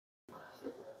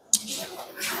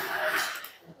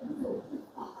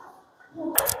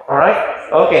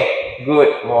Okay,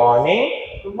 good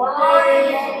morning. Good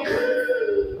morning.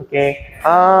 Okay,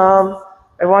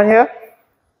 everyone here?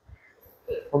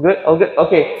 All good? All good?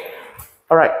 Okay.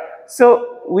 All right.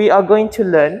 So we are going to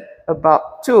learn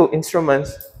about two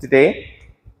instruments today,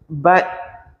 but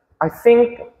I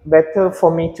think better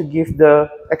for me to give the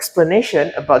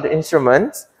explanation about the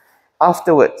instruments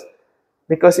afterwards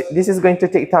because this is going to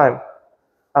take time.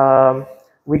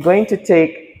 We're going to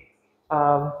take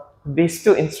these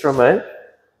two instruments.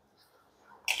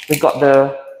 We got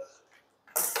the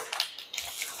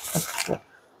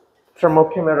thermal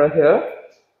camera here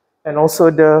and also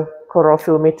the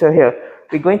chlorophyll meter here.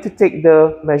 We're going to take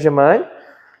the measurement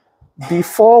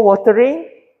before watering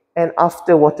and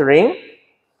after watering,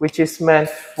 which is meant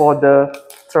for the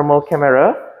thermal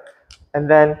camera. And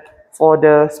then for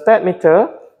the SPAD meter,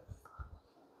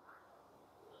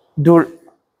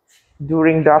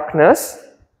 during darkness,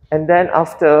 and then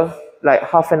after like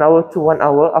half an hour to 1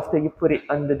 hour after you put it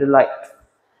under the light.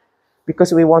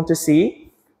 Because we want to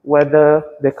see whether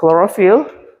the chlorophyll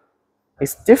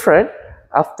is different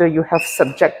after you have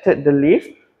subjected the leaf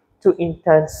to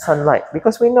intense sunlight.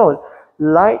 Because we know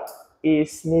light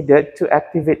is needed to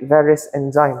activate various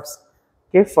enzymes.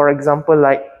 Okay, for example,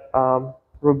 like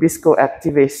rubisco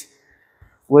activase.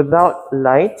 Without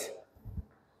light,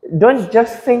 don't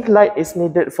just think light is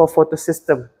needed for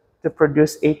photosystem to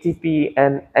produce ATP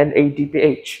and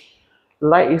NADPH.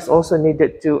 Light is also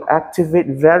needed to activate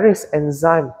various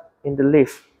enzymes in the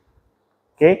leaf.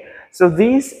 Okay, so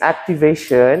these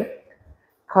activation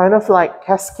kind of like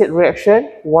cascade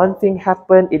reaction. One thing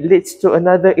happen, it leads to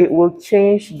another. It will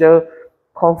change the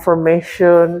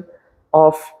conformation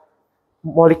of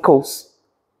molecules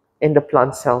in the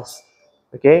plant cells.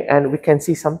 Okay, and we can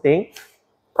see something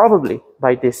probably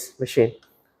by this machine.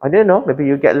 I don't know, maybe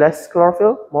you get less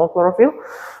chlorophyll, more chlorophyll.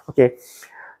 Okay,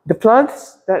 the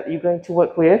plants that you're going to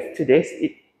work with today,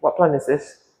 what plant is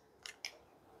this?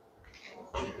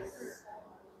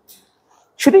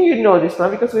 Shouldn't you know this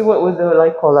plant because we worked with the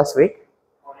Lycol last week?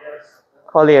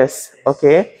 Coleus.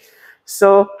 Okay,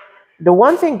 so the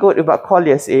one thing good about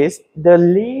Coleus is the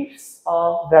leaves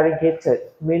are variegated,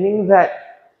 meaning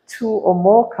that two or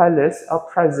more colors are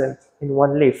present in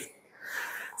one leaf.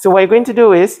 So what you're going to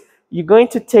do is you're going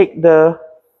to take the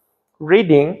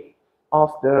reading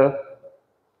of the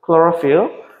chlorophyll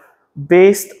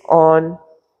based on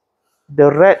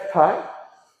the red part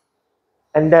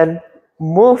and then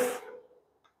move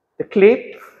the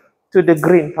clip to the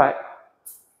green part.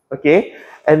 Okay,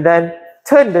 and then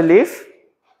turn the leaf.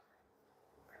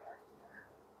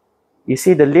 You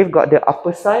see the leaf got the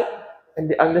upper side and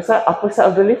the underside. Upper side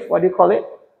of the leaf, what do you call it?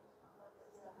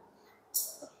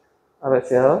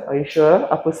 Abaxil. Are you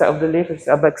sure? Upper side of the leaf is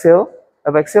abaxil?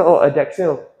 Abaxil or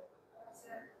adaxil?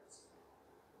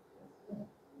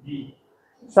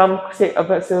 Some say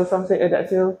abaxil, some say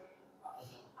adaxil.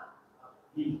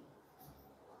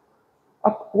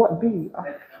 What B?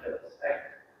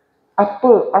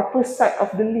 Upper side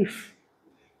of the leaf.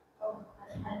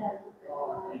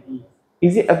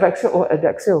 Is it abaxil or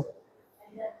adaxil?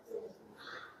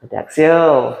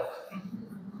 Adaxil.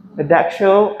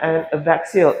 Adaxial and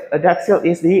abaxial. Adaxial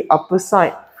is the upper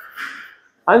side.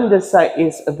 Underside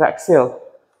is abaxial.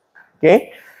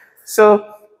 Okay,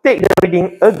 so take the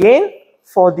reading again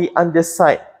for the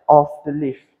underside of the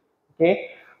leaf.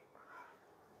 Okay,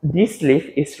 this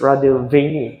leaf is rather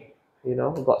veiny. You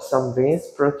know, got some veins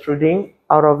protruding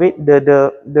out of it.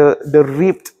 The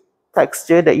ribbed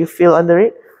texture that you feel under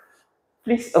it.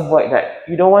 Please avoid that.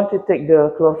 You don't want to take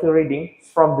the chlorophyll reading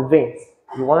from the veins.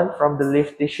 You want from the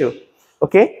leaf tissue.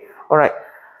 Okay? All right.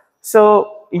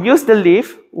 So use the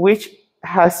leaf which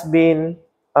has been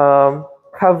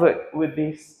covered with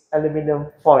this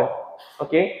aluminum foil.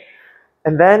 Okay?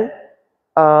 And then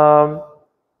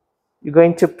you're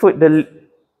going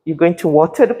to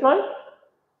water the plant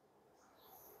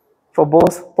for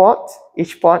both pots,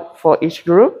 each pot for each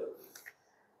group.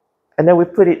 And then we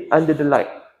put it under the light.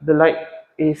 The light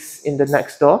is in the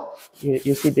next door.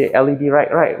 You see the LED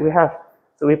right? We have.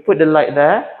 So we put the light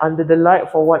there, under the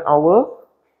light for 1 hour,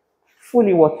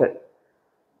 fully watered.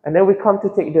 And then we come to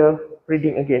take the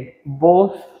reading again,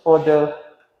 both for the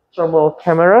thermal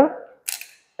camera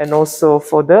and also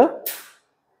for the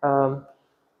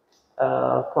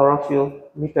chlorophyll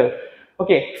meter.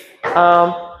 Okay,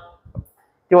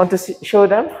 you want to show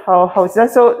them how it's done?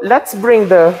 So let's bring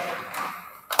the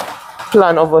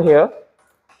plant over here.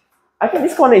 I think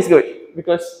this corner is good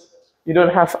because you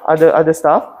don't have other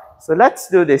stuff. So let's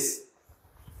do this.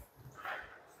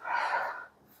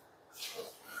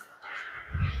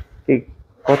 Okay,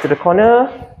 go to the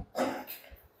corner.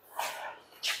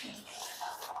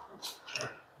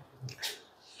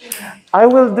 I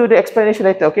will do the explanation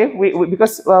later, okay?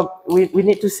 Because we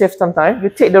need to save some time. You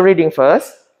take the reading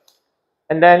first,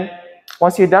 and then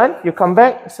once you're done, you come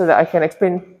back so that I can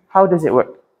explain how does it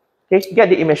work. Okay, get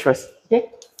the image first. Okay.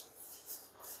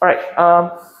 All right.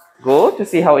 Go to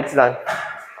see how it's done,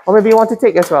 or maybe you want to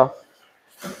take as well.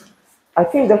 I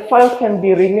think the file can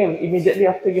be renamed immediately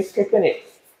after you've taken it.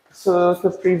 So to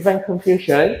prevent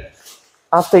confusion,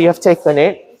 after you have taken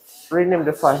it, rename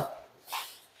the file.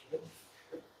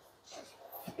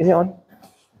 Is it on?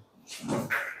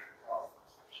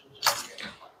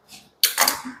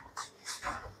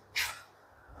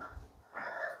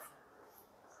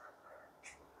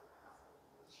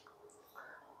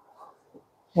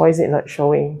 Why is it not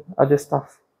showing other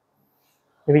stuff?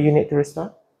 Maybe you need to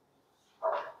restart.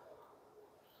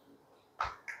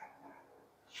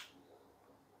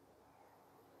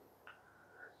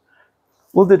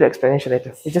 We'll do the explanation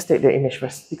later. We just take the image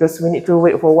first because we need to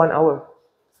wait for 1 hour.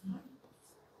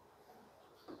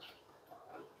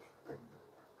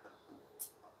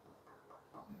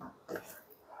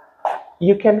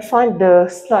 You can find the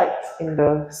slides in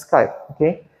the Skype,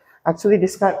 okay? Actually, the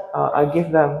Skype, I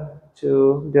give them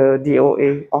to the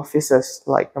DOA officers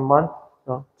like 2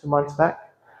 months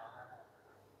back.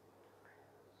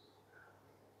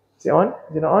 Is it on?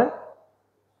 Is it not on?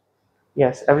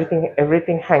 Yes,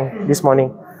 everything hang this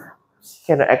morning.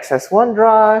 Cannot access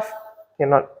OneDrive,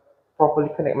 cannot properly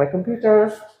connect my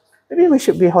computer. Maybe we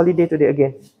should be holiday today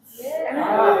again.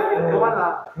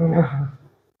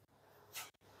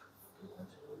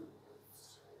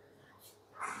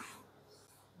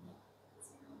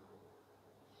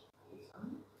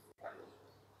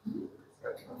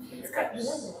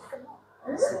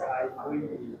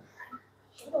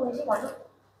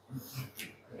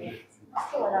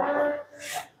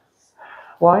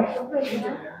 Why?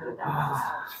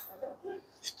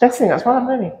 Texting kat semalam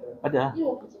dah ni. Ada.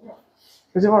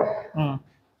 Does it work?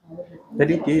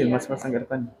 Tadi dia masang kat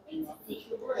depan.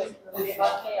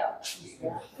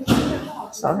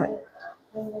 It's alright.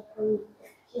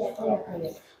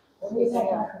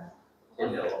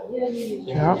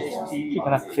 Ya. Kita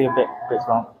nak clear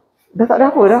background. Dah tak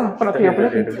ada apa dah. Kau nak clear apa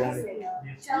lagi?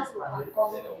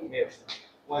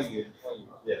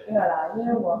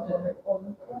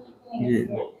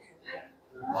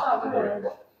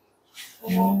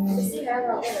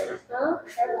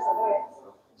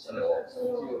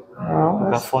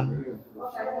 Buka phone.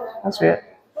 That's weird.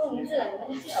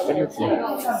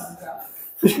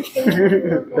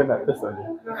 Kita nak test aja.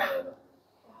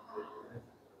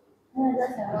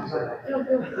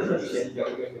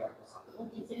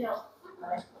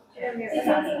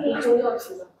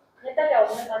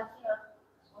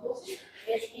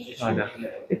 Ada.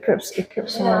 It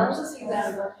keeps on.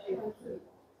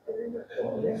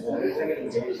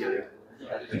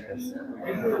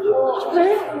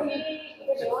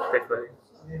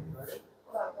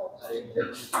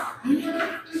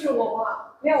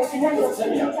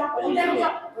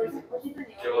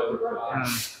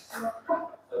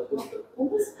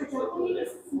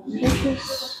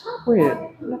 Weird.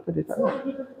 Kenapa dia tak nak?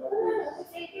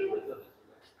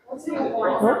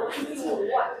 Huh?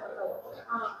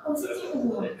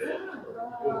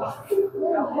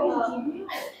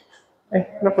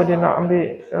 Kenapa dia nak ambil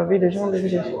video? Jangan ambil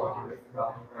video.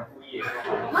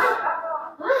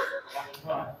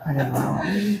 I don't know.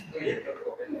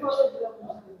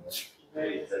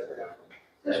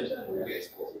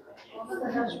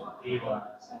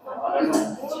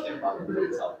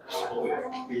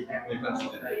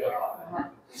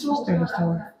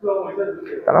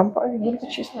 Tak nampak ni, boleh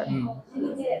kecil sangat.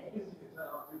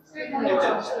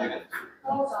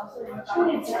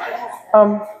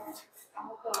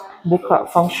 Buka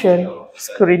function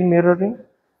screen mirroring.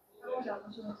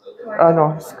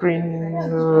 No, screen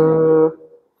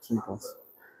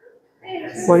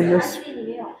wireless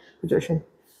projection,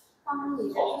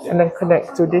 and then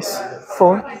connect to this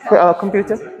phone,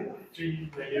 computer.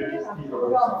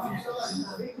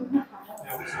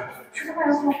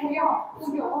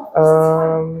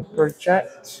 Project.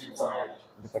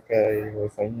 Dia pakai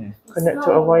wifi-nya. Connect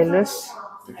to a wireless.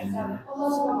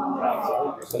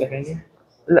 Boleh ni?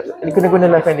 Dia kena guna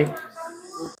live handling.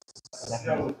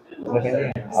 Boleh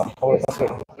ni. Apa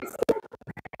password?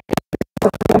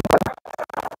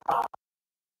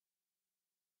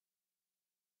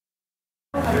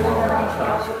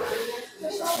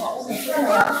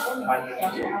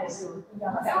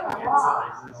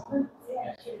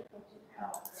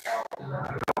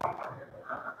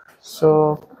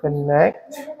 So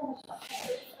connect,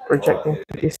 projecting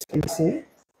to this PC.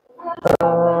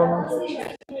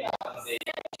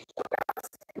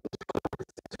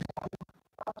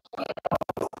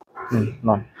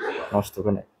 Non. Mouse tu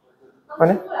connect.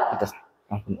 Mana? Atas.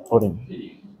 Orange.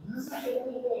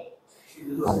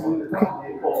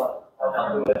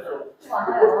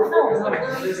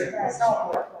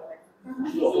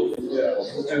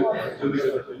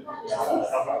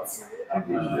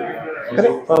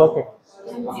 Correct? Oh, okay.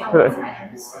 Good.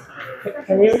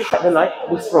 Can you shut the light?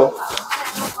 This row.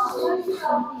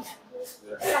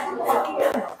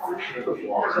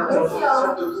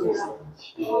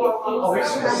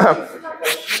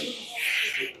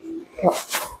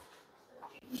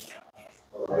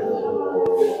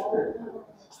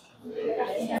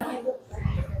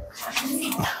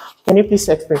 Can you please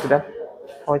explain to them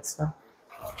how it's done?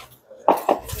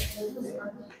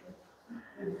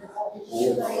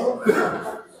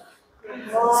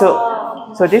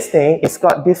 So this thing, it's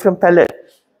got different palette.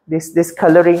 This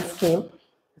coloring scheme,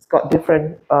 it's got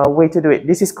different way to do it.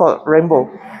 This is called rainbow.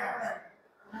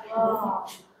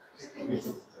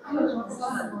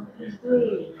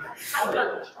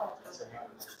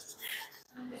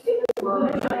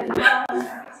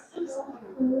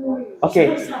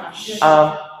 Okay,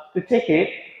 to take it,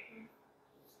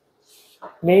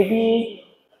 maybe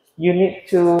you need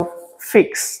to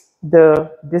fix the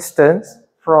distance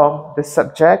from the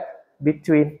subject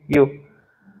between you.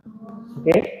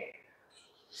 Okay,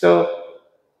 so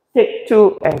take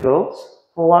two angles,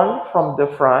 one from the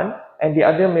front and the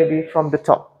other maybe from the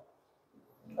top.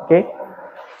 Okay.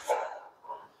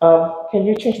 Can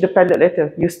you change the palette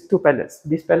later? Use two palettes.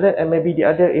 This palette and maybe the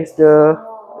other is the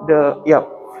yeah.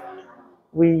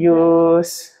 We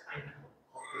use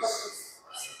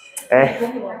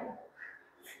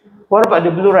What about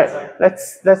the blue red?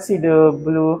 Let's see the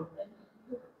blue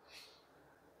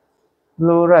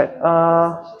red.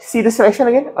 See the selection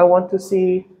again. I want to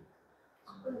see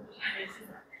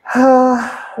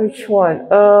which one.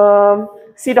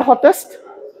 See the hottest.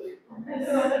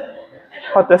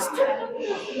 Hottest.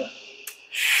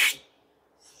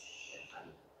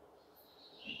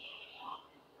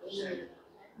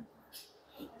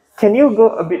 Can you go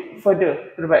a bit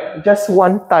further to the back? Just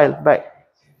one tile back.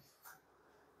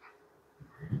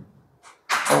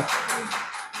 Oh.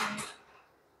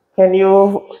 Can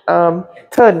you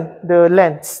turn the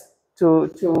lens to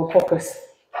focus?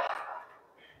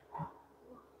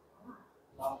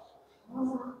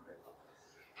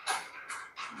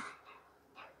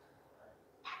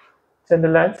 Turn the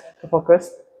lens to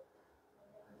focus.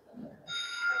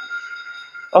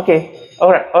 Okay,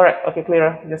 all right, okay,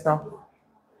 clearer just now.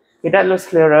 Okay, that looks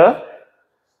clearer.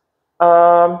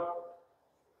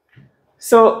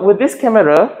 So with this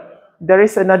camera, there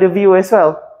is another view as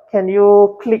well. Can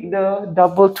you click the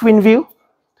double twin view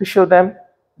to show them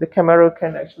the camera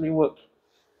can actually work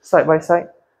side by side?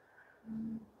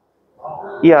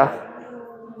 Yeah.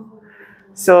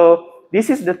 So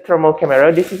this is the thermal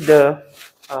camera. This is the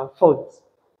phone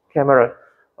camera.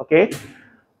 Okay.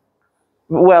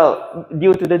 Well,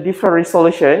 due to the different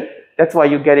resolution, that's why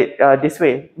you get it this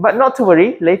way. But not to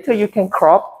worry. Later you can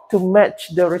crop to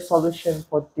match the resolution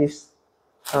for this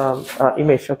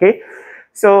image. Okay.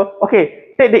 So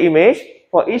okay, take the image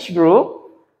for each group.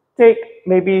 Take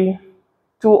maybe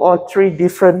 2 or 3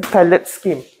 different palette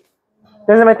scheme.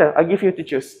 Doesn't matter. I'll give you to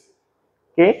choose.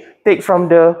 Okay, take from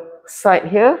the side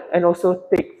here and also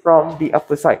take from the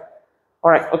upper side.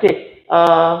 All right. Okay.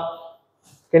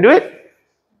 Can do it?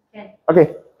 Can.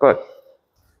 Okay. Good.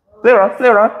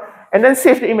 Clearer. And then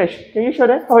save the image. Can you show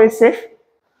them how it's saved?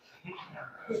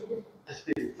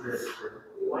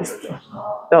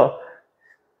 No.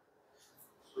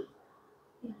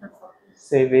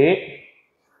 Save it.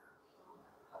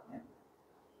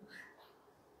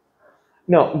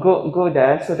 No, go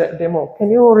there so that demo. Can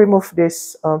you remove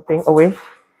this thing away?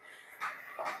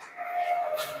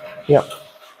 Yeah.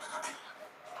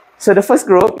 So the first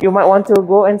group, you might want to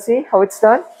go and see how it's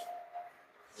done.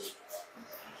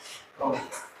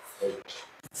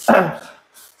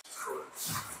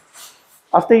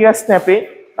 After you are snapping,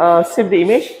 save the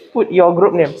image, put your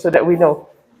group name so that we know.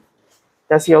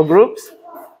 That's your group's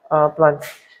plan.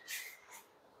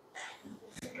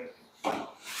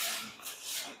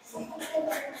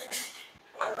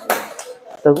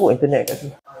 Teruk internet kat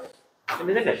sini.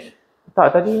 Internet? Tak,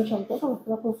 tadi macam tak tahu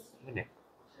kenapa. Internet.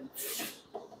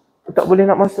 Tak boleh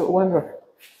nak masuk one ke?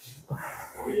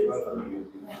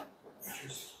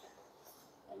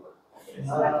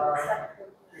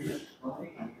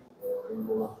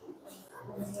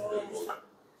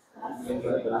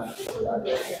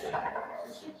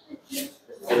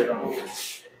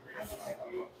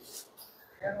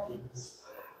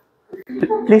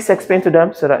 Please explain to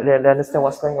them so that they understand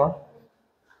what's going on.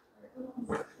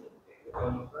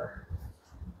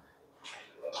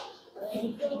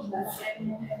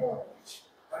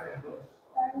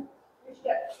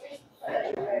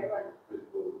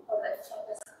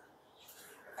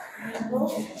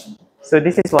 So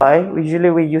this is why usually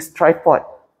we use tripod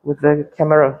with the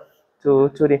camera to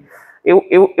the.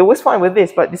 It was fine with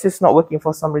this, but this is not working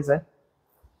for some reason.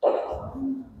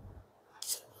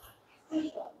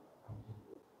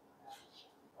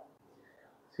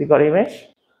 So you got the image?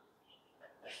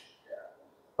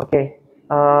 Okay.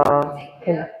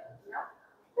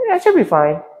 Yeah, should be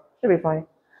fine. Should be fine.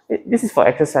 This is for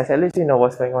exercise. At least you know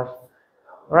what's going on. All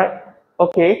right.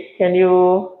 Okay. Can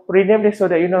you rename this so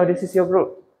that you know this is your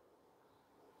group?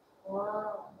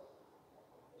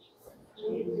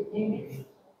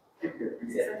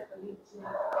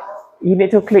 You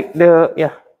need to click the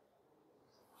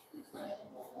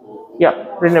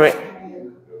rename it.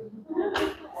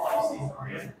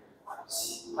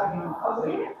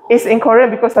 It's in Korean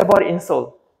because I bought it in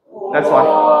Seoul. That's why.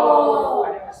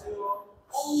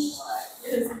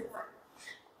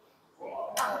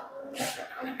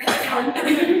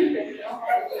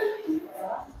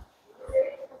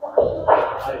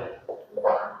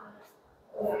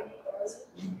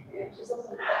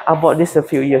 I bought this a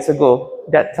few years ago.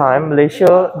 That time,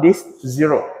 Malaysia, this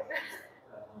 0.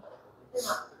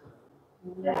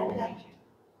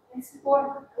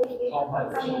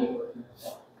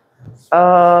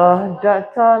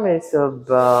 That time is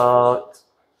about,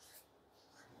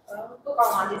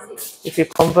 if you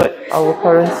convert our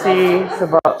currency, it's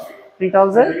about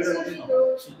 3,000?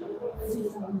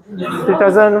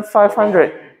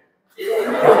 3,500.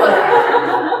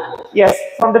 Yes,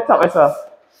 from the top as well.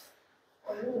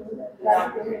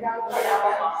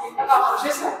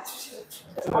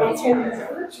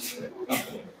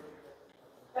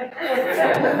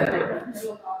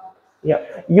 Yeah,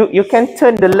 you can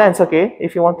turn the lens, okay,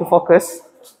 if you want to focus.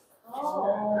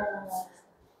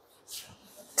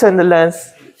 Turn the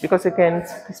lens because you can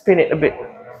spin it a bit.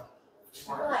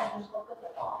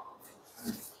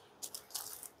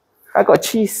 I got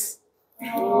cheese.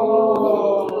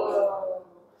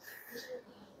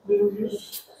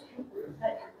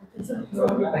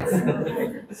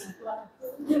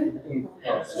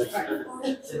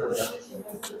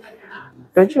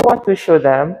 Don't you want to show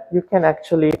them? You can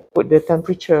actually put the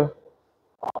temperature.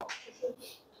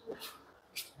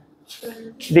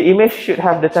 The image should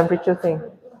have the temperature thing.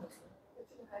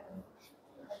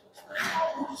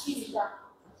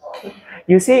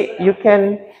 You see, you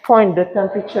can point the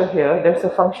temperature here. There's a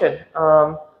function.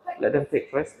 Let them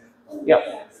take first.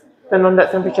 Yeah. Turn on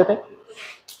that temperature thing.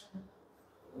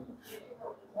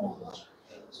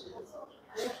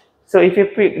 So if you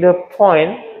pick the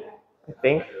point, I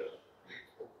think,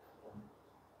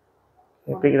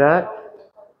 you pick that.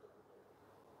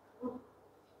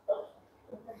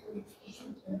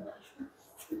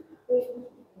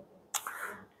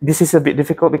 This is a bit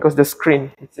difficult because the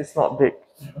screen it's not big.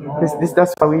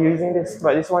 That's why we're using this,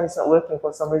 but this one is not working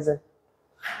for some reason.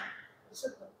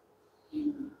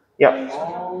 Yeah.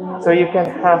 So you can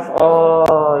have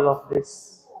all of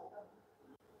this.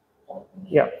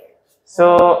 Yeah.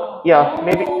 So yeah,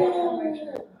 maybe.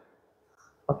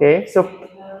 Okay. So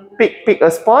pick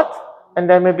a spot and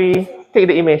then maybe take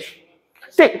the image.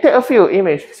 Take a few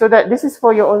images so that this is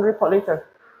for your own report later.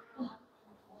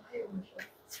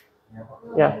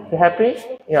 Yeah. You happy?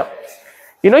 Yeah.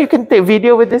 You know you can take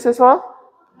video with this as well.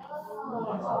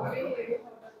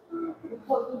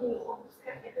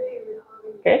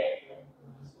 Okay.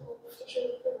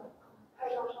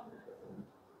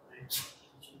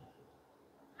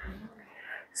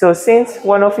 So since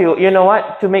one of you know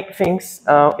what, to make things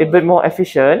a bit more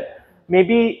efficient,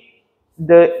 maybe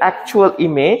the actual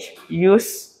image,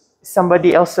 use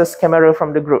somebody else's camera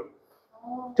from the group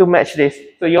to match this.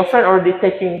 So your friend already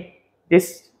taking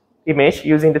this image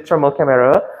using the thermal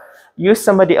camera, use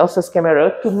somebody else's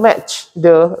camera to match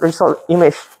the result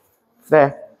image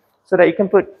there, so that you can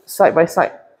put side by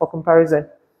side for comparison.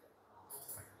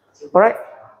 All right?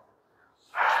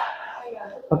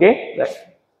 Okay?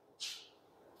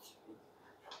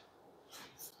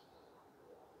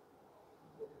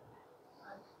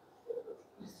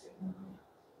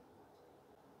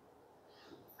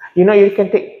 You know, you can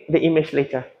take the image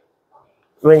later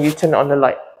when you turn on the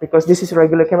light, because this is a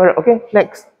regular camera. Okay,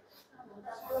 next.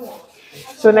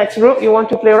 So next group, you want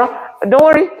to play around? Don't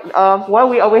worry, while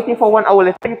we are waiting for 1 hour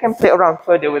later, you can play around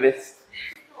further with this.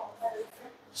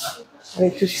 I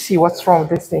need to see what's wrong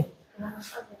with this thing.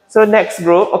 So next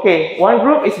group, okay, one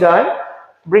group is done.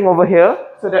 Bring over here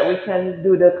so that we can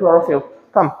do the chlorophyll.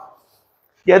 Come.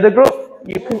 The other group,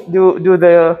 you can do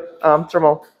the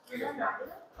thermal.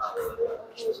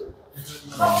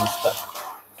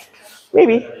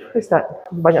 Maybe. Let's start.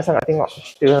 Banyak sangat tengok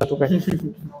cerita tu kan.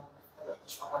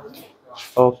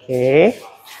 Okay.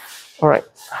 Alright.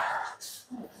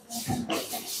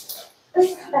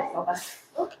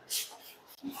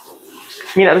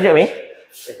 Mi nak tunjuk Mi?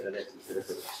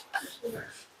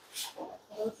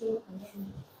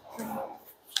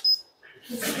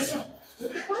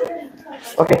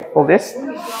 Okay, hold this.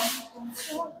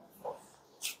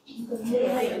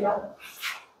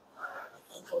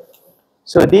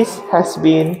 So this has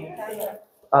been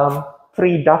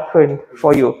pre-darkened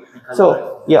for you.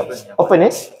 So yeah, open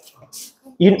it.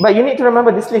 But you need to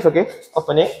remember this leaf, okay?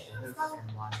 Open it.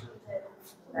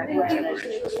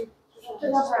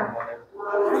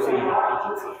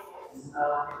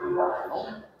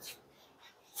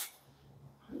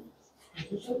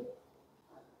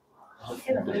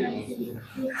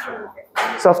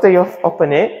 So after you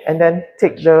open it and then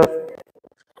take the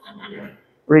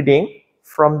reading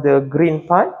from the green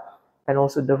part and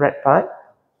also the red part,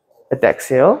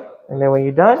 adaxial, and then when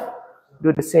you're done,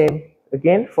 do the same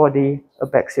again for the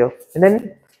abaxial, and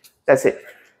then that's it.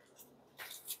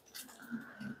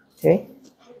 Okay.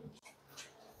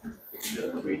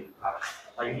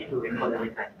 You need to record every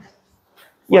time.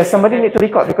 Yeah, somebody need to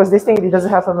record because this thing it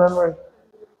doesn't have a memory.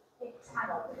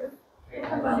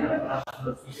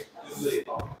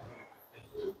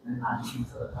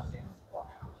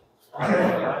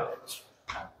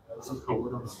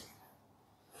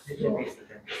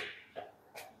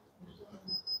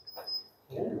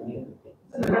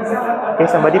 Okay,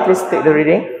 somebody please take the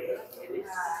reading.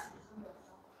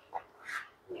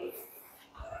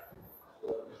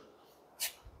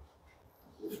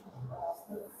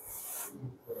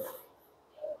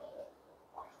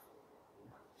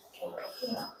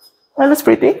 Oh, that's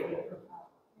pretty.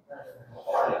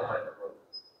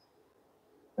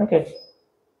 Okay.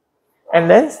 And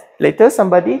then later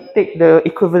somebody take the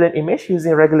equivalent image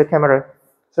using regular camera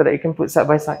so that you can put side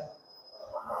by side.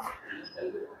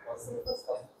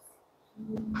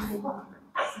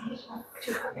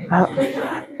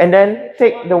 And then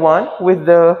take the one with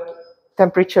the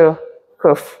temperature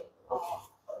curve.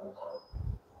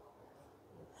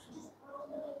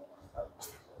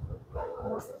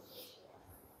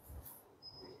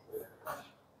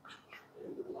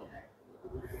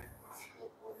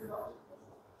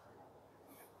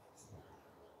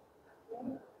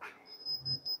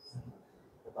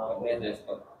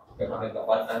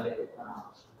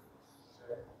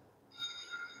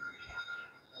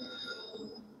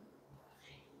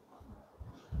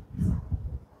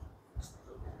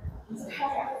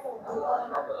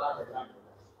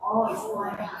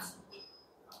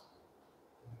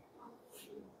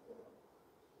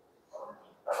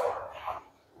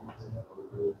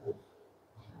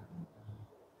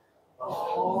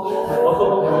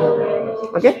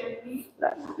 Okay,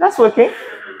 that's working.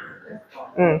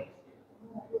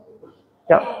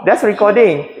 Yeah, that's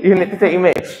recording. You need to take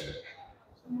image.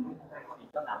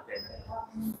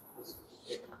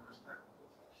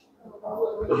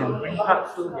 Yang green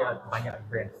part tu dia banyak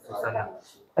brand susah nak.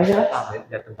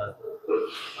 Dia tebal.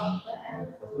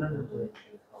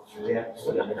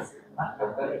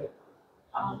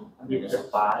 Ambil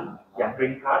depan yang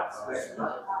green part.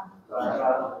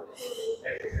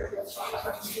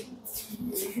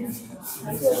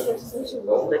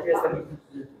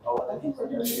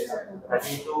 Tadi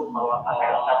itu bawa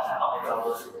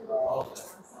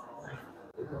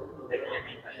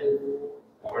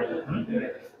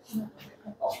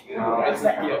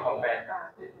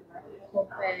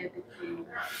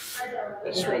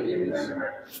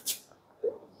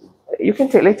You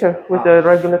can take later with the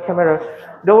regular camera.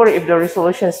 Don't worry if the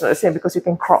resolution is not the same because you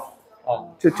can crop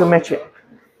to match it.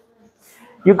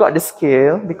 You got the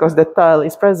scale because the tile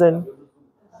is present.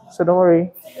 So don't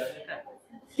worry.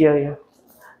 Yeah.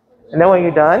 And then when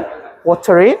you're done,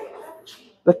 water it.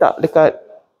 Letak dekat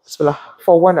sebelah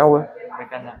for 1 hour.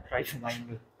 mereka nak try to main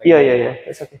dulu. Yeah.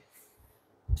 It's okay.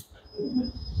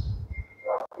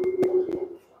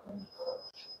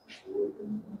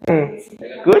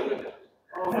 Good.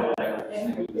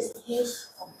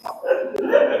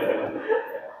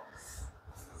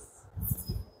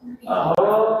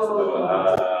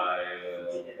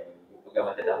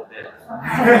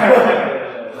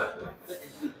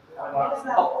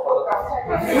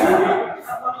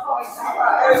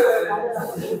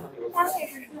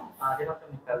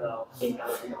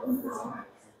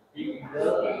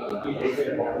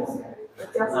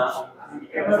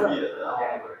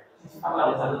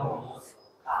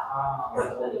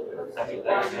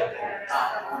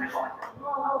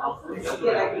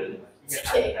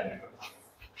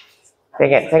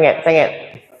 Tengok.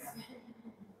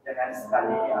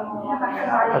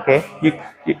 Okay,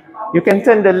 you can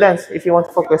turn the lens if you want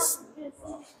to focus.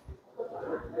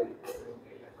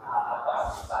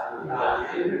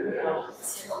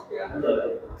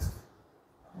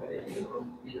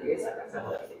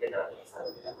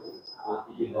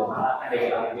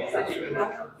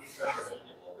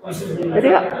 Jadi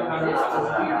tak?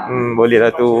 Boleh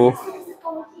lah tu.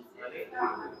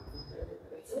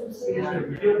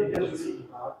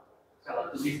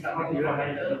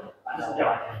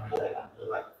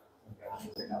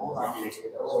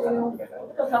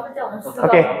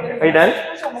 Okay, are you done?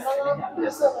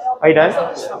 Are you done?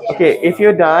 Okay, if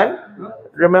you're done,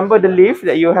 remember the leaf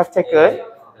that you have taken,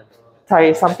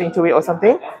 tie something to it or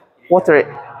something, water it.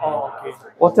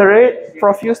 Water it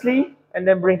profusely and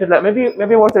then bring to the light.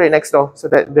 Maybe water it next door so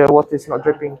that the water is not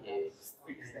dripping.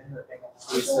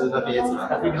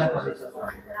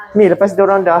 Ni lepas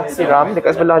diorang dah siram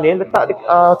dekat sebelah ni, letak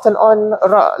turn on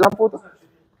rak lampu tu.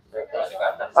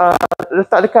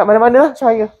 Letak dekat mana-mana lah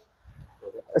cahaya.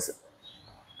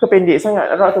 Kependek sangat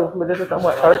rak tu, benda tu tak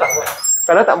muat.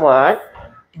 Kalau tak muat,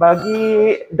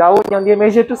 bagi daun yang dia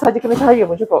measure tu saja kena cahaya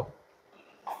pun cukup.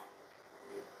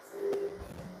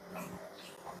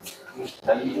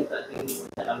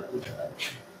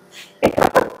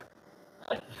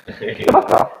 Kita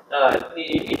bakar?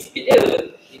 Ni sikit je.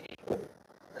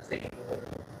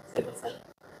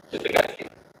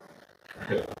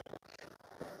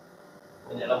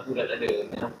 Banyak lampu dah tak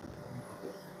ada.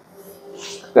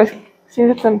 Guys,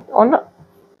 sini turn on tak?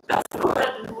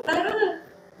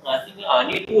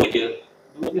 Ni dua je.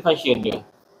 Dua je function dia.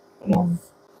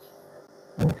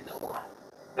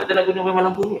 Kata nak guna memang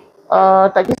lampu ni?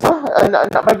 Tak kisah,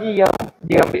 nak bagi yang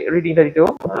dia ambil reading tadi tu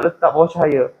untuk letak bawah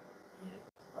cahaya.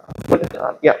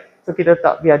 Ya, so kita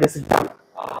letak biar dia sejam.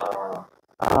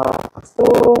 Lepas tu,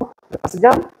 lepas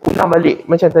sejam, ulang balik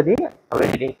macam tadi. Ambil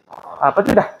reading. Lepas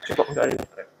tu dah cukup untuk hari ni.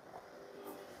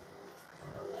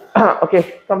 Okay,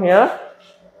 come here.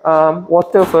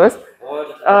 Water first.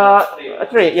 A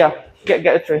tray, yeah. Get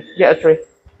a tray. Get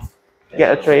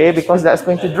a tray because that's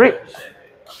going to drip.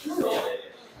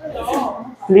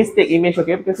 Please take image,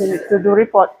 okay? Because you need to do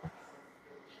report.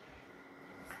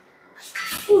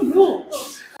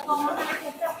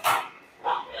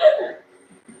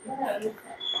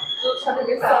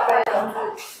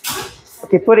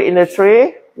 Okay, put it in a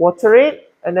tray, water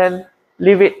it, and then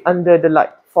leave it under the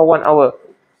light for 1 hour.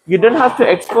 You don't have to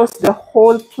expose the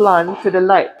whole plant to the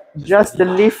light, just the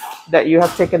leaf that you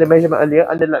have taken the measurement earlier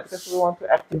under the light because we want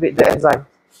to activate the enzyme.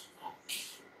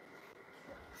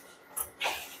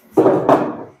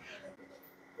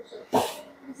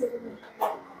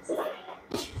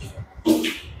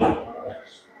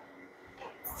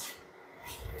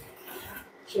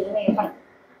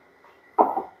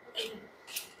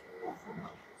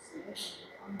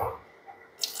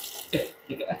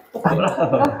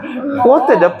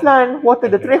 Water the plant, water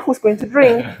the tray, who's going to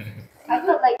drink? I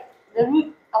felt like the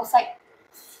root outside.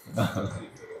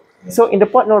 So in the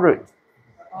pot, no root.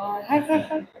 Hi.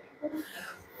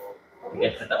 Okay,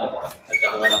 tak apa.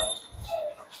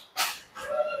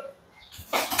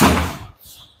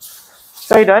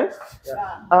 So you done?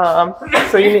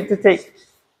 So you need to take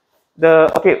the,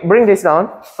 okay, bring this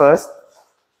down first.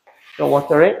 So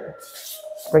water it,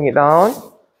 bring it down.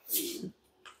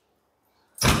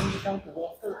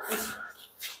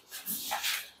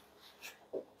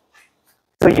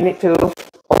 So you need to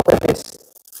open this.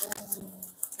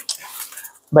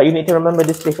 But you need to remember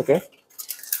this place, okay?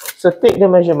 So take the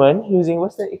measurement using,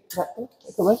 what's the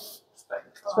equipment?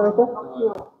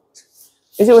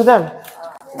 Is it with them?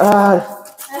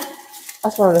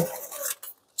 Ask one of them.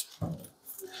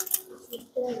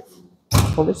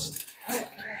 Hold this.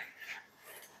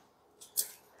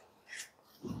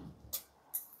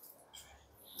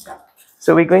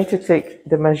 So we're going to take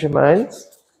the measurements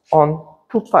on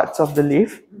two parts of the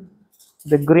leaf,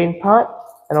 the green part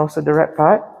and also the red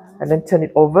part, and then turn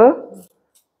it over,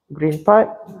 green part,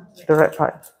 the red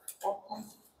part.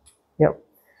 Yep.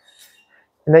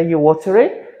 And then you water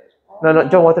it. No,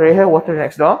 don't water it here, water it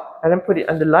next door, and then put it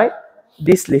under light,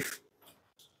 this leaf.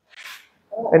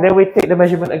 And then we take the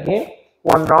measurement again,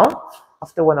 one round,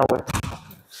 after 1 hour.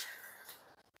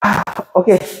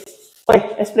 Okay, wait,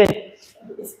 explain.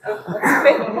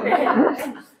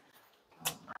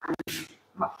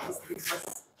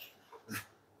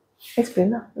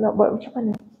 Explain lah, nak buat macam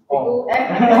mana?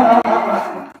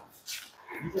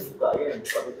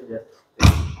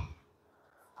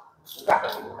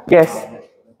 Yes,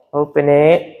 open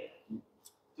it.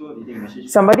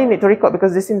 Somebody need to record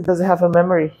because this thing doesn't have a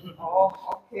memory.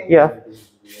 Yeah.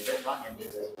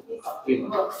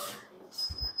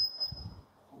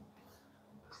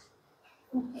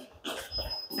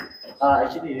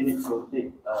 Actually, you need to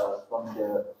take from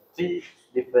the three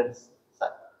different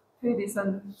sides. Three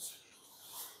different.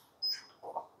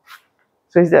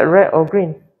 So is that red or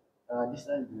green? This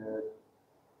one the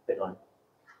third one.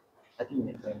 I think you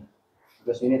need to,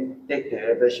 because you need to take the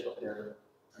average of the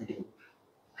reading.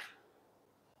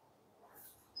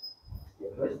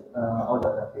 Okay, first, all the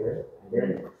up here, and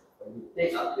then when you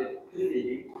take up the two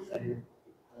readings, and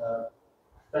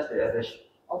press the average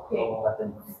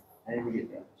button, and then you get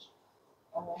the average.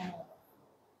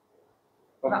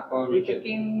 Now, we're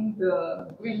taking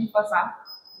the green first,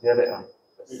 The red one.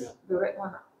 the red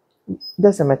one.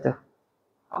 Doesn't matter.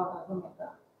 Oh, doesn't matter.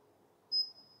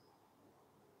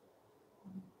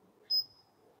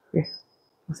 Okay.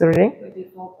 What's the reading?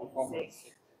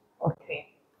 24.6. Okay.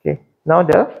 Okay. Now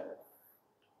the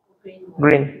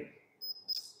green.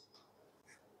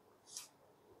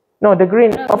 No, the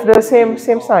green of the same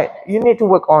side. You need to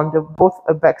work on the both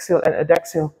abaxial and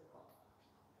adaxial.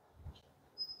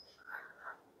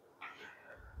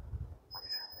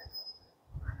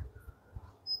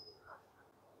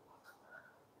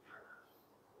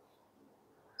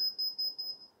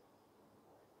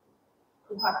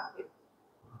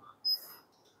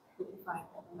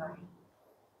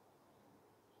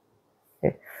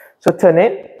 Okay. So turn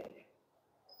it.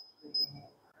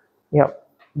 Yep.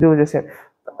 Do the same.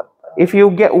 If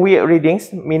you get weird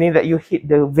readings, meaning that you hit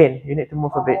the vein, you need to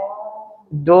move a bit.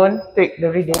 Don't take the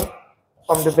reading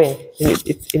from the vein.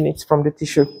 It's from the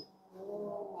tissue.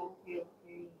 Okay.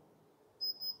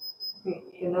 Okay,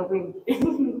 in the green.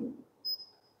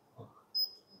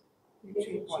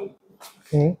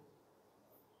 Okay.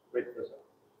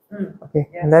 Okay.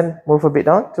 Yes. And then move a bit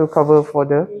down to cover for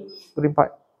the green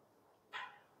part.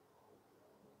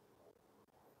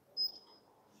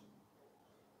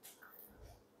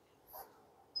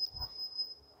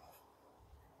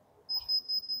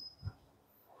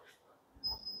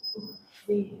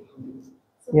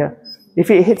 Yeah.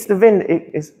 If it hits the vein,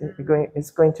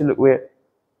 it's going to look weird.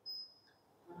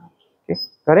 Okay.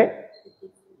 Got it?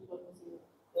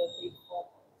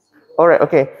 Alright,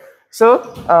 okay. So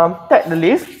tap the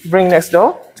leaf, bring next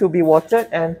door to be watered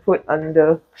and put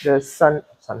under the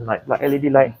sunlight, like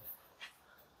LED light.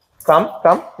 Come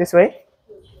this way.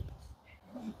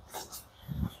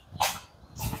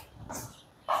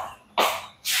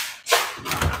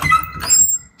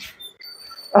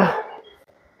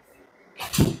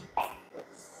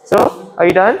 So, are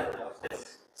you done?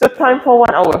 So time for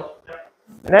 1 hour.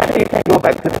 And then you can go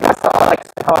back to the class.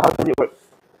 How does it work?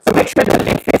 So make sure the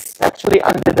leaf is actually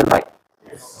under the light.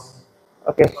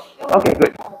 Okay. Okay,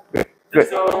 good.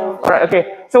 Alright,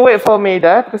 okay. So wait for me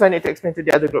there because I need to explain to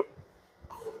the other group.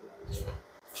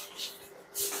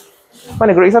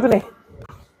 Mana group satu ni?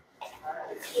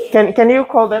 Can you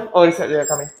call them? Oh, they're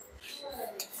coming.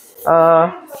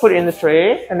 Put it in the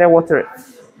tray and then water it.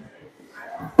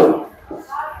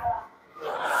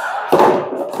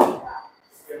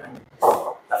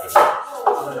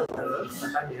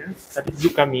 Tadi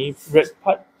group kami, red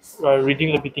part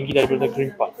reading lebih tinggi daripada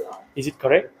green part. Is it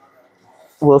correct?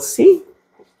 We'll see.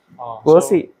 We'll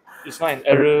see. It's not an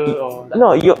error or...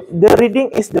 No, the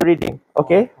reading is the reading,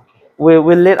 okay? We'll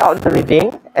let out the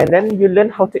reading and then you learn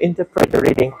how to interpret the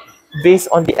reading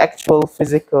based on the actual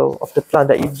physical of the plant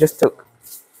that you just took.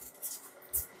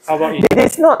 How about it?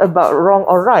 It's not about wrong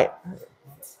or right.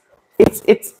 It's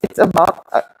about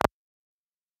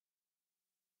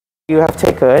you have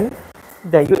taken,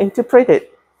 then you interpret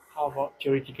it. How about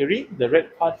theoretically, the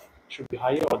red part should be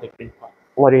higher or the green part?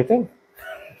 What do you think?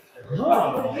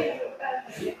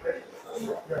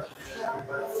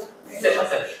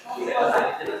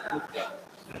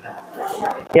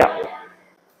 Yeah.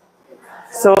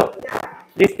 So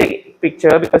please take a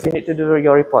picture because you need to do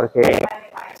your report, okay?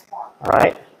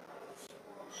 Alright.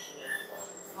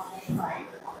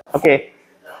 Okay.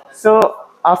 So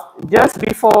just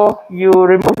before you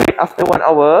remove it after 1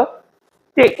 hour,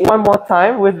 take one more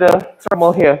time with the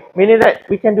thermal here. Meaning that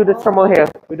we can do the thermal here.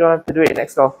 We don't have to do it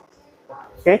next door.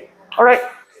 Okay. Alright.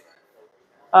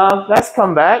 Let's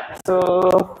come back to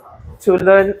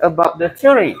learn about the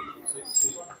theory.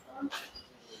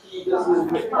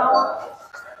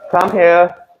 Come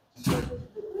here.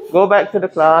 Go back to the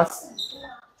class.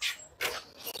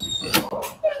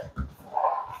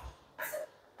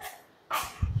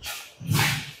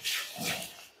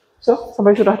 So,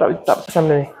 sampai sudah tak pesan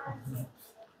ni.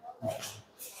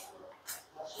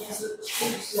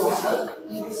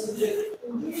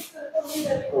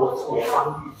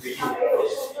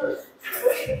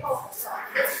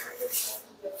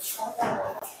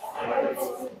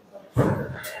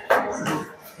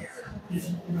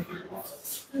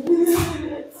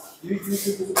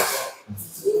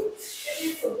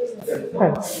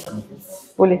 Kan?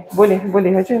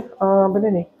 Boleh aja benda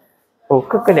ni. Oh,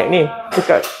 connect ni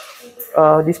dekat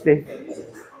display.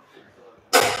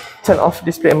 Turn off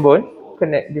display and bone,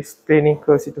 connect display ni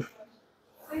ke situ.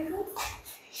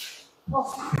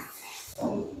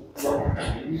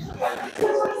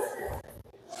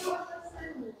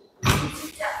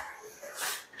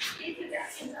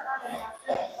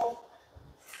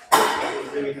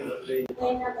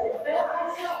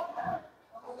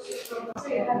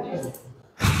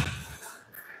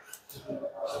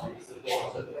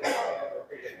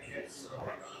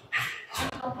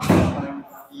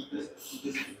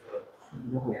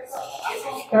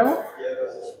 Kenapa?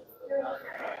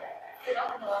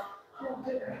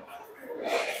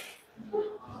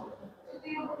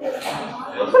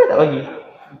 Kenapa dia tak bagi?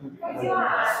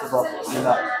 Sebab dia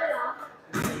nak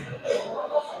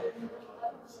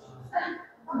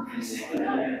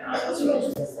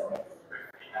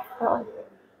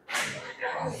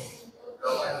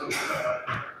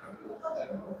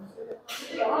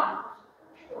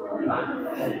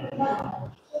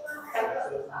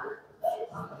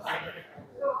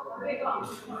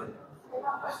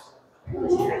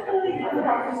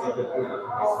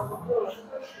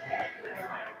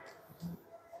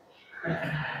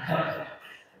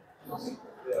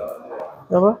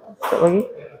Kenapa? Tak bagi?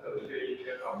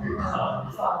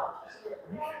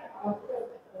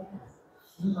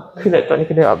 Ke laptop ni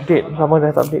kena update. Lama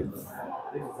dah tak update.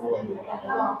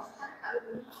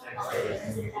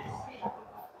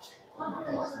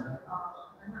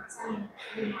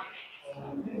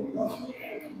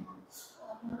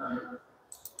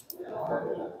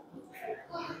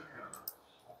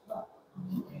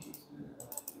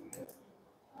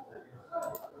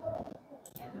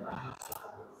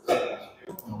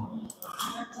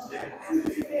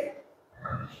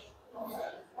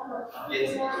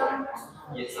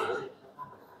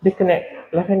 Dia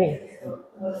connect live ni.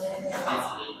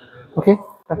 Okay,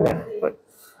 dah connect.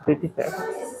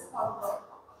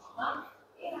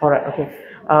 Alright, okay.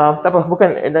 Tak apa,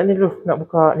 bukan ni dulu. Nak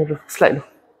buka ni dulu, slide dulu.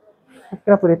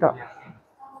 Kenapa dia tak?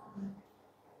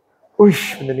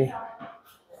 Uish, benda ni.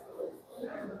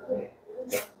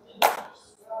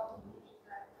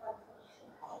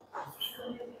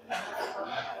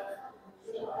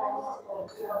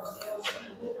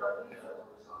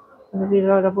 Tadi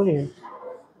dah boleh.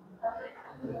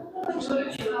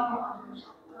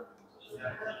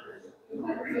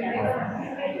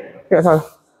 Tak salah.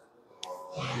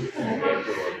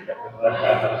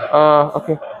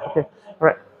 Okay.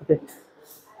 Alright, okay.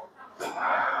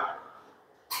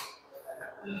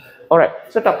 Alright,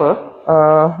 so tak apa.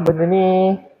 Benda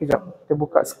ni, kejap. Kita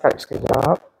buka Skype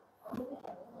sekejap.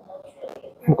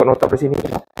 Buka nota di sini.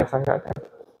 Tak sangat kan.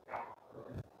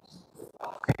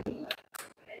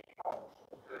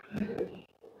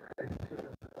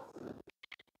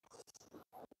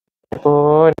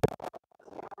 Pun.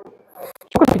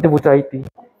 Cukup kita buta IT.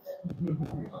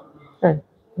 Kan?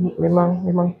 Memang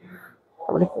tak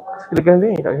boleh segala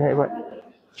ni tak boleh buat.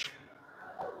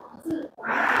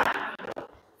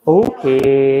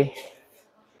 Okay.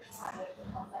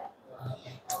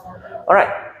 Alright.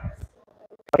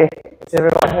 Okay. Is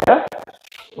everyone here?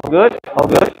 All good? All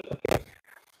good? Okay.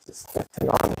 Just turn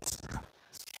on.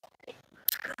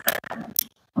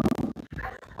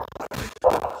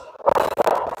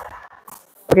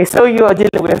 Okay, so you are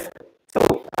dealing with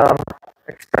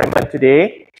experiment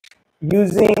today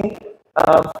using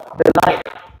the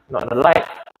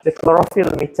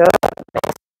chlorophyll meter.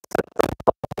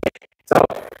 So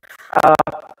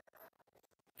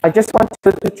I just want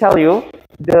to tell you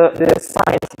the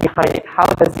science behind it. How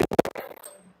does it work?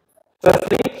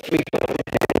 Firstly, we go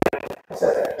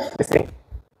this thing.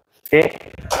 Okay,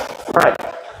 right.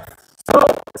 So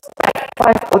SPAD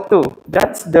 502,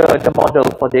 that's the model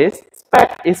for this.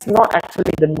 SPAD is not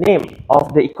actually the name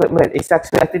of the equipment, it's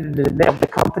actually the name of the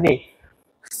company.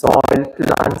 Soil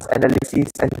Plants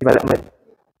Analysis and Development,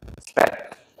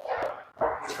 SPAD.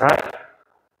 Right?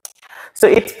 So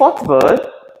it's portable.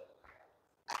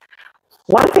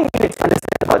 One thing you need to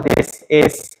understand about this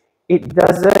is it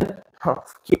doesn't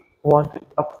keep one.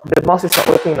 The mouse is not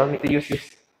working, I need to use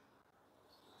this.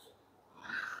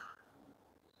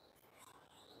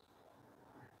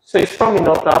 So it's from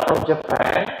Minolta, from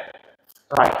Japan.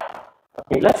 Right.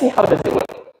 Okay, let's see how does it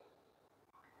work.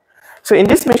 So in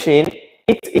this machine,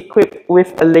 it's equipped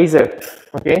with a laser.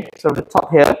 Okay, so the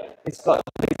top here, it's got a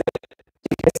laser.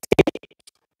 You can see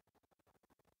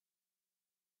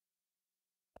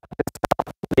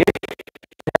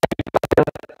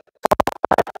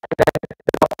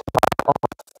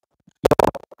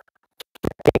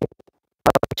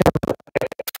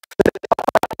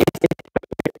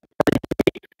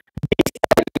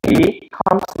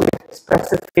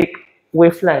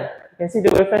wavelength. You can see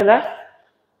the wavelength there?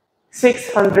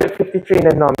 653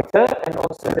 nanometer and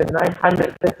also the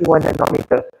 931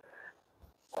 nanometer.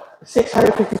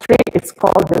 653 is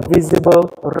called the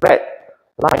visible red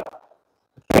light.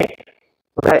 Okay,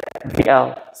 red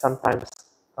VL sometimes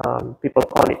people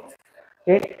call it.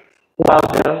 Okay, while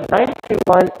the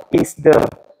 931 is the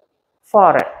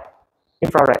far red,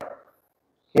 infrared.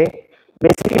 Okay,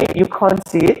 basically you can't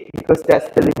see it because that's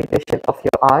the limitation of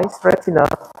your eyes retina,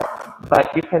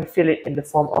 but you can feel it in the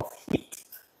form of heat.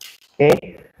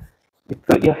 Okay, you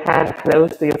put your hand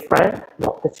close to your friend,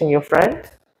 not touching your friend,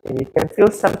 and you can feel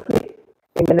some heat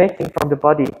emanating from the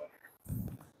body.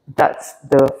 That's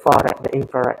the far red, the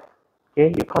infrared. Okay,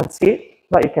 you can't see it,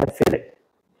 but you can feel it,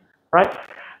 right?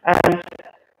 And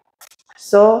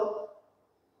so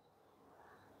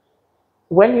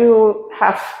when you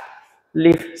have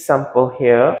leaf sample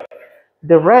here,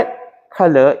 the red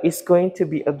color is going to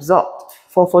be absorbed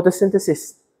for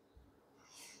photosynthesis.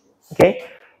 Okay,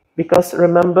 because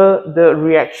remember the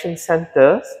reaction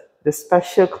centers, the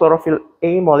special chlorophyll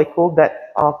A molecule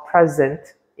that are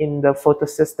present in the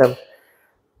photosystem,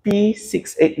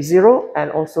 P680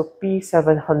 and also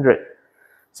P700.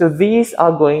 So these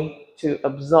are going to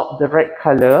absorb the red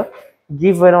color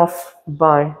given off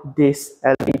by this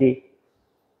LED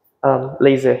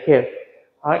laser here,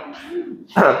 right?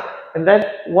 And then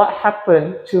what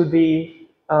happened to the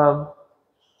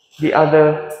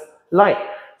other light?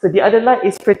 So the other light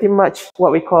is pretty much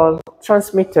what we call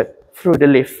transmitted through the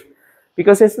leaf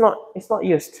because it's not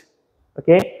used.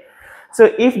 Okay, so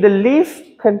if the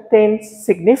leaf contains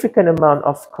significant amount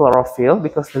of chlorophyll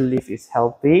because the leaf is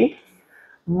healthy,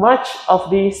 much of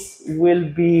this will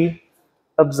be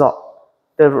absorbed,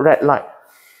 the red light.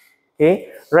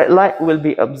 Okay, red light will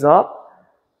be absorbed,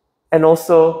 and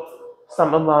also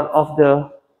some amount of the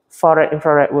far red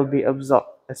infrared will be absorbed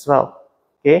as well.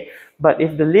 Okay, but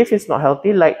if the leaf is not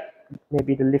healthy, like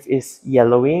maybe the leaf is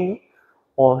yellowing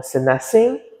or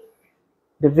senescing,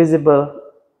 the visible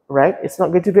red is not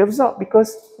going to be absorbed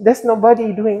because there's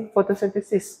nobody doing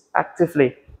photosynthesis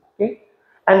actively. Okay,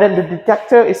 and then the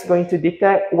detector is going to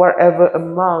detect whatever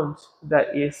amount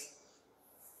that is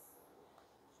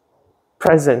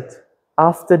present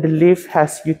after the leaf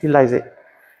has utilized it,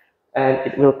 and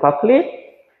it will calculate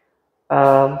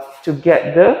to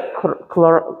get the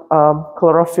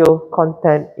chlorophyll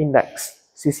content index,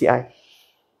 CCI.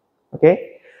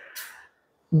 Okay,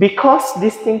 because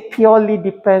this thing purely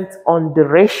depends on the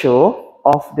ratio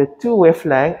of the two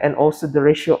wavelength and also the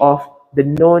ratio of the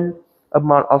known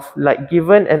amount of light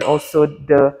given and also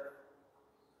the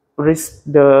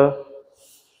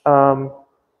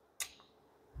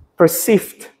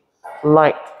perceived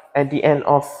light at the end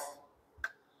of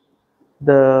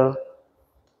the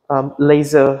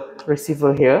laser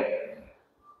receiver here.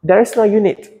 There is no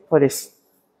unit for this.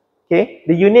 Okay,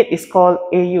 the unit is called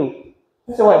AU.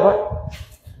 So whiteboard.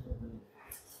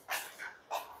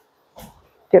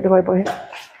 Get the whiteboard here.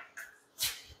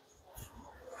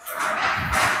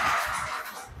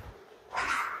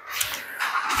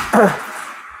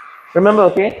 Remember,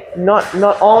 okay,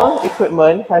 not all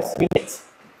equipment has units.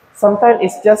 Sometimes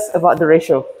it's just about the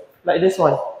ratio, like this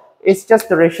one. It's just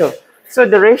the ratio. So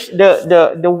the ratio,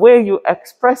 the way you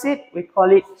express it, we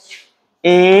call it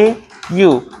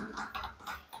AU,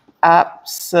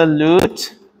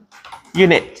 absolute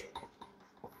unit.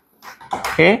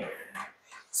 Okay,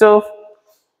 so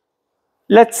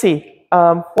let's see.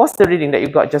 What's the reading that you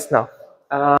got just now?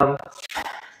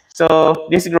 So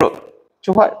this group.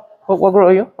 So what group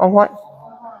are you on? What?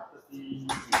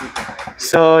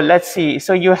 So let's see.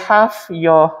 So you have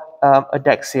your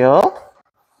adaxial,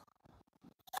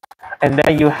 and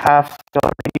then you have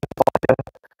your reading for the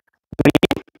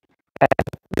green and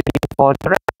reading for the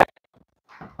red.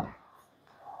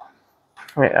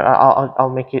 Wait, I'll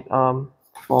make it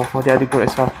for the other group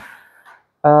as well.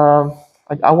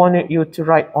 I wanted you to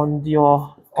write on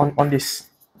your on this.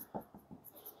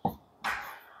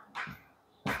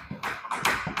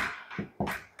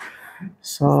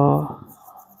 So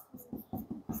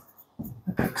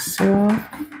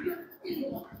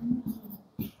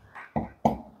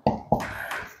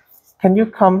can you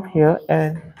come here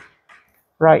and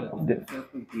write the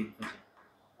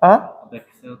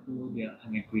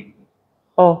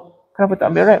Oh, kenapa tak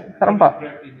ambil red? Tak nampak?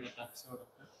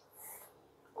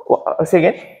 Say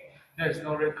again? There is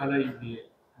no red color in the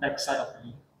back side of the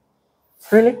leaf.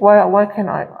 Really? Why can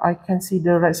I can see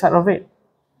the right side of it?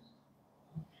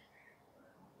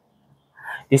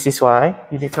 This is why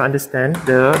you need to understand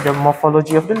the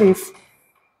morphology of the leaf.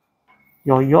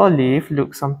 Your leaf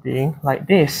looks something like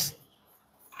this.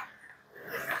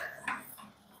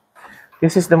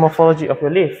 This is the morphology of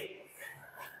your leaf.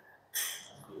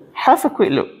 have a quick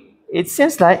look. It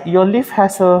seems like your leaf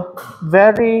has a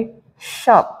very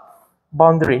sharp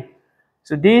boundary.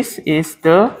 So this is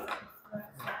the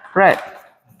red.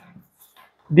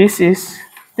 This is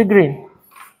the green.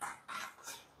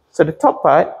 So the top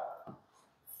part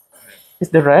is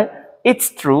the red.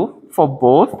 It's true for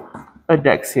both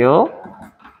adaxial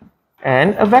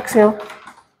and abaxial.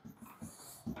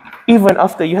 Even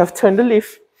after you have turned the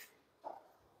leaf.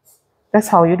 That's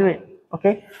how you do it.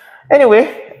 Okay.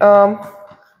 Anyway,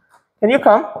 can you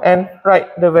come and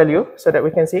write the value so that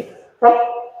we can see? Come,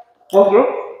 both group,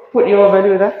 put your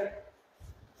value there.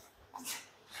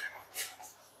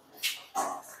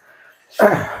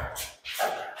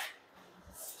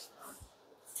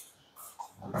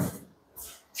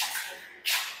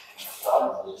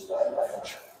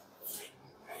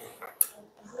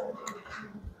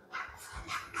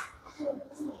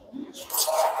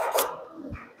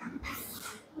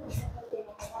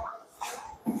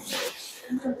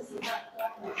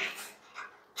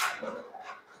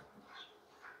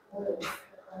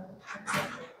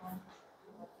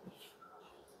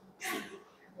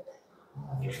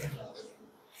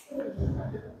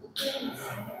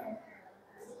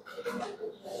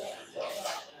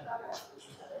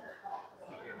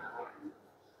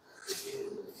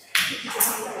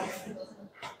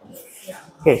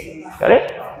 Okay, got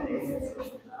it?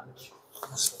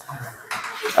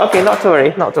 Okay, not to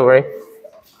worry, not to worry.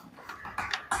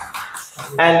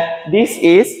 And this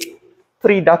is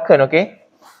pre-darken, okay?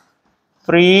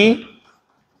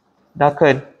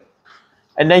 Pre-darken.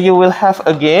 And then you will have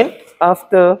again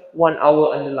after 1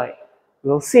 hour under light.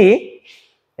 We'll see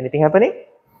anything happening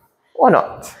or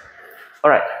not. All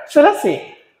right, so let's see.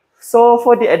 So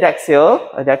for the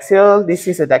adaxial, this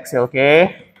is adaxial,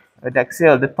 okay?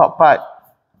 Adaxial, the top part,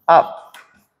 up.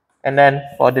 And then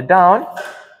for the down,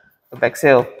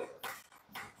 abaxial,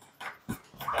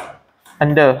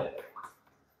 under.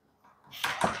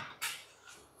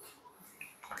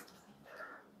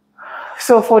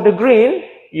 So for the green,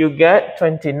 you get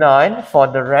 29. For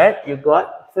the red, you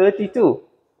got 32.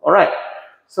 All right.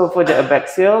 So for the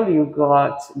abaxial, you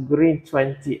got green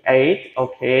 28.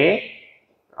 Okay.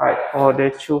 All right. For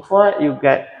the chufa, you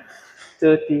get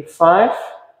 35,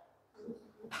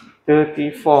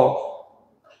 34.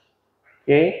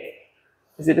 Okay.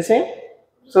 Is it the same?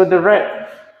 So the red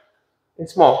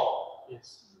is small.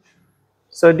 Yes.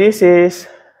 So this is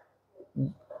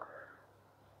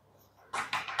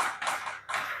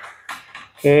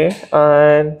okay,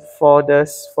 and for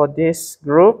this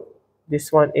group,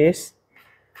 this one is,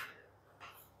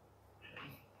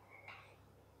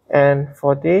 and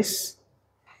for this,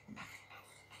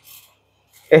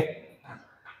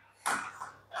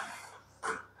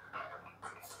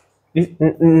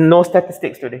 no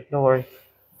statistics today, don't worry.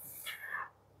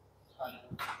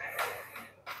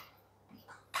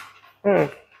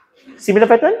 Similar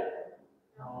pattern?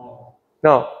 No.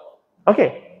 No.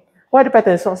 Okay. Why the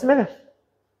pattern is not similar?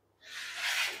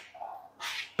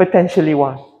 Potentially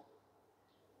why?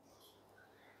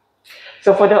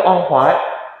 So for the onward,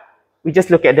 we just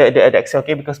look at the adaxial,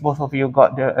 okay? Because both of you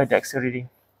got the adaxial reading.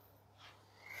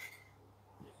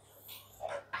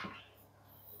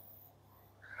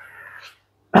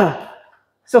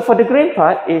 So for the green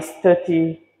part is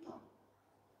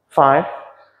 35.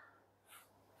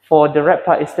 For the red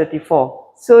part is 34.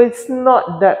 So it's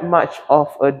not that much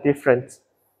of a difference.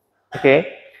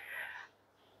 Okay?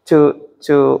 To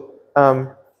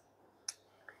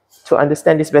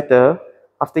understand this better,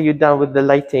 after you're done with the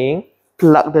lighting,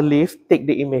 plug the leaf, take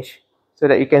the image so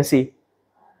that you can see.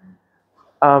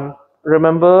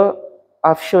 Remember,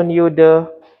 I've shown you the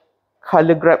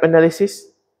color graph analysis.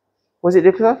 Was it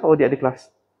the class or the other class?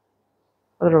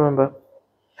 I don't remember.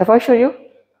 Have I shown you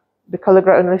the color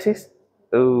graph analysis?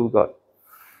 Oh God.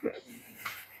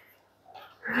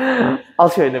 I'll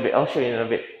show you in a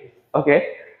bit.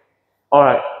 Okay. All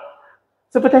right.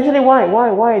 So potentially,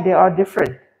 why they are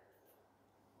different?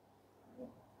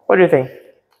 What do you think?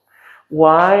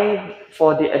 Why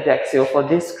for the adaxial, for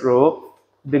this group,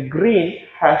 the green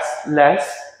has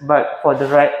less, but for the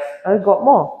red, I got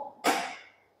more?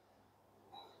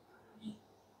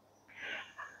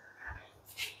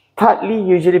 Partly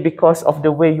usually because of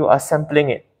the way you are sampling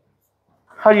it.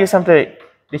 How do you sample it?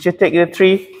 Did you take the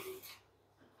tree?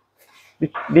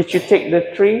 Did you take the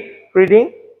tree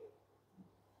reading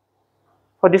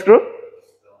for this group?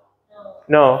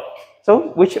 No.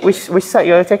 So which side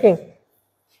you are taking?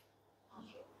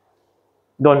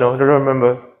 Don't know. Don't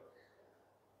remember.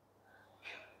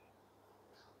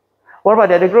 What about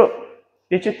the other group?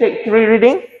 Did you take tree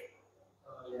reading?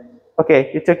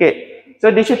 Okay, you took it. So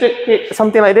did you take it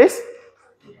something like this?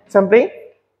 Sampling?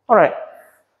 All right.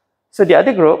 So the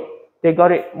other group, they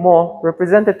got it more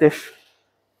representative.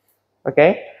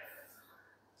 Okay?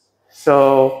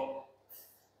 So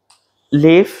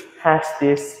leaf has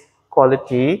this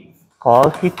quality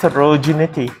called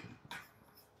heterogeneity.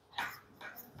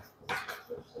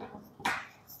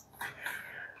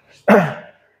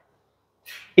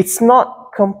 It's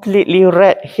not completely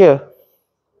red here.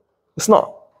 It's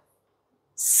not.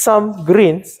 Some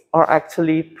greens are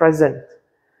actually present.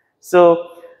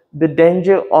 So the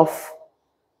danger of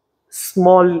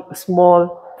small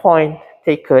point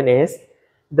taken is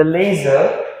the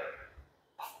laser,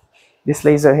 this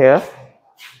laser here,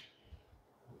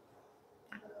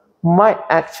 might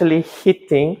actually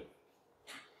hitting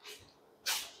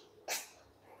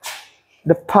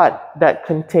the part that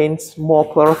contains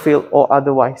more chlorophyll or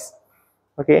otherwise.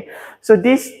 Okay, so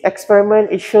this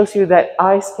experiment, it shows you that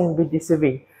eyes can be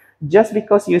deceiving. Just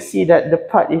because you see that the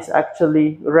part is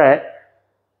actually red,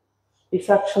 it's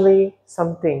actually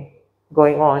something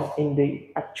going on in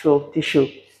the actual tissue.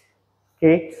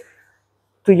 Okay,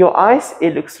 to your eyes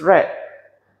it looks red,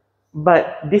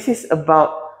 but this is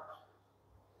about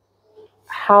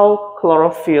how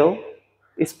chlorophyll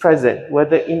is present,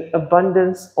 whether in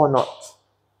abundance or not.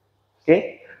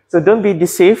 Okay, so don't be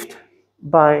deceived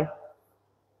by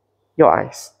your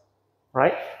eyes,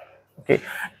 right? Okay,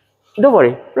 don't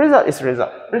worry, result is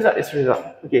result, result is result.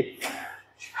 Okay,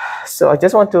 so I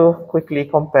just want to quickly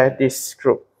compare this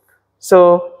group.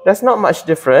 So there's not much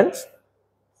difference.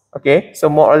 Okay, so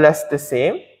more or less the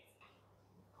same.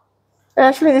 And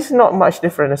actually, this is not much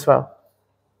different as well.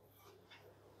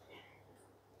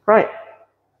 Right.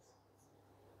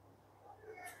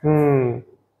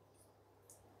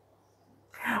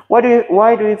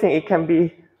 Why do you think it can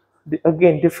be,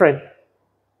 again, different?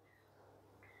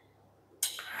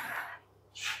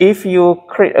 If you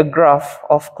create a graph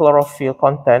of chlorophyll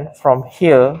content from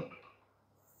here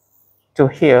to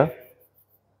here,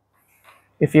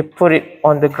 if you put it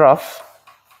on the graph,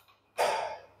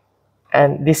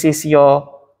 and this is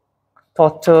your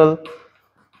total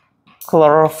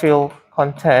chlorophyll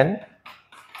content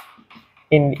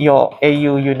in your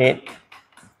AU unit,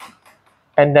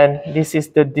 and then this is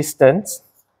the distance,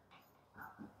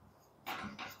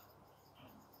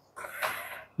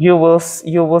 you will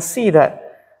see that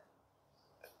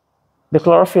the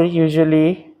chlorophyll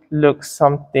usually looks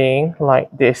something like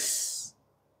this.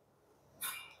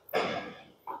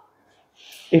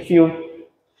 If you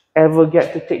ever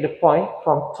get to take the point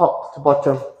from top to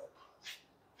bottom.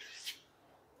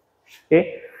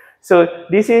 Okay, so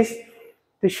this is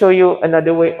to show you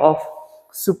another way of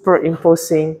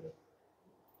superimposing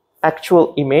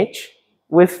actual image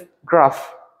with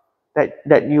graph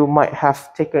that you might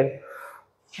have taken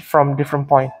from different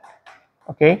point.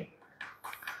 Okay,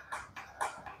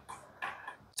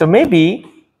 so maybe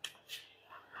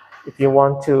if you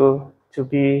want to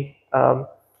be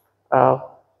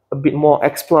a bit more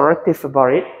explorative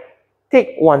about it,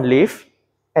 take one leaf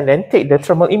and then take the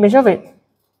thermal image of it.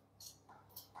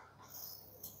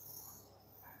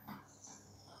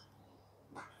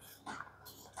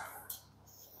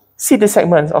 See the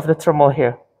segments of the thermal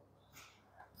here.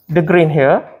 The green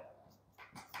here,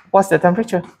 what's the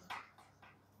temperature?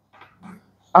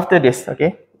 After this,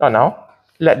 okay, not now.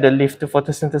 Let the leaf to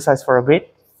photosynthesize for a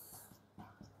bit.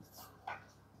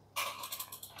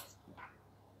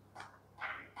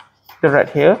 The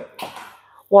red here,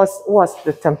 what's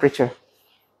the temperature?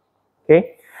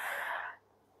 Okay.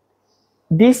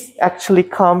 This actually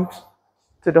comes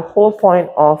to the whole point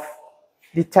of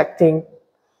detecting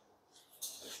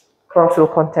chlorophyll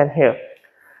content here.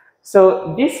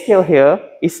 So this scale here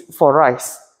is for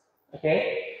rice.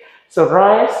 Okay. So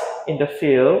rice in the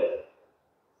field,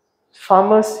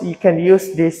 farmers, you can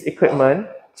use this equipment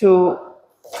to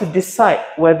decide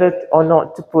whether or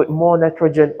not to put more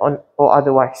nitrogen on or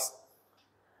otherwise.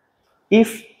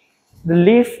 If the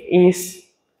leaf is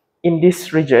in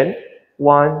this region,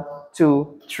 1,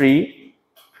 2, 3,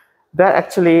 that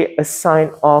actually a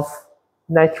sign of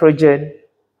nitrogen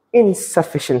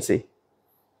insufficiency.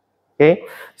 Okay,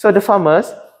 so the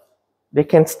farmers, they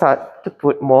can start to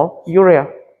put more urea,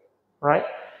 right?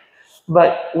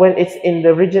 But when it's in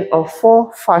the region of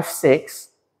 4, 5, 6,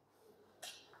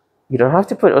 you don't have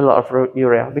to put a lot of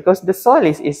urea because the soil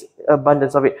is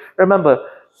abundance of it. Remember,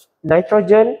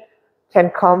 nitrogen can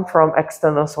come from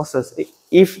external sources.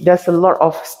 If there's a lot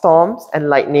of storms and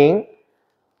lightning,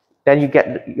 then you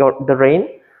get the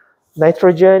rain.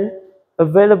 Nitrogen,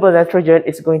 available nitrogen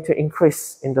is going to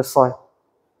increase in the soil.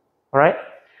 All right?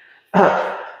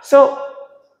 So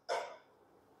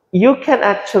you can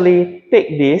actually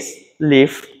take this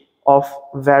leaf of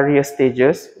various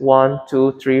stages, 1,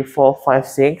 2, 3, 4, 5,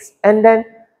 6, and then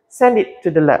send it to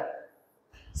the lab.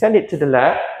 Send it to the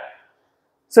lab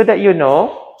so that you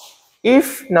know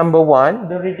if number one,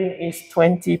 the reading is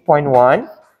 20.1,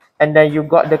 and then you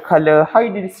got the color. How do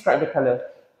you describe the color?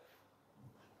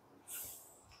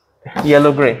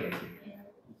 Yellow green.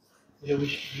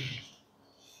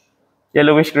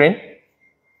 Yellowish green.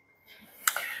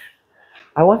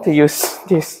 I want to use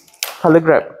this color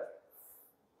grab.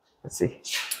 Let's see.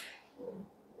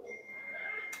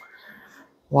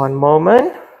 One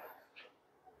moment.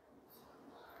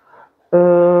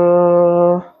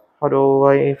 How do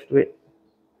I do it?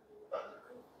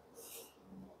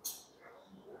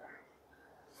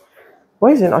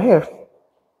 Why is it not here?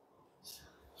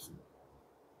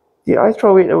 Did I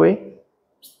throw it away?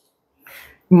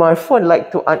 My phone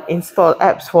like to uninstall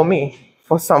apps for me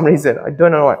for some reason. I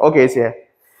don't know why. Okay, it's here.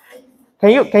 Can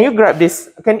you grab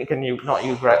this? Can you not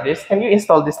you grab this? Can you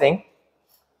install this thing?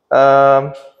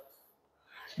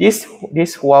 This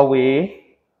Huawei.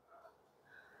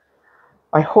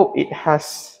 I hope it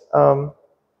has. Do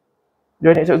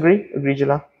I need to agree? Agree,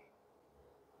 Jela.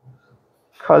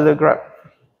 Color grab.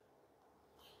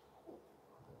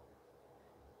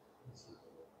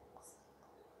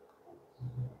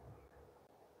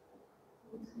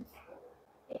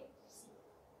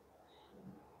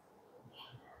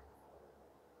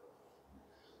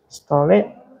 Install it.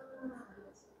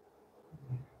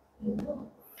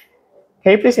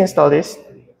 Can you please install this?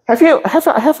 Have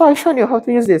I shown you how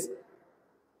to use this?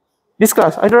 This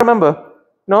class? I don't remember.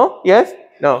 No? Yes?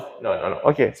 No.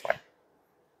 Okay, it's fine.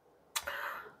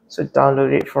 So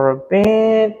download it for a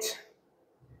bit.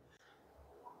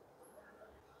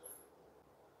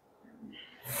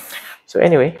 So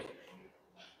anyway,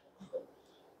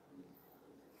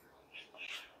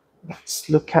 let's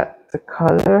look at the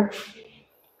color.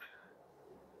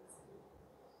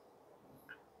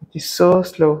 It is so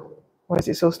slow. Why is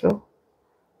it so slow?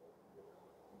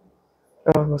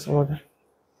 Oh, no, some other.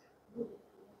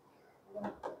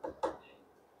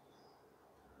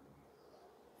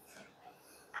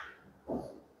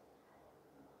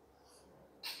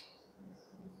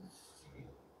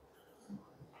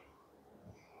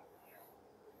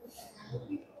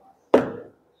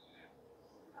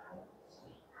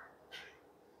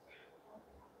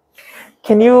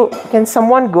 Can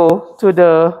someone go to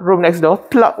the room next door?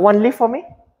 Plug one leaf for me.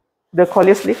 The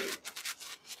Colliers leaf.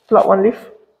 Plug one leaf.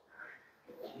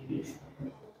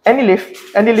 Any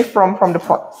leaf from the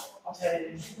pot.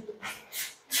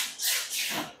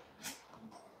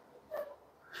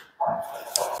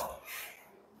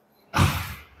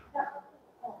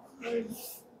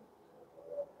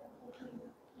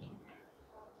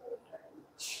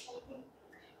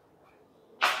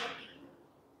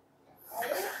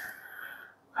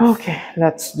 Okay,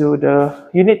 let's do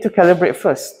you need to calibrate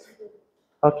first.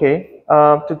 Okay,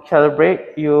 to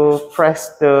calibrate, you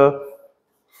press the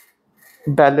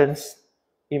balance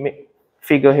image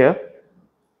figure here,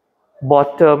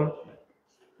 bottom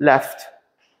left.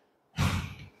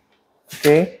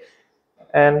 Okay,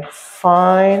 and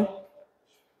find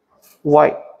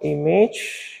white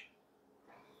image.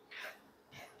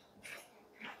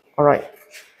 All right.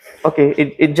 Okay,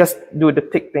 it just do the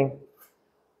tick thing.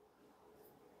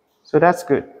 So that's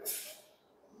good.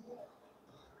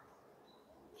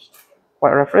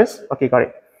 White reference. Okay, got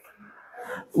it.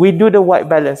 We do the white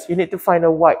balance. You need to find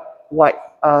a white.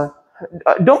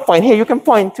 Don't point here. You can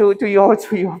point to your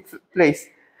place.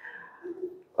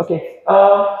 Okay.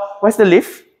 Where's the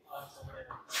leaf?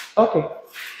 Okay.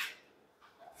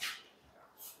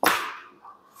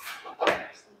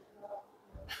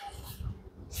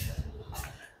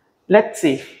 Let's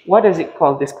see. What does it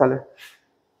call this color?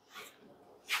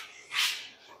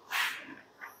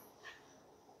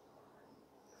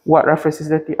 What reference is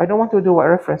that? I don't want to do what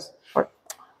reference.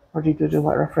 Or do you do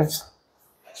what reference?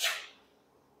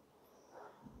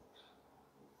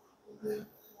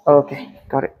 Okay,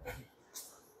 got it.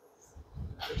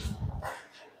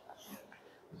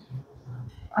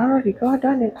 I already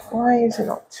done it. Why is it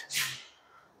not?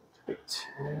 Wait.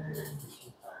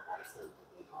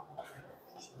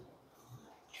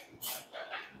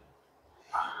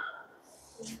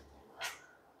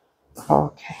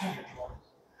 Okay.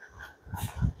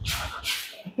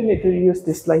 I need to use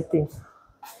this lighting.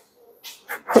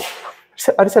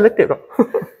 Ada selotip tak?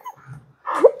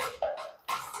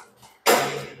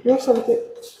 Ya, selotip.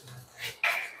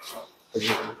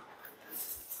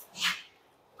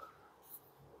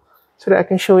 So that I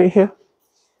can show it here.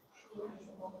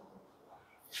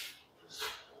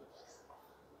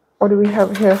 What do we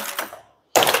have here?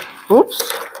 Oops.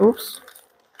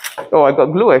 Oh, I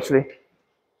got glue actually.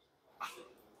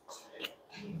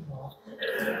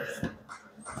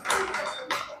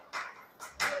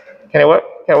 Can it work?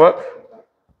 Can it work?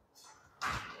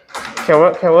 Can it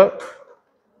work? Can it work?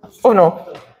 Oh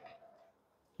no.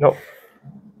 No.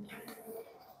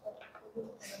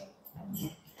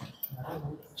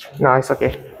 No, it's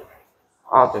okay.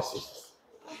 I'll just see.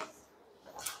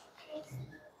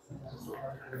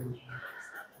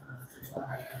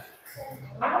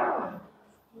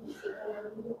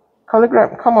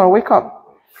 Colorgram, come on, wake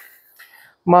up.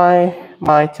 My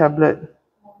tablet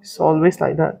is always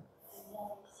like that.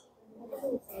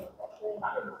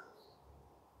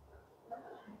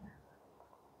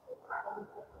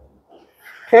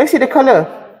 Can you see the color?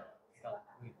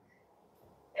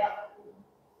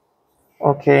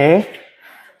 Okay.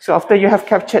 So after you have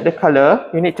captured the color,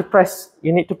 you need to press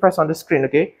on the screen,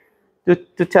 okay?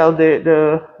 To tell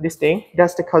this thing,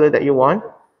 that's the color that you want.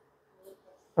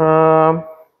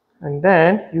 And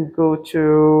then you go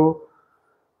to,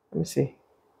 let me see.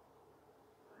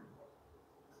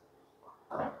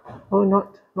 Oh,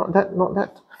 not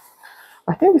that.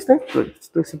 I think this thing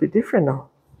looks a bit different now.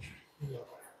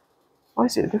 Why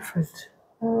is it different?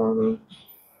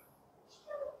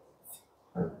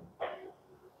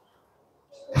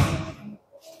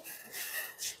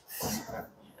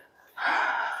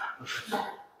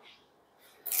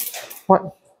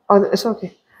 What? Oh, it's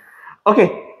okay.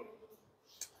 Okay.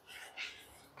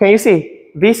 Can you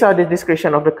see? These are the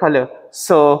description of the color.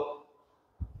 So,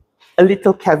 a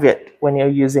little caveat when you're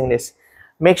using this.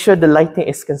 Make sure the lighting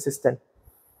is consistent.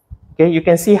 Okay, you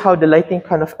can see how the lighting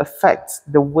kind of affects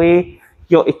the way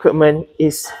your equipment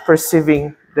is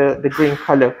perceiving the green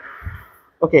color.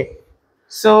 Okay,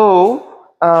 so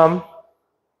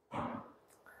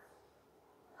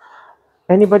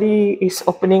anybody is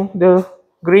opening the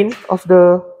green of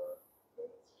the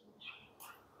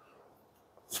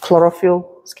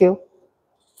chlorophyll scale?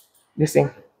 This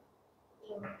thing.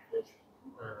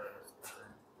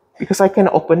 Because I can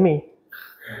open me.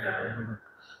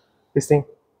 This thing.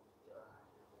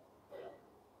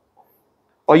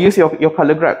 Or use your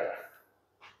color grab.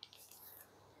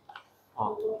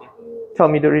 Tell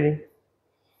me the reading.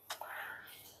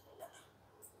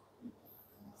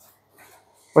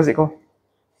 What's it called?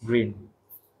 Green.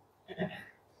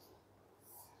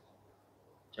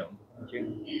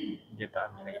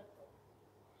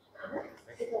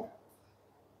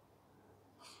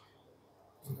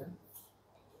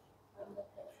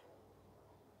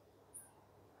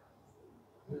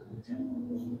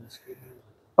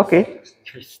 Okay.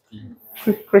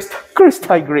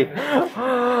 Crystal green.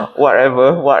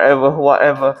 whatever.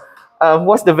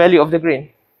 What's the value of the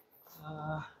green?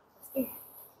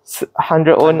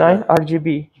 109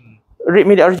 RGB. Read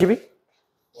me the RGB.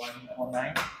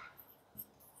 109,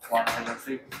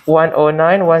 176,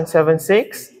 109,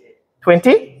 176,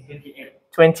 20?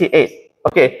 28. 28.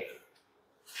 Okay.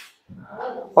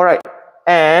 All right.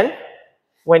 And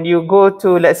when you go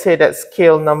to, let's say that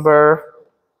scale number,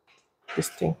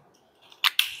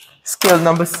 scale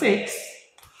number 6,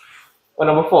 or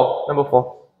number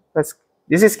 4,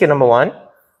 this is scale number 1.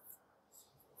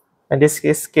 And this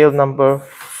is scale number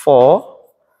 4.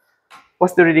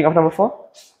 What's the reading of number 4?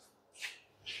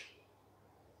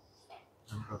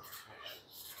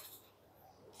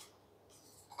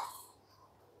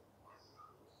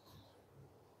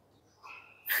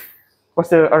 What's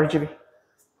the RGB?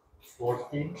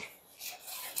 14,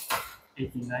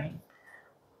 89,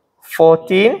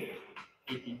 14,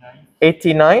 89,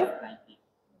 89,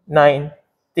 90.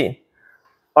 19.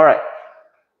 All right.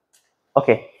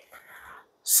 Okay.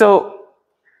 So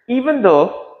even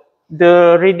though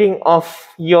the reading of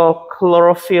your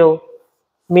chlorophyll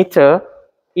meter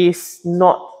is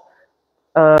not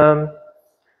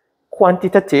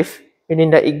quantitative,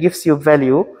 meaning that it gives you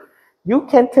value, you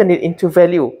can turn it into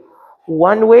value.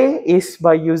 One way is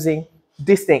by using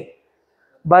this thing,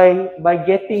 by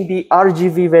getting the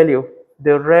RGB value,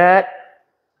 the red,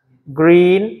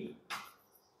 green,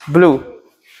 blue.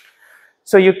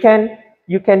 So you can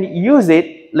use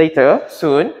it later,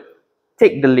 soon,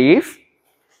 take the leaf,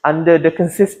 under the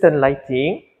consistent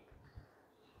lighting,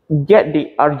 get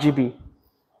the RGB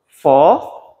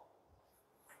for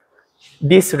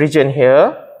this region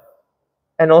here,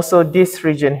 and also this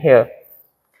region here.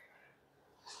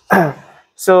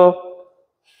 So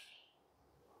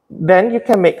then you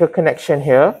can make a connection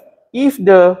here. If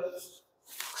the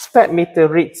SPAD meter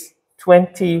reads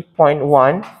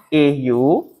 20.1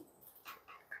 AU,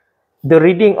 the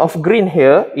reading of green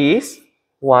here is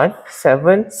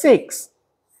 176.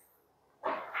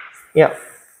 Yeah.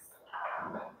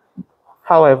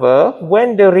 However,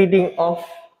 when the reading of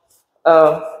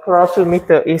chlorophyll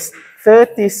meter is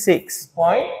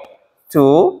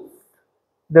 36.2,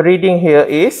 the reading here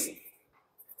is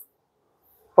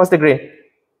What's the green?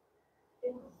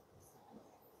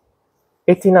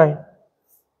 89.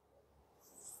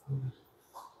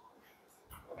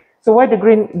 So why the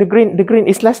green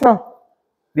is less now?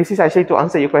 This is actually to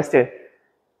answer your question.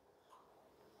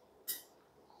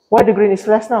 Why the green is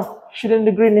less now? Shouldn't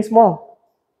the green is more?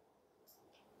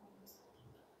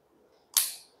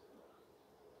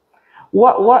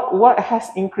 What has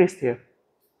increased here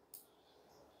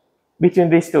between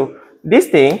these two? This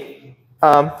thing,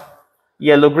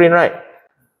 yellow green, right?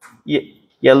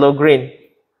 Yellow green.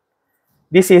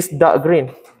 This is dark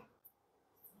green.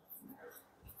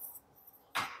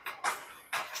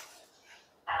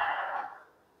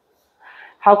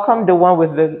 How come the one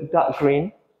with the dark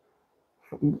green,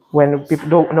 when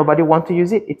nobody want to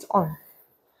use it, it's on?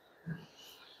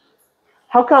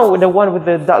 How come the one with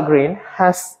the dark green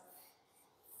has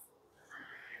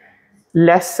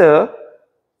lesser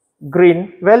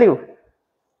green value?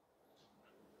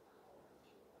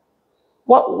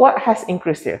 What has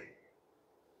increased here?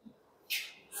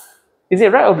 Is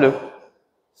it red or blue?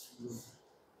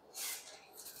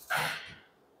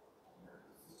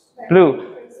 Blue.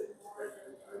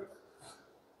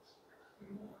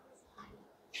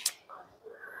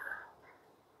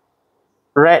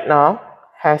 Red now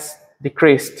has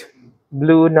decreased.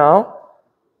 Blue now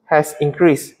has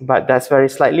increased, but that's very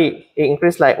slightly. It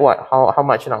increased like what? How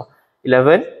much now?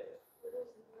 11.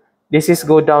 This is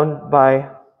go down by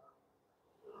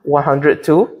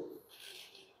 102.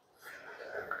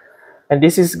 And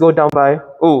this is go down by,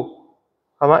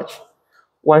 how much?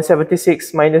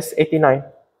 176 minus 89.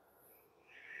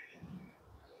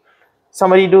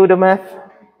 Somebody do the math.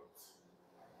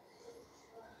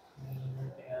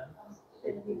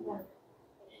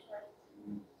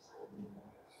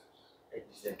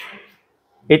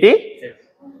 80?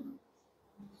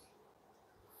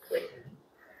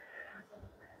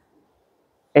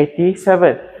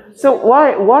 87. So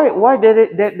why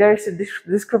there is a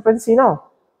discrepancy now?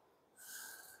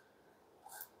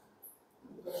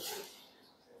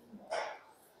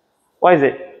 Why is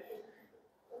it?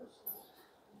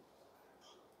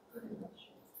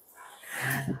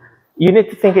 You need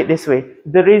to think it this way.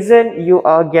 The reason you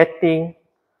are getting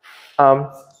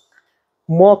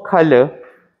more color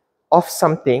of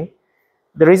something,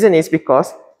 the reason is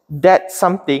because that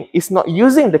something is not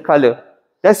using the color.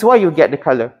 That's why you get the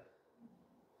color.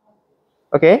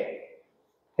 Okay?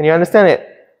 Can you understand it?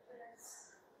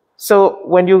 So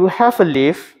when you have a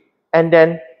leaf and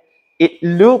then it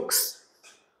looks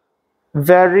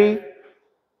very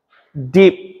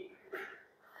deep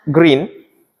green,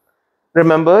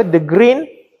 remember the green,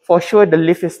 for sure the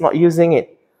leaf is not using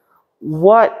it.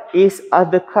 What is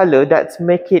other color that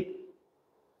make it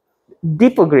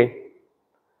deeper green?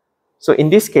 So in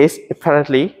this case,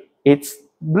 apparently it's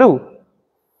blue.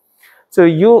 So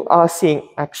you are seeing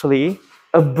actually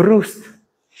a bruised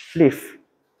leaf.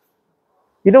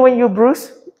 You know when you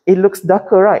bruise, it looks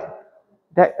darker, right?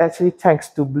 That actually thanks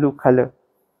to blue color.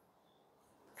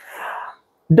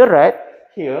 The red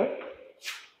here,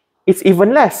 it's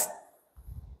even less.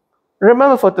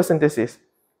 Remember photosynthesis.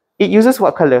 It uses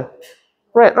what color?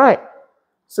 Red, right?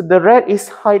 So the red is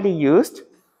highly used.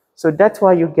 So that's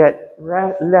why you get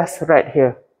less red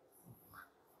here.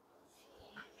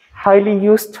 Highly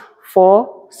used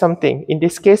for something. In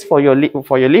this case, for your leaf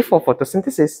for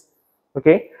photosynthesis.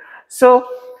 Okay? So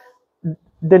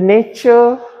the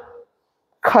nature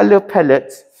color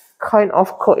palettes kind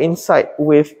of coincide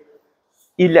with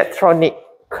electronic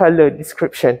color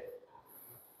description.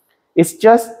 It's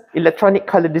just electronic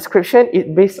color description. It's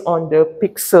based on the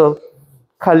pixel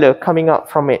color coming out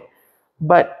from it.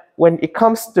 But when it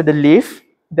comes to the leaf,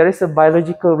 there is a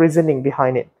biological reasoning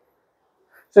behind it.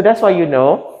 So that's why you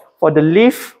know, for the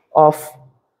leaf of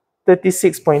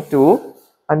 36.2,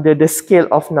 under the scale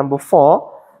of number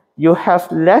 4, you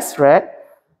have less red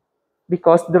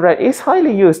because the red is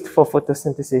highly used for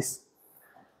photosynthesis.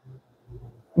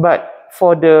 But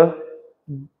for the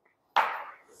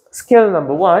scale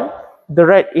number 1, the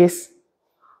red is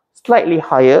slightly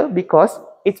higher because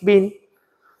it's been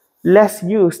less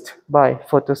used by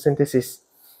photosynthesis.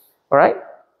 All right?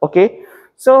 Okay?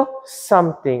 So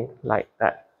something like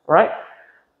that. All right?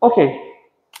 Okay.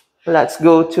 Let's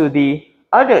go to the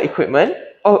other equipment.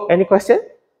 Oh, any question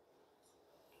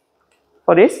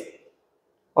for this?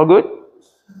 All good?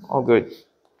 All good.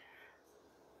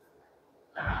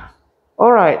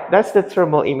 All right, that's the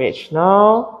thermal image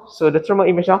now. So the thermal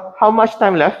image now, how much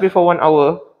time left before 1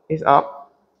 hour is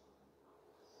up?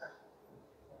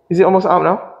 Is it almost up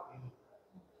now?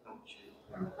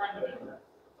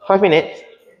 5 minutes?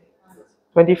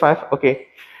 25? Okay.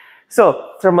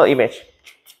 So thermal image.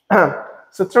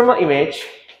 So thermal image,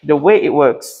 the way it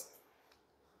works.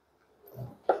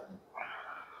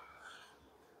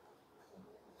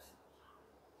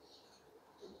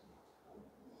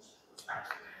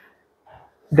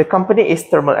 The company is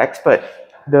Thermal Expert.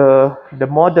 The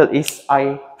model is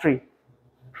I3.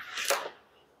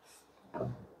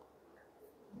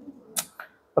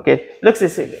 Okay, let's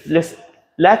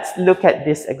look at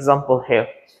this example here.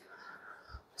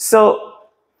 So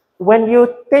when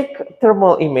you take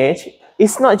thermal image,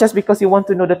 it's not just because you want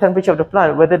to know the temperature of the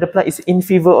plant, whether the plant is in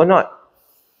fever or not.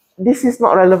 This is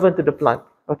not relevant to the plant.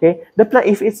 Okay, the plant,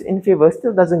 if it's in fever,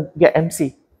 still doesn't get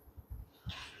MC.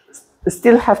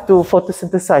 Still have to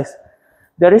photosynthesize.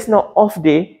 There is no off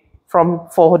day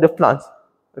for the plants.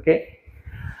 Okay.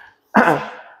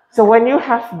 So when you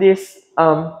have this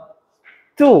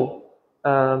two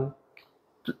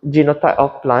genotype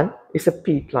of plant, it's a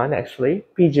P plant actually,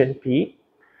 pigeon P.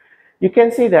 You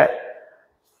can see that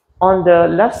on the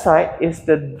left side is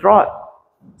the drought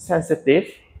sensitive,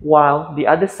 while the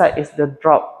other side is the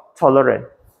drought tolerant.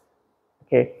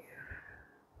 Okay.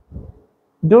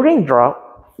 During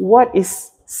drought, what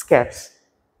is scarce?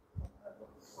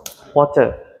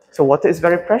 Water. So water is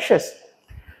very precious.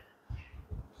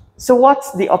 So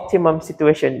what's the optimum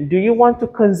situation? Do you want to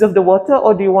conserve the water,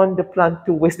 or do you want the plant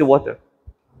to waste the water?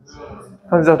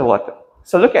 Conserve the water.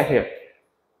 So look at here.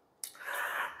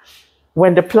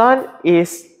 When the plant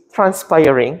is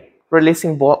transpiring,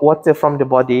 releasing water from the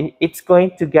body, it's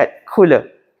going to get cooler.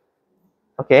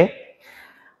 Okay?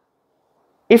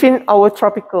 If in our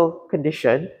tropical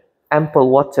condition, ample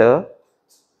water,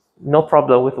 no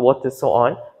problem with water, so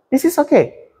on, this is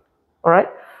okay. All right?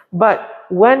 But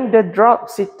when the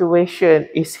drought situation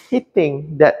is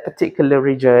hitting that particular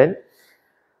region,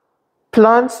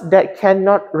 plants that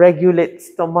cannot regulate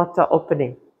stomata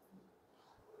opening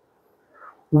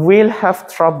will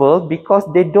have trouble because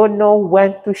they don't know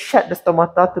when to shut the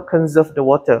stomata to conserve the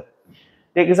water.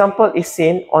 The example is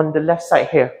seen on the left side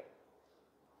here.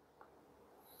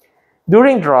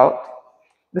 During drought,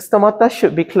 the stomata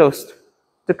should be closed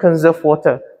to conserve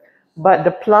water. But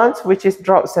the plants which is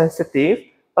drought sensitive,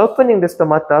 opening the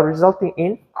stomata resulting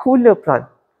in cooler plant.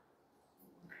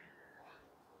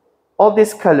 All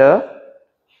this color,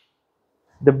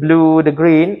 the blue, the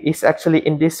green, is actually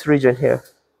in this region here.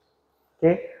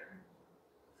 Okay.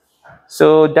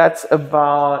 So that's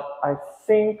about, I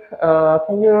think,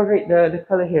 can you read the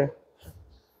color here?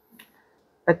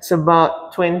 It's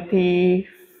about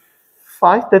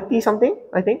 25, 30 something,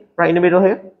 I think, right in the middle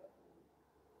here.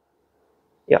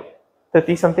 Yeah,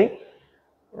 30 something.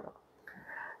 Yeah.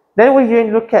 Then we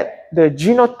can look at the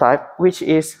genotype, which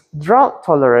is drought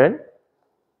tolerant.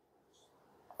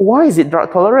 Why is it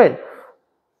drought tolerant?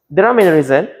 There are many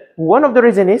reasons. One of the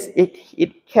reasons is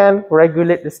it can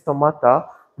regulate the stomata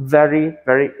very,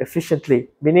 very efficiently,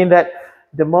 meaning that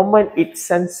the moment it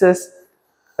senses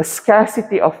a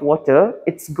scarcity of water,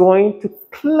 it's going to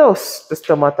close the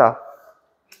stomata.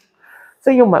 So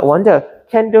you might wonder,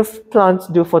 can the plants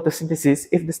do photosynthesis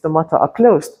if the stomata are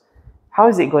closed? How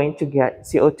is it going to get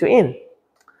CO2 in?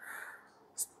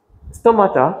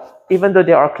 Stomata, even though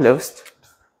they are closed,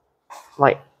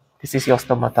 like this is your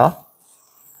stomata,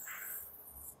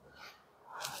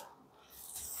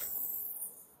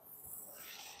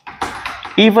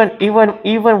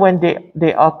 even when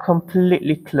they are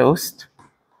completely closed,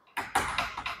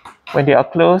 when they are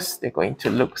closed, they're going to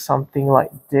look something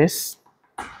like this.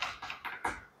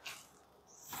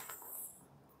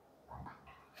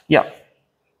 Yeah.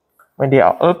 When they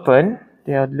are open,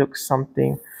 they'll look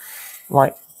something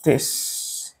like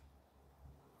this.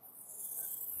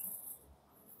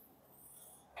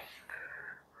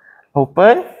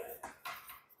 Open,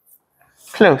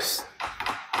 close.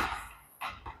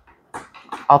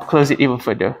 I'll close it even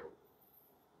further.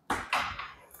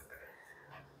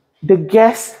 The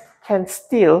gas can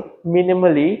still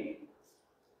minimally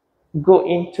go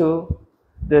into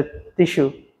the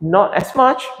tissue. Not as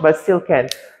much, but still can,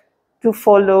 to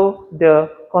follow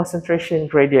the concentration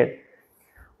gradient.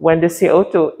 When the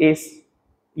CO2 is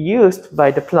used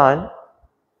by the plant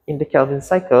in the Kelvin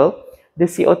cycle, the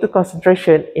CO2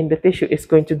 concentration in the tissue is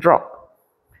going to drop.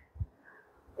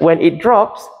 When it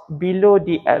drops below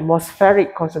the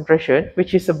atmospheric concentration,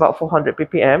 which is about 400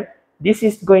 ppm, this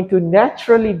is going to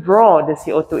naturally draw the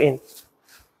CO2 in.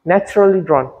 Naturally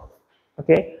drawn.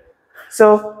 Okay?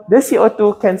 So the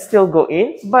CO2 can still go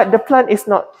in, but the plant is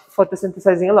not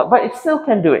photosynthesizing a lot, but it still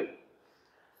can do it.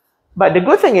 But the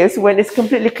good thing is, when it's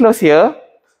completely closed here,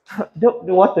 the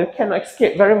water cannot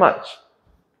escape very much.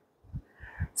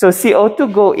 So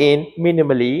CO2 go in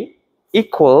minimally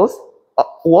equals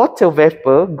water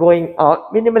vapor going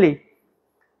out minimally.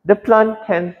 The plant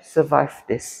can survive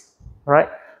this, right?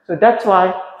 So that's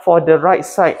why for the right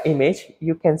side image,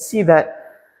 you can see that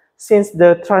since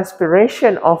the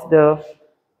transpiration of the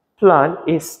plant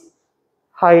is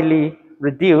highly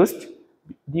reduced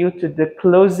due to the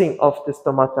closing of the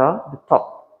stomata, the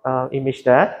top image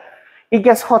there, it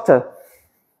gets hotter.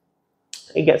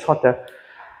 It gets hotter.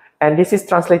 And this is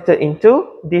translated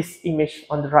into this image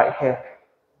on the right here.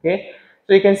 Okay,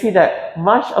 so you can see that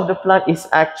much of the plant is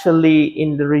actually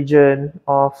in the region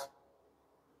of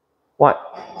what?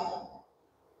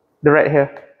 The red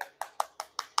here.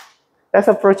 That's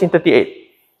approaching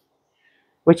 38,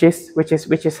 which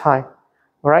is high.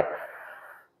 All right.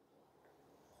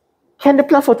 Can the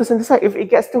plant photosynthesize if it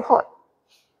gets too hot?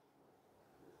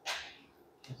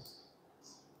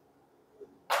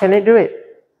 Can it do it?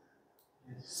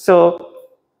 So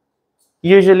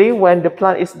usually when the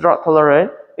plant is drought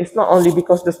tolerant, it's not only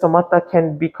because the stomata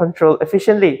can be controlled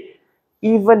efficiently,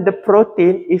 even the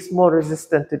protein is more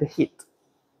resistant to the heat.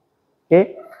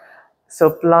 Okay,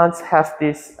 so plants have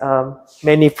this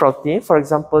many protein, for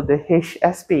example, the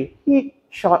HSP, heat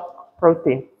shock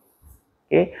protein.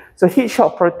 Okay, so heat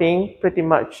shock protein pretty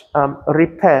much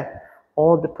repair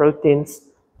all the proteins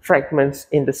fragments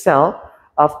in the cell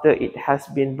after it has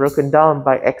been broken down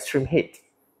by extreme heat.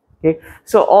 Okay,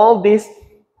 so all these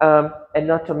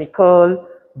anatomical,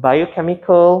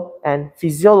 biochemical, and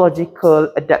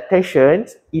physiological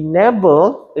adaptations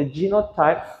enable a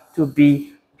genotype to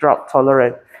be drought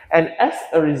tolerant. And as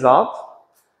a result,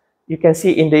 you can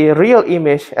see in the real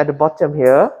image at the bottom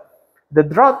here, the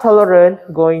drought tolerant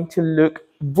going to look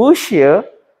bushier,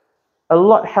 a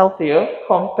lot healthier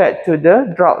compared to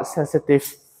the drought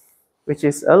sensitive, which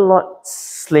is a lot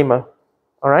slimmer.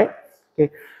 All right.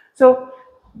 Okay. So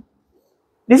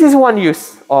this is one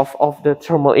use of the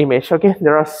thermal image. Okay.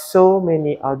 There are so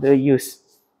many other use.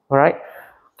 All right.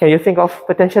 Can you think of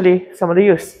potentially some of the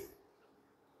use?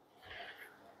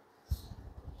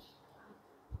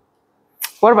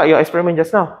 What about your experiment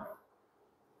just now?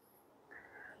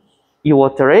 You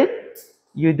water it.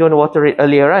 You don't water it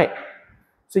earlier, right?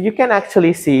 So you can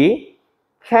actually see,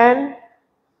 can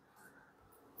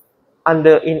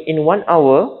in 1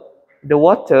 hour, the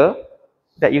water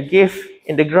that you give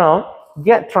in the ground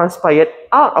get transpired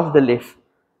out of the leaf.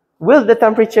 Will the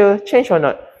temperature change or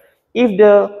not? If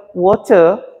the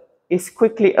water is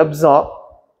quickly absorbed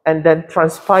and then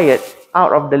transpired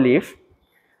out of the leaf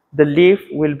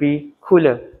will be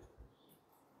cooler.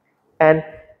 And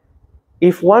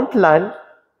if one plant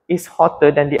is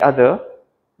hotter than the other,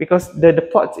 because the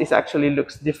pots is actually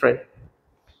looks different,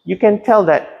 you can tell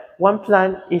that one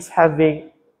plant is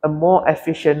having a more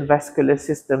efficient vascular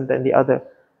system than the other.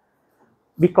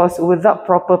 Because without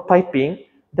proper piping,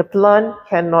 the plant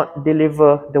cannot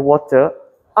deliver the water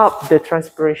up the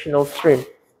transpirational stream,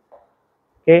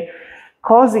 okay,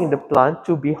 causing the plant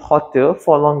to be hotter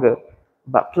for longer.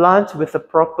 But plants with a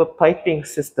proper piping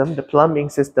system, the plumbing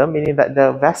system, meaning that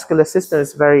the vascular system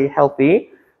is very healthy,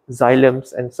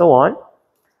 xylems and so on,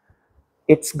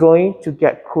 it's going to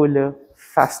get cooler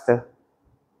faster.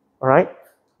 All right?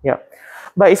 Yeah.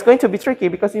 But it's going to be tricky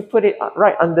because you put it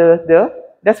right under the,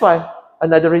 that's why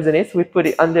another reason is we put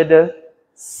it under the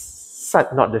sun,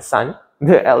 not the sun,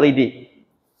 the LED.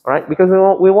 All right? Because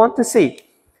we want to see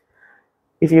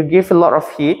if you give a lot of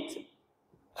heat,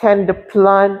 can the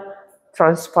plant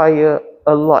transpire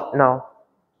a lot now?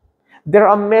 There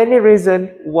are many reasons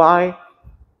why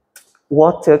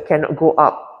water cannot go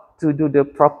up to do the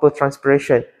proper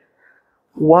transpiration.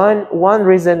 One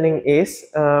reasoning is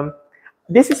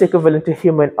this is equivalent to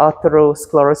human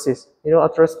atherosclerosis. You know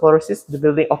atherosclerosis, the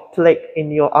building of plaque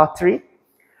in your artery.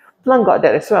 Plant got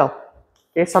that as well.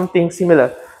 Okay, something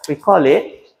similar. We call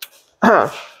it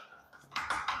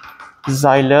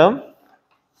xylem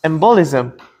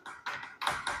embolism.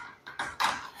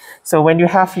 So when you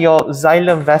have your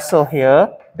xylem vessel here,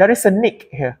 there is a nick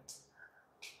here.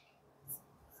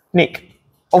 Nick,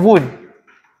 a wound.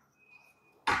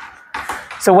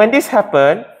 So when this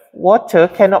happens, water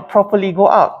cannot properly go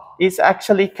out. It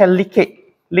actually can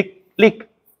leak.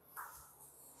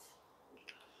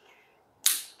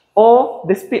 Or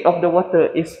the speed of the water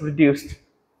is reduced.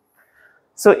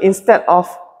 So instead of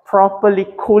properly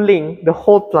cooling the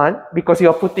whole plant, because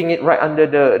you're putting it right under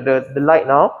the light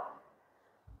now,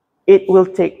 it will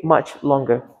take much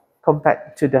longer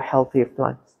compared to the healthier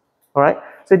plants. All right.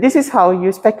 So this is how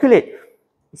you speculate.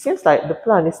 It seems like the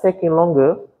plant is taking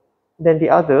longer than the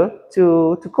other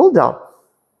to cool down.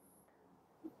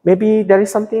 Maybe there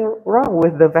is something wrong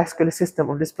with the vascular system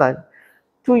of this plant.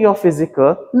 To your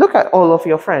physical, look at all of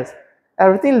your friends.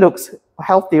 Everything looks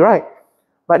healthy, right?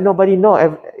 But nobody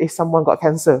knows if someone got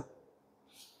cancer.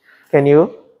 Can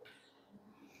you?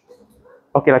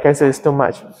 Okay, like cancer is too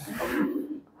much.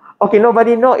 Okay,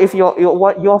 nobody know if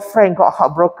your friend got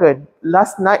heartbroken.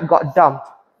 Last night got dumped.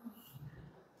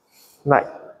 Like,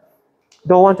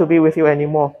 don't want to be with you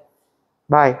anymore.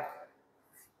 Bye.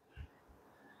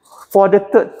 For the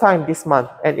third time this month,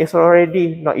 and it's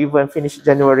already not even finished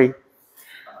January.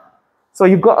 So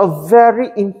you got a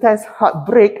very intense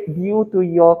heartbreak due to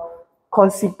your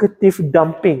consecutive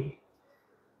dumping.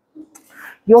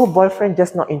 Your boyfriend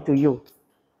just not into you.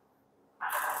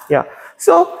 Yeah.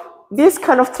 So this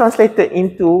kind of translated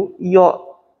into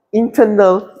your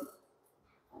internal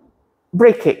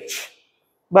breakage.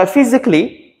 But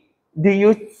physically, do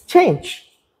you change?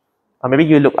 Or maybe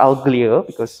you look uglier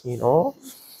because, you know,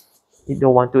 you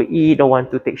don't want to eat, don't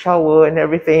want to take shower and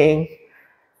everything.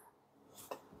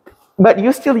 But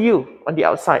you're still you on the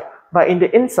outside. But in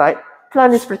the inside,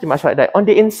 plant is pretty much like that. On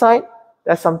the inside,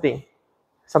 there's something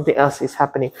else is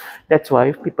happening. That's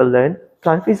why people learn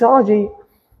plant physiology,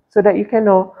 so that you can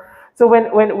know. So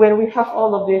when we have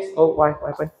all of this, oh, why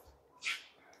happened?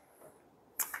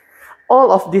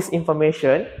 All of this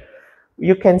information,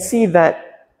 you can see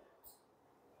that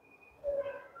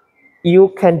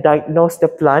you can diagnose the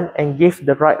plant and give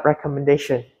the right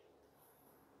recommendation.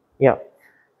 Yeah.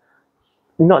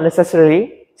 Not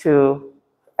necessarily to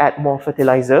add more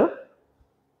fertilizer.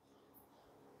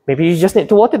 Maybe you just need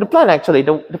to water the plant actually.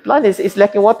 The plant is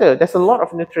lacking water. There's a lot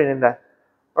of nutrient in there.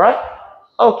 All right?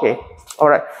 Okay. All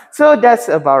right. So that's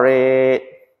about it.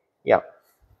 Yeah.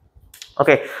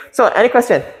 Okay. So any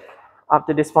question up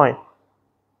to this point?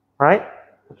 All right?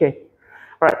 Okay.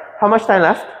 All right. How much time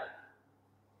left?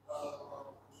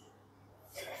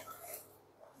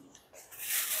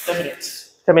 10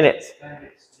 minutes. 10 minutes.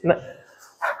 9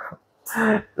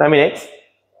 minutes.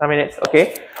 9 minutes.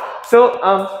 Okay. So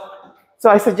so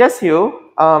I suggest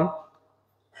you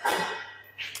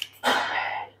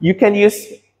you can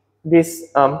use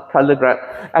this color graph.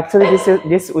 Actually,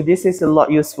 this is a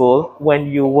lot useful when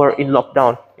you were in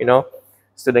lockdown. You know,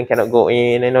 student cannot go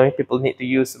in. You know, people need to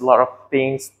use a lot of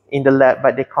things in the lab,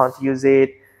 but they can't use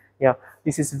it. Yeah,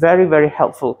 this is very, very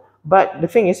helpful. But the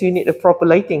thing is, you need the proper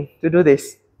lighting to do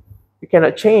this. You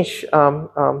cannot change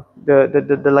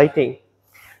the lighting.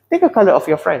 Take a color of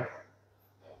your friend.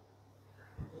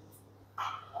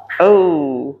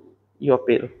 Oh, you're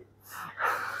pale.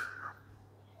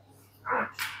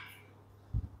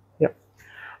 Yep.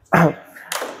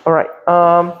 All right.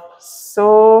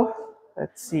 So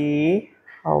let's see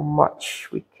how much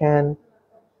we can.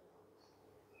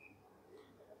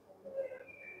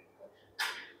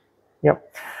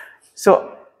 Yep.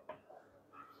 So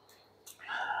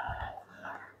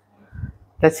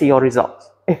let's see your results.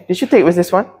 Hey, did you take with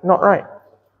this one? Not right.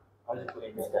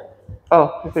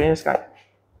 Oh, you put it in the sky.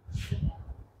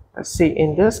 Let's see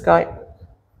in the sky.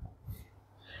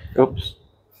 Oops.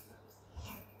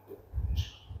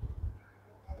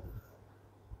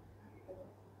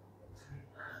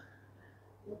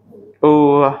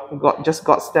 Oh, just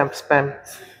got spam.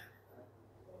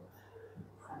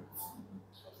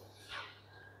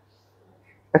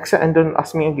 Accept and don't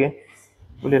ask me again.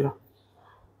 Boleh lah.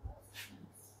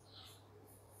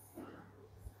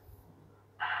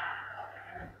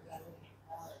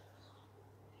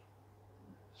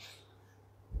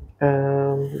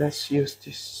 Let's use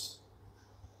this.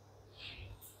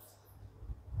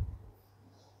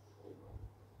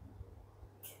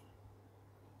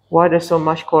 Why there's so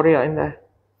much Korea in there?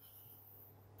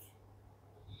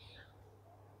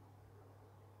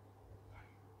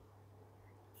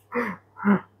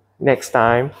 Next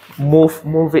time,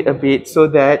 move it a bit so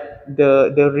that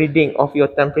the reading of your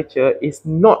temperature is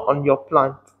not on your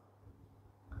plant.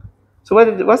 So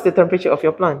what's the temperature of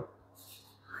your plant?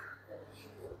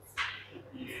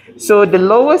 So the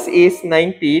lowest is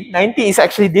 19. 90 is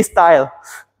actually this tile.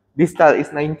 This tile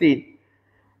is 19.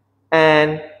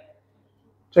 And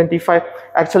 25.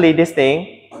 Actually,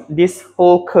 this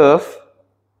whole curve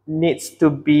needs to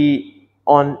be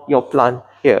on your plant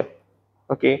here.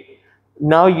 Okay.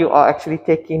 Now you are actually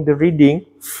taking the reading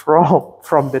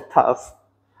from the tiles.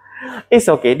 It's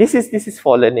okay. This is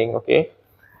for learning. Okay.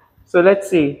 So let's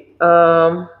see.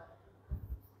 I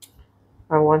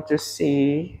want to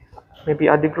see maybe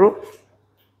other group.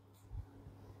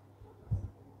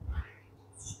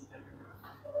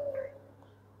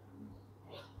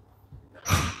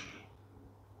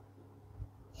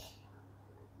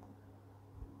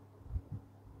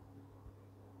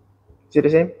 Is it the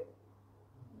same?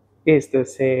 It's the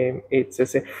same. It's the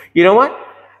same. You know what?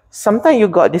 Sometimes you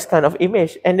got this kind of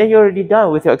image and then you're already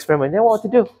done with your experiment. Then what to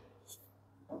do?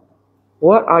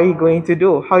 What are you going to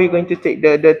do? How are you going to take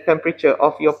the temperature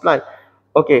of your plant?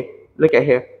 Okay, look at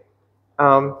here.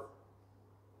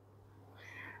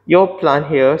 your plant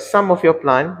here, some of your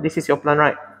plant, this is your plant,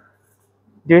 right?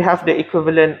 Do you have the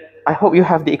equivalent? I hope you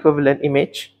have the equivalent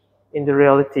image in the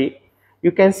reality.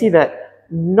 You can see that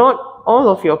not all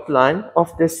of your plant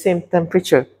of the same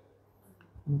temperature.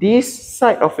 This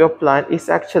side of your plant is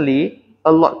actually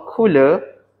a lot cooler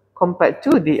compared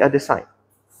to the other side.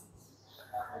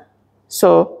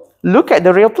 So look at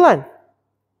the real plant.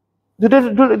 Do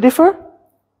they differ?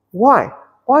 Why?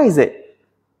 Why is it?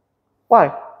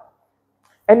 Why?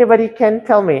 Anybody can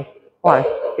tell me why?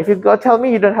 If you go tell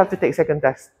me, you don't have to take second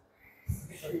test.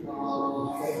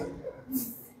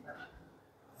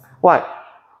 Why?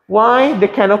 Why the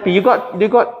canopy? You got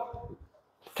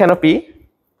canopy.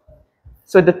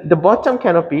 So the bottom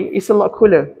canopy is a lot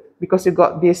cooler because you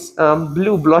got this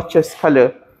blue blotches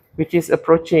color, which is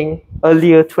approaching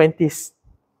earlier 20s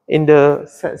in the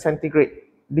centigrade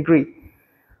degree.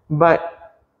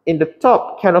 But in the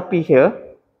top canopy here,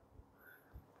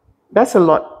 that's a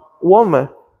lot warmer.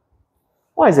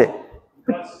 Why is it?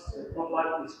 Because the top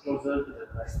one is closer to the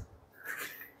light.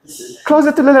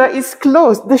 Closer to the light is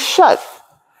closed. The shut.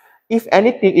 If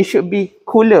anything, it should be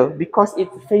cooler because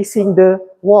it's facing the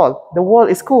wall. The wall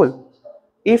is cool.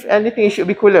 If anything, it should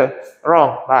be cooler.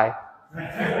 Wrong. Bye.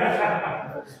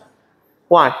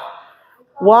 Why?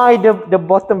 Why the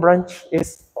bottom branch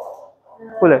is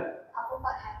cooler?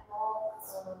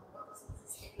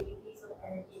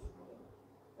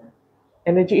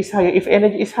 Energy is higher. If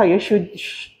energy is higher,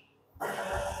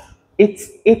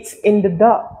 it's in the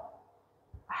dark.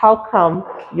 How come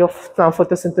you're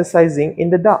photosynthesizing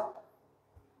in the dark?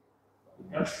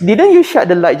 Didn't you shut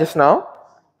the light just now?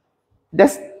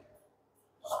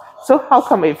 So how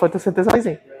come it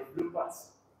photosynthesizing? The blue parts,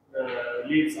 the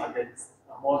leaves are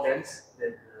more dense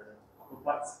than the upper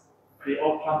parts. They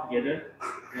all come together,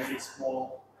 and it's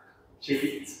more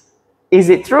shaded. Is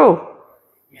it true?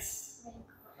 Yes.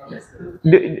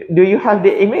 Do you have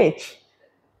the image?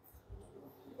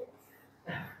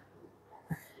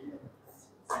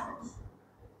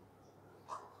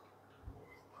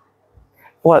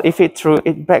 Well, if it's true,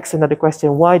 it begs another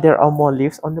question. Why there are more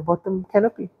leaves on the bottom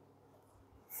canopy?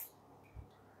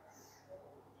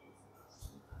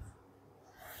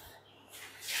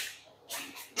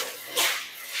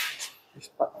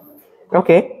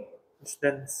 Okay. It's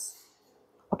dense.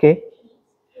 Okay.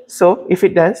 So, if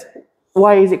it dense,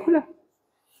 why is it cooler?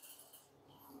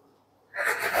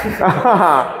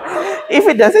 If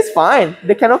it dense, it's fine.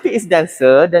 The canopy is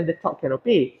denser than the top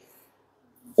canopy.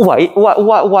 Why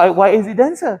is it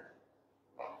denser?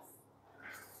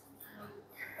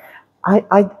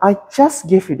 I just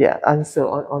gave you the answer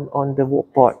on the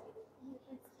board.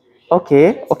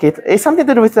 Okay. It's something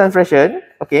to do with transfression.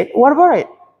 Okay. What about it?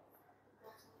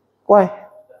 Why?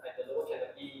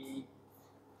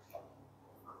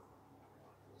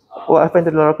 What happened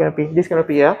to the lower canopy? This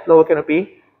canopy, yeah, lower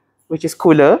canopy, which is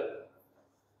cooler.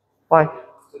 Why?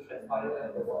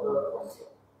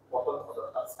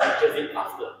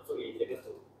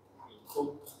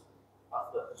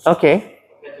 Okay.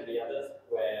 Compared to the others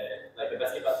where like the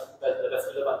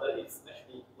vascular bundle is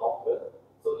actually longer,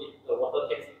 so the water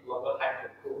takes longer time to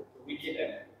cool, to reach it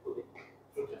and cool it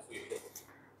through transfusion.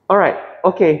 All right.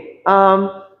 Okay.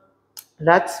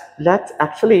 Let's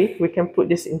actually we can put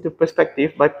this into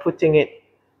perspective by putting it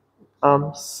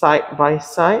side by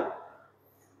side.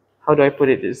 How do I put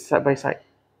it side by side?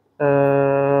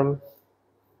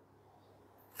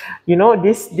 You know,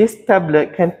 this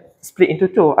tablet can split into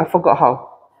two. I forgot how.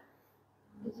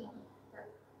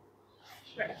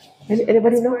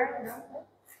 Anybody know?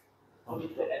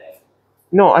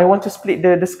 No, I want to split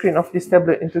the screen of this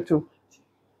tablet into two.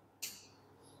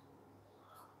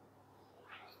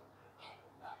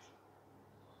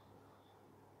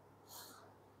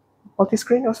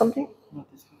 Multi-screen or something?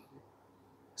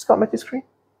 It's got multi-screen.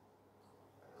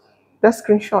 That's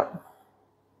screenshot.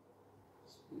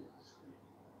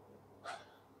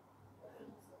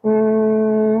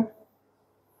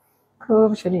 Ke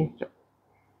macam ni?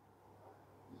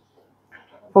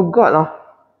 Forgot lah.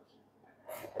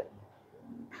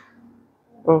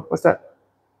 Oh, what's that?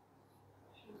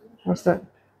 What's that?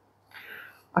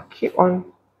 I keep on.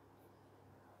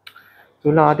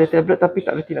 Itulah ada tablet tapi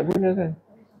tak reti nak guna kan.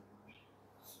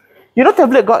 You know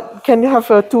tablet can you have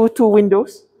two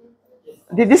windows?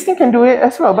 This thing can do it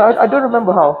as well, but I don't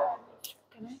remember how.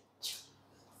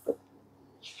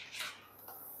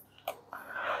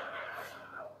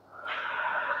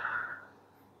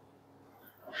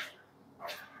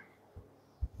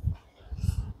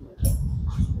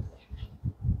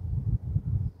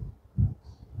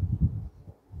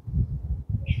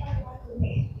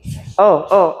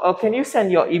 Oh, can you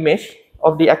send your image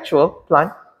of the actual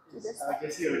plant? I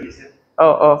guess you already said.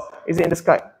 Oh, is it in the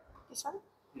sky? This one?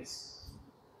 Yes.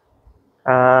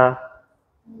 And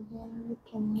then we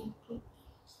can make it.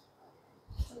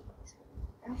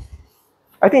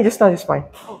 I think just now is fine.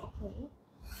 Oh, okay.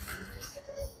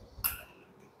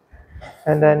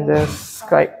 And then the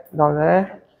sky down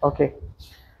there. Okay.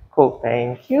 Cool.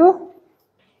 Thank you.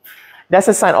 That's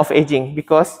a sign of aging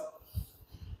because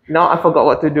now I forgot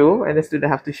what to do and the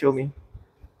student have to show me.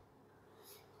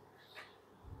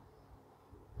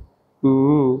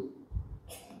 Ooh.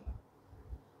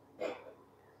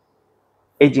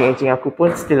 Aging aku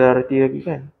pun still reti lagi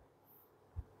kan.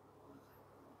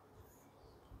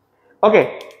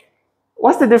 Okay.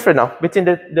 What's the difference now between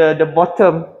the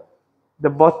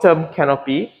bottom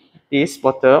canopy, this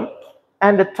bottom,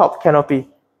 and the top canopy?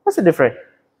 What's the difference?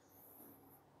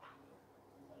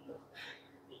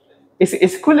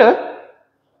 It's cooler.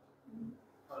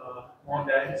 More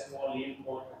dense, more lean,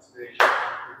 more transpiration.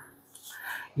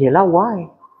 Yelah, why?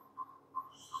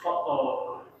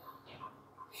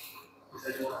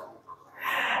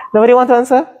 Nobody want to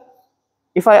answer?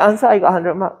 If I answer, I got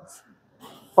 100 marks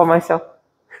for myself.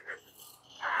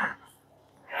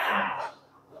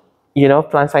 You know,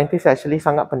 plant scientists actually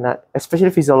sangat penat, especially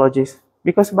physiologists,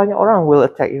 because banyak orang will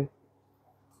attack you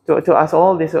to ask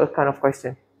all this kind of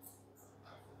question.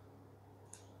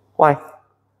 Why?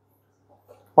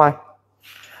 Why?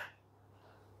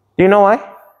 Do you know why?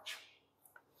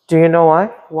 Do you know why?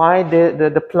 Why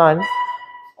the plant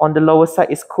on the lower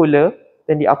side is cooler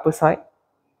than the upper side?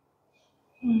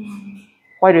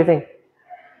 Why do you think?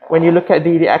 When you look at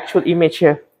the actual image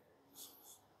here,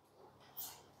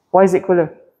 why is it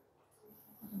cooler?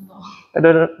 I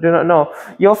do not know.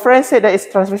 Your friend said that it's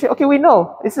transpiration. Okay, we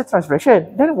know it's a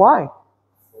transpiration. Then why?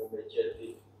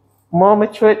 More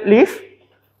matured leaf.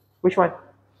 Which one?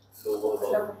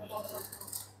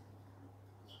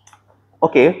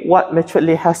 Okay, what matured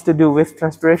leaf has to do with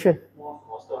transpiration?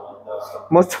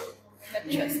 Most.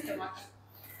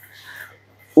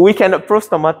 We cannot prove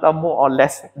stomata more or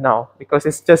less now because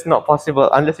it's just not possible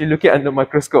unless you look at it under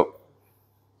microscope.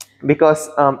 Because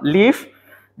leaf,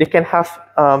 they can have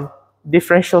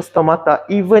differential stomata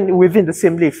even within the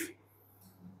same leaf.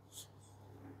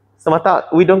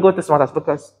 Stomata, we don't go to stomata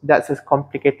because that's a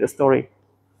complicated story.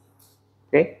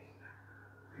 Okay?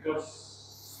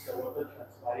 Because the water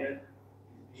transpired.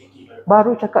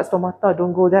 Baru cakap stomata,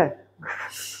 don't go there.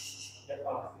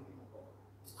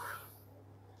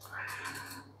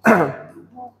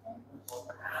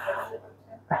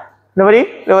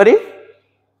 Nobody? Nobody?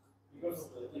 Because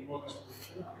of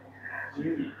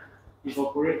the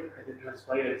evaporate and then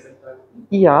transpire at the same time.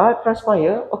 Yeah,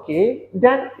 transpire. Okay.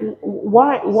 Then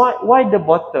why the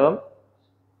bottom?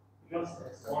 Because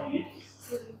there's more leaves.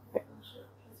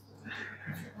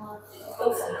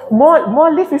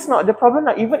 More leaf is not the problem.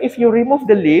 Now, even if you remove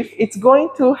the leaf, it's going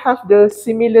to have the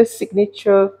similar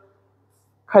signature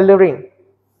coloring.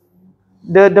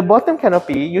 The bottom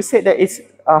canopy, you said that it's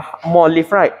more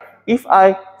leaf, right? If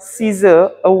I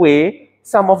scissor away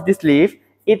some of this leaf,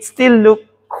 it still look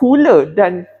cooler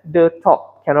than the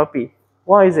top canopy.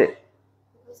 Why is it?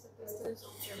 Because the distance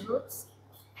of the roots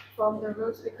from the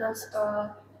roots, because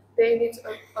they need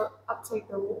to uptake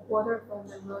the water from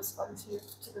the roots onto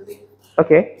the leaf.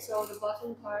 Okay. So the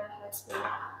bottom part has the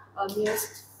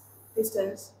nearest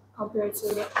distance compared to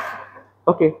the top.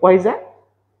 Okay. Why is that?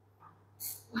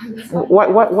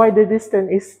 Why the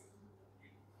distance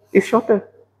is shorter?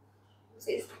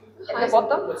 At the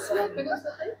bottom? Because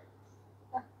the height?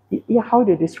 Yeah. How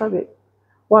do you describe it?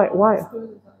 Why?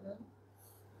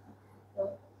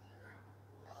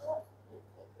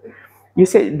 You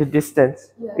said the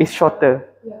distance is shorter.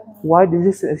 Yeah. Why the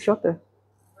distance is shorter?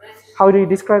 How do you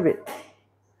describe it?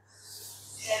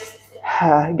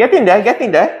 Getting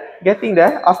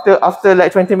there. After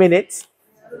like 20 minutes.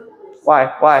 Why?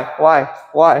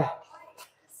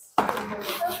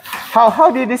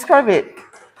 How do you describe it?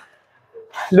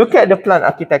 Look at the plant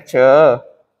architecture.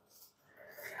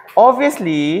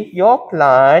 Obviously, your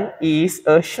plant is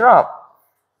a shrub.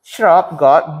 Shrub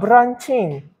got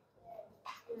branching.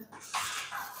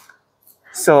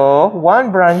 So,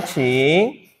 one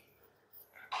branching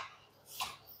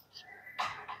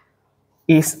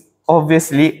is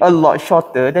obviously a lot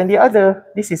shorter than the other.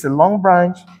 This is a long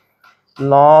branch,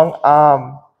 long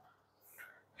arm,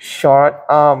 short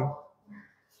arm.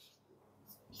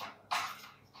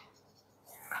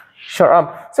 Short arm.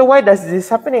 So why does this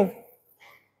happening?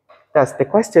 That's the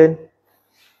question.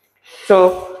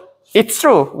 So it's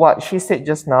true what she said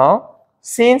just now.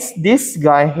 Since this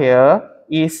guy here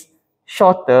is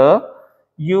shorter,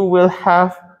 you will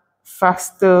have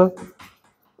faster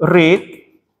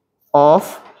rate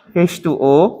of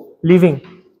H2O leaving.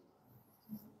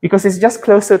 because it's just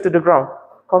closer to the ground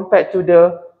compared to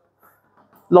the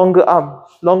longer arm,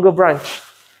 longer branch.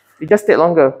 It just take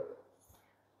longer.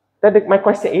 Then my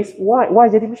question is, why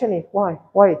jadi macam ni?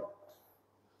 Why?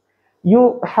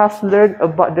 You have learned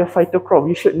about the phytochrome.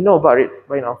 You should know about it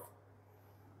by now.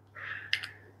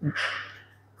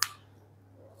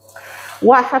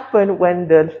 What happens when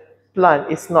the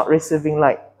plant is not receiving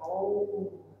light?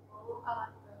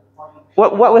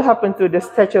 What will happen to the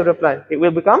stature of the plant? It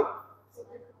will become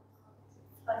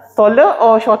taller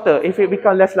or shorter if it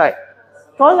becomes less light?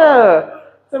 Taller.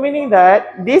 So meaning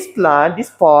that this plant, this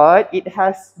pot, it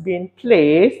has been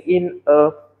placed in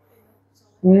a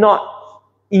not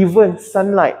even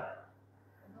sunlight.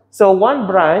 So one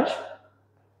branch,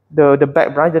 the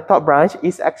back branch, the top branch,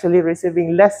 is actually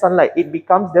receiving less sunlight. It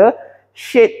becomes the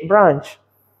shade branch.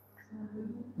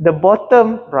 The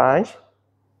bottom branch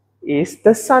is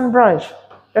the sun branch.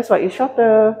 That's why it's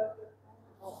shorter.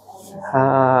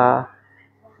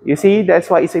 You see, that's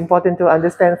why it's important to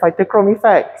understand phytochrome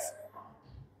effects.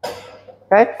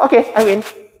 Okay, I win.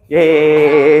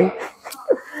 Yay!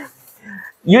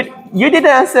 You didn't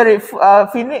answer it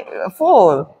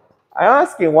full. I'm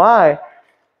asking why.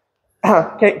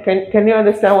 Can you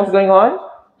understand what's going on?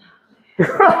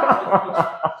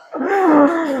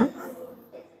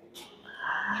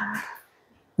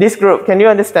 This group, can you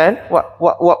understand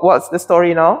what's the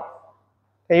story now?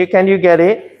 Can you get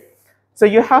it? So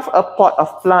you have a pot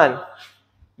of plant.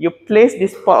 You place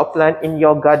this pot of plant in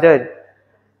your garden.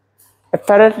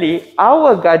 Apparently,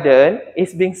 our garden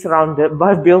is being surrounded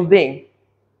by building,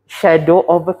 shadow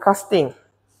overcasting.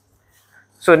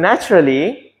 So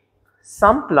naturally,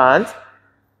 some plants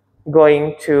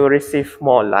going to receive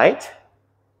more light,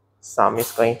 some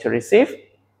is going to receive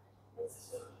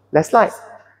less light.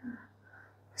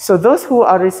 So those who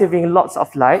are receiving lots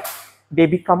of light, they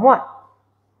become what?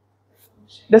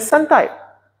 The sun type.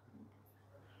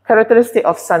 Characteristic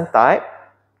of sun type.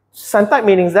 Sun type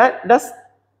meaning that does,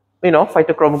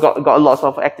 phytochrome got lots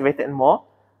of activated and more.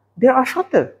 They are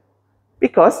shorter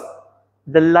because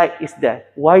the light is there.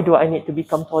 Why do I need to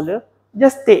become taller?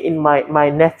 Just stay in my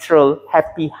natural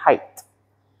happy height.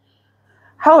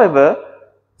 However,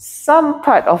 some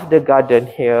part of the garden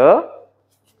here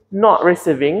not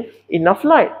receiving enough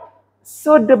light.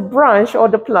 So the branch or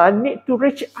the plant need to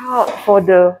reach out for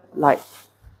the light.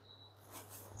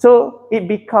 So it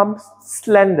becomes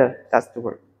slender. That's the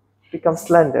word. It becomes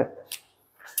slender.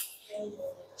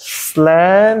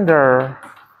 Slender.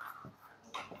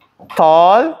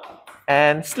 Tall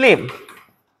and slim.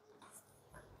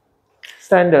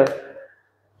 Slender.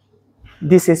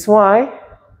 This is why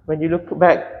when you look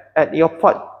back at your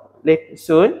pot later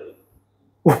soon,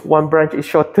 one branch is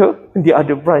shorter, the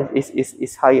other branch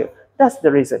is higher. That's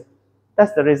the reason.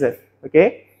 That's the reason.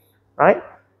 Okay? Right?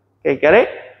 Okay, get it?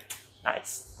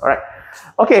 Nice. All right.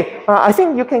 Okay, I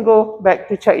think you can go back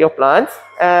to check your plants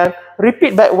and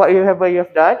repeat back whatever you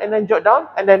have done and then jot down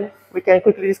and then we can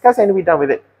quickly discuss and we're done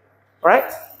with it. All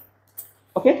right?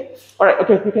 Okay? All right,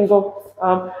 okay, you can go.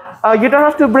 You don't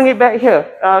have to bring it back here.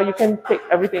 You can take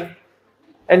everything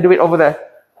and do it over there.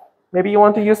 Maybe you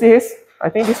want to use this. I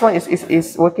think this one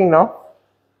is working now.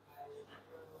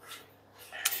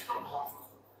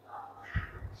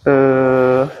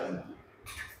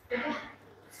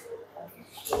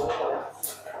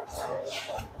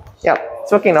 Yeah,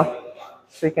 it's working now.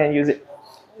 So you can use it.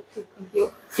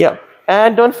 Yeah,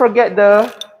 and don't forget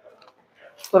the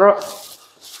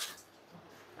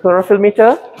chlorophyll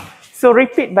meter. So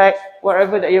repeat back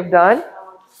whatever that you've done.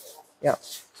 Yeah.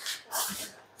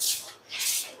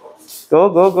 Go,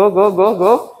 go, go, go, go,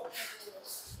 go.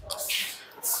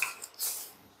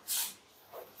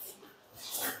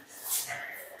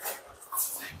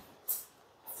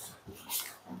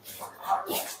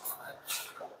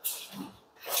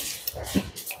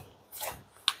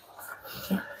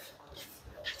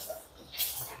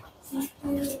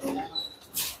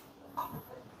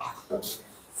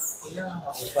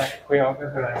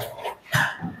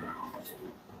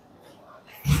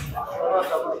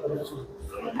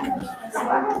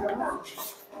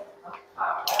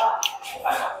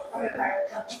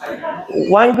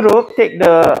 One group take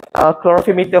the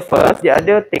chlorophyll meter first, the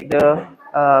other take the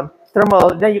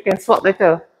thermal, then you can swap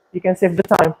later. You can save the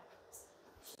time.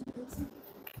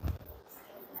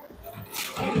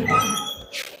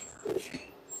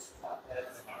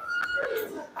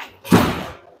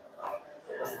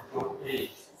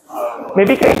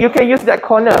 Maybe you can use that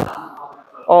corner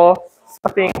or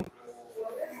something.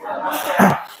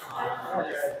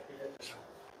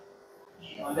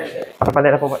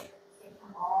 Pandai apa buat?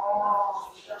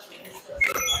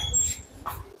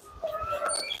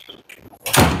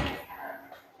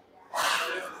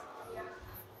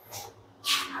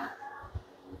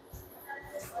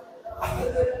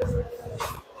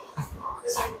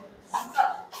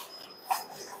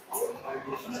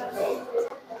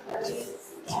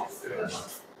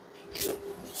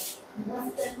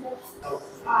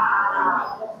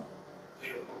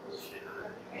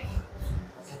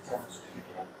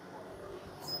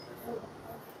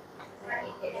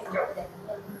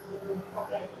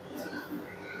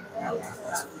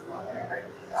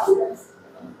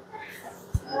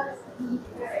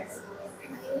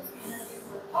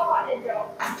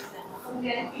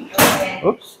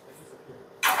 Oops.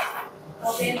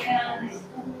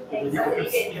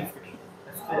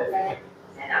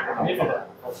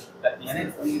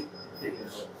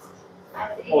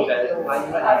 Oh, that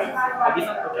habis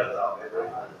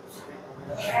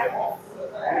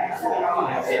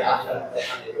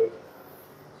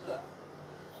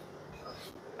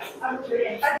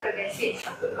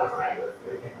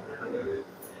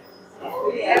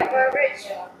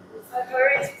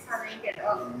Average something get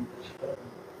up.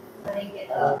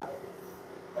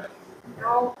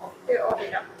 Now they're all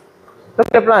enough. Look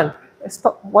at the plant. It's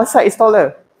one side is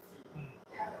taller.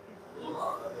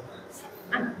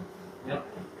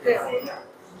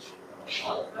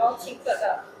 Now cheaper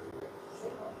up.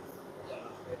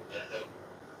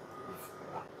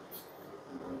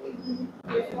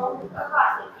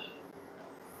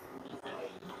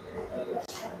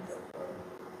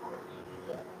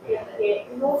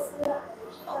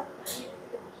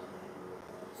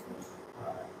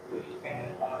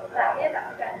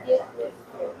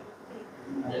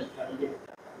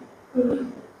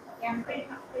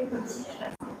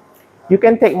 You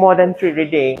can take more than 3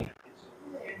 reading.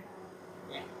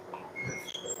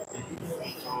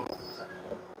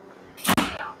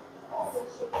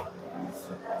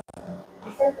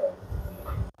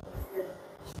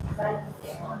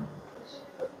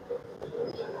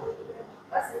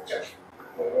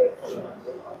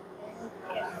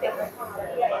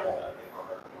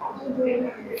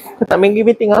 Kau tak main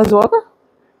meeting Azwar ke?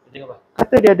 Tengok apa?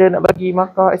 Kata dia ada nak bagi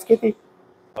markah SKT.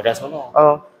 Oh, dah semua.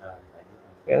 Oh.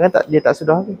 Dia tak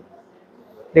sudah lagi.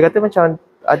 Dia kata macam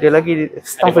ada lagi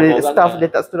staff dia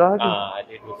tak sudah lagi.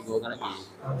 Ada 2-3 orang lagi.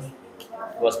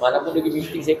 Buat semalam pun dia pergi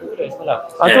meeting saya dah semalam.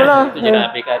 Itulah. Itu je nak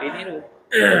ambil hari ni tu.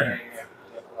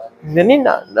 Dia ni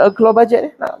nak keluar bajet ni,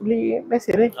 nak beli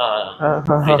mesin ni.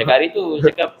 Saya cakap hari tu,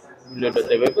 cakap bila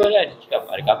doktor berapa kan, cakap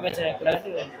hari Khamis saya kelas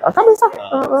ada. Khamis lah.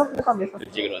 Khamis lah. Tu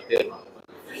je doktor.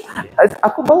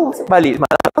 Aku baru balik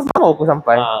semalam aku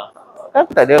sampai. Kan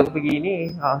aku tak ada, aku pergi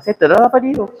ni. Settle dah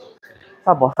pagi tu.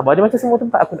 Sabar. Dia macam semua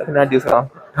tempat aku nak kena ada sekarang.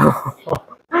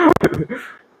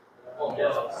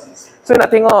 So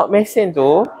nak tengok mesin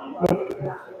tu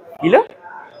bila?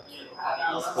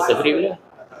 Doktor free bila?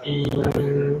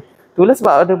 Itulah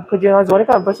sebab ada kerja Azwar ni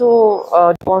kan. Lepas tu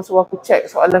dia orang suruh aku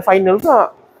check soalan final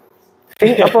pula.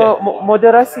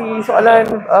 Moderasi soalan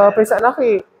periksaan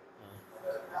akhir.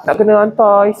 Nak kena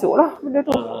hantar esok lah benda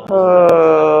tu.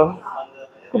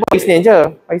 Aku buat Isnin je.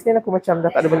 Isnin aku macam dah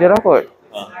tak ada benda dah kot.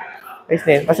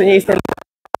 Isnin. Maksudnya Isnin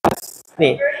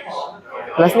ni.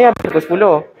 Kelas ni habis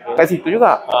pukul 10. Kat situ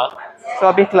juga. So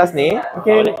habis kelas ni,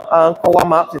 mungkin kau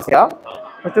warm up siap.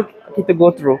 Lepas tu kita go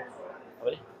through.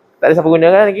 Tak ada siapa guna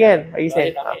kan lagi kan? Hari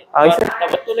Isnin. Tak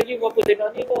betul lagi berapa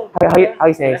tengok ni tu. Hari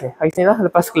Isnin lah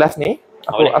lepas kelas ni.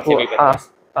 Aku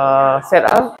set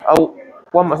up,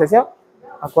 warm up siap.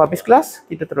 Aku habis kelas,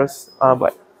 kita terus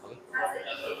buat.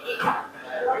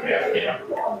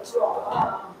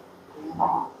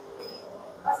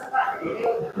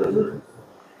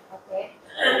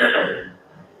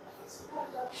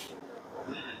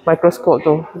 Mikroskop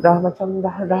tu dah macam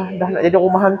dah nak jadi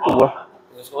rumah hantu lah.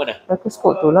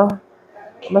 Mikroskop tu lah.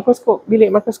 Bilik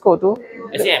mikroskop tu.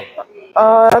 SPAD?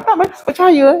 Tak mikroskop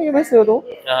cahaya yang biasa tu.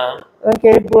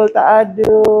 Kabel tak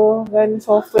ada, kan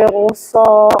software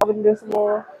rosak, benda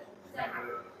semua.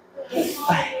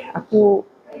 Aku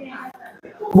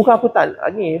tak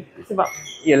ni sebab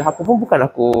yalah aku pun bukan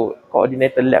aku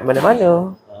coordinator lab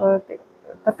mana-mana.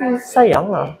 Tapi sayang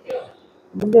lah.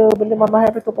 Benda mahal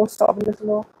betul post-op benda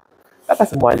semua. Takkan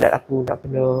semua alat aku nak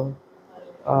kena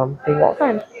tengok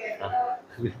kan.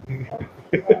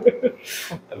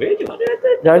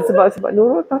 Dan sebab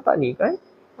Nurul tak ni kan.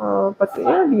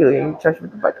 Patutnya dia yang charge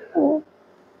tempat tu.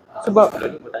 Sebab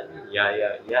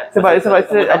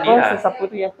siapa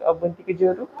tu yang berhenti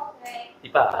kerja tu?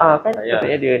 Kan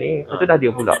patutnya dia ni. Betul dah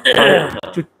dia pula.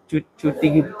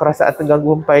 Cuti perasaan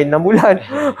terganggu sampai 6 bulan.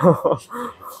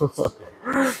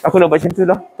 Aku nak buat macam tu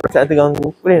lah. Perasaan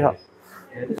terganggu. Boleh tak?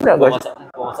 Nak buat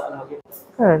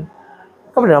kan?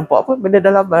 Kau pernah nampak apa benda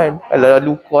dalaman? Kalau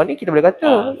luka ni kita boleh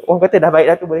kata. Orang kata dah baik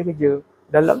dah tu boleh kerja.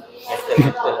 Dalam.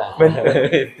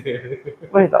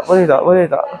 Boleh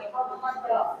tak?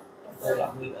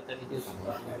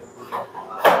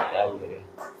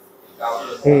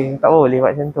 Tak boleh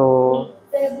buat macam tu.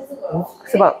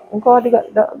 Sebab engkau ada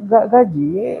gaji,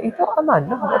 itu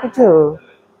amanah buat kerja.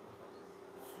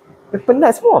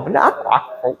 Penat semua, penat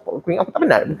aku ingat aku tak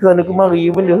penat kerana kemari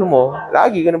benda semua.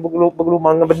 Lagi kena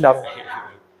bergelumang dengan bendang.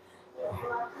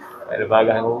 Ada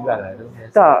barang orang lah tu.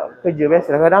 Tak, kerja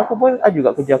biasa. Kadang aku pun ada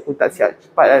juga kerja aku tak siap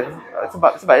cepat kan.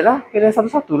 Sebab lah kena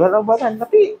satu-satu lah nak buat kan.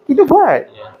 Tapi kita buat.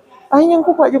 Akhirnya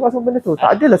aku buat juga semua benda tu.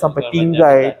 Tak adalah sampai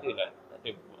tinggal. Tak ada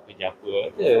kerja apa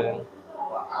ada.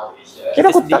 Kita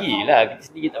sendirilah, kita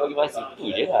sendiri tak bagi masa. Tu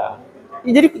je lah.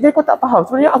 Jadi kau tak faham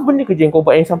sebenarnya apa benda kerja yang kau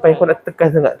buat yang sampai kau nak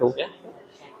tekan sangat tu.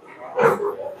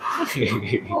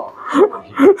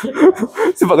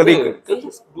 Sebab kau ikut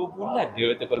 2 bulan je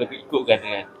kalau ikutkan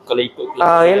kan. Kalau ikut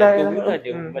yelah, 2 bulan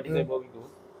je berbandingkan 2 minggu.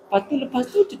 Lepas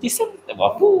tu cuti sam tak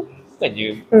apa. Bukan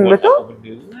je betul. Apa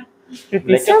benda kan.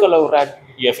 Macam kalau run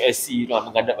DFSC lah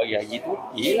menghadap pagi hari tu,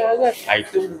 yelah kan.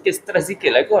 Itu mungkin stres sikit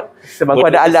lah kot. Sebab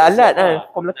kau ada alat-alat kan.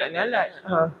 Kau melekat dengan alat.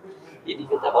 Jadi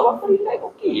kau tak apa-apa relax,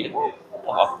 okey lah.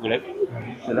 Tak apa lagi.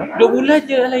 2 bulan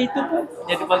je lah itu pun.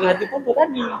 Yang marah hati pun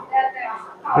berani.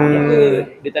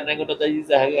 Dia tak nak dengan Dr.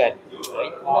 Azizah kan.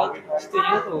 Itulah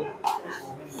ceritanya tu.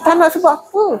 Tak nak sebab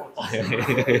apa?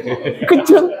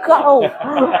 Kerja kau.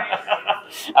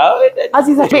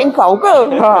 Azizah cek kau ke?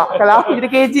 Kalau aku jadi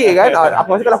KJ kan,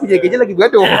 aku rasa kalau aku jadi KJ lagi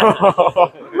bergaduh.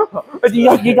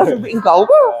 Dia dah sebut kau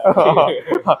ke?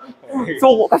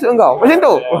 Sorok kasut kau. Macam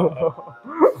tu.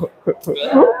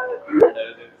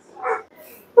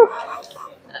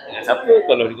 Dengan siapa?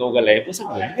 Kalau dengan orang lain pun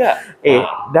sama juga.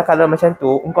 Dah kalau macam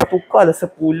tu, engkau tukarlah 10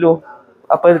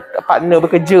 partner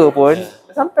bekerja pun,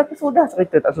 sampai aku sudah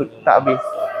cerita tak habis.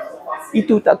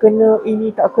 Itu tak kena,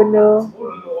 ini tak kena.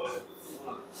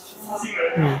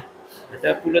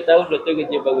 Dah puluh tahun doktor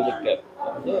kerja baru cakap.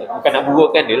 Bukan nak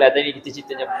burukkan dia lah. Tadi kita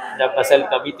cerita dalam pasal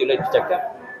kami tu lah dia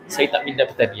cakap, saya tak minat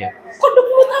pertanian. Kau dah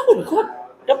 10 tahun kau.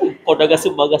 Kenapa kau dah rasa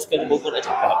marah sekali baru kau nak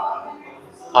cakap?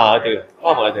 Ada.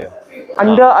 Faham ada.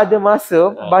 Anda ada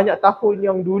masa banyak tahun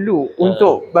yang dulu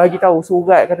untuk bagi tahu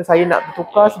surat kata saya nak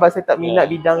bertukar sebab saya tak minat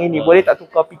bidang ini. Boleh tak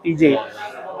tukar PTJ?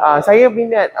 Saya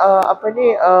minat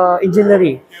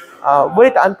engineering.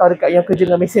 Boleh tak hantar dekat yang kerja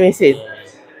dengan mesin-mesin?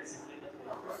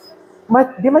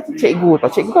 Dia macam cikgu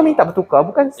tau. Cikgu kan minta bertukar,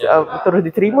 bukan terus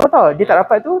diterima tau. Dia tak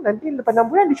dapat tu, nanti lepas 6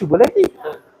 bulan dia cuba lagi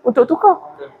untuk tukar.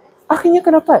 Akhirnya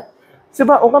kena dapat.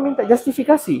 Sebab orang minta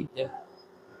justifikasi.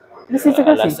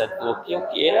 Justifikasi. Alasan tu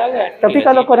okey lah kan. Tapi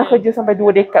kalau kau dah kerja sampai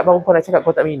 2 dekad baru kau nak cakap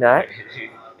kau tak minat.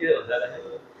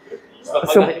 Sebab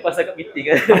marah ni pasal kat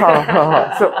meeting kan.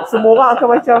 Semua orang akan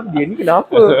macam, dia ni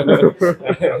kenapa?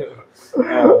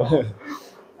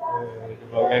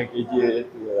 Orang kerja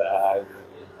tu lah.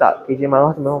 Tak, kerja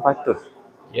marah tu memang patut.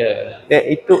 Dan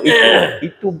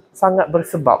itu sangat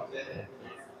bersebab.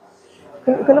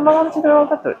 Kena marah macam tu memang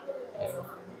patut.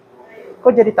 Kau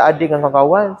jadi tak adil dengan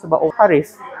kawan-kawan sebab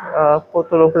Haris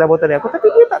tolong kelai botol ni aku, tapi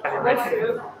dia tak.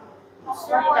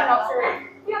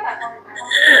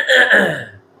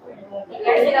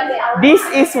 This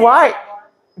is white.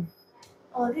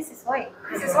 Oh, this is white.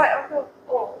 This is white also.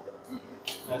 Oh.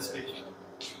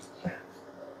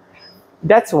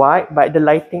 That's white, but the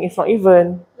lighting is not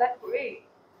even. Light gray.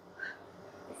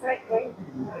 It's light gray.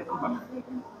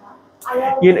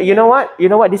 You know what? You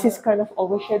know what? This is kind of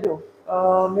overshadow.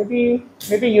 Maybe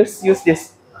use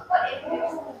this.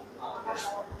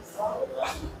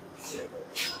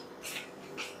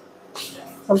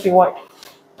 Something white.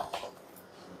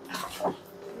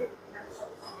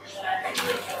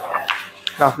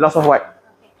 Now, lots of white.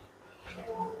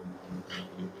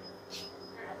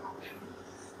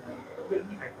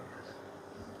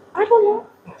 I don't know.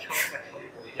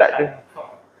 Tak ada.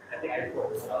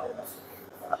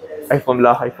 iPhone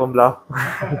lah.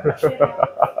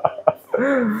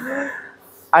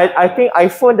 I think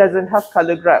iPhone doesn't have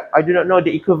color grab. I do not know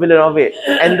the equivalent of it.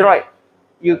 Android,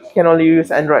 you can only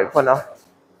use Android for now.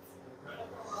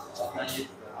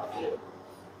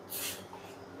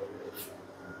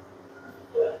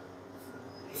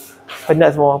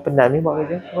 Penat semua orang penat ni buat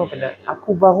kerja. Semua penat.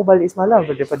 Aku baru balik semalam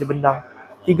daripada Benang.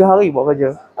 3 hari buat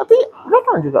kerja. Tapi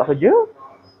datang juga kerja.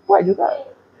 Buat juga.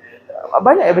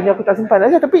 Banyak benda aku tak simpan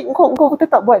aja, tapi kau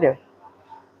tetap buat dia.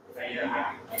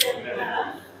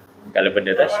 Kalau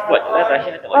benda rush, buat lah rush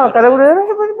lah. Kalau benda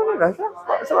rush, benda rush lah.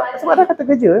 Sebab dah kata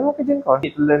kerja, memang kerja kau.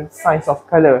 Need to learn science of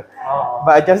colour.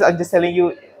 But I'm just telling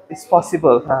you, it's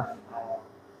possible.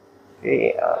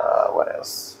 Okay, what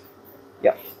else?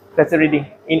 Yeah, that's a reading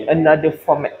in another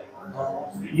format.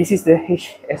 This is the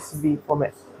HSV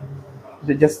format.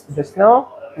 Just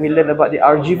now, we learned about the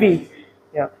RGB.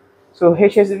 Yeah. So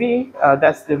HSV,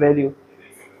 that's the value.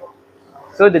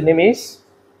 So the name is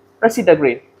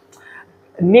Presidagrade.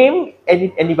 Name,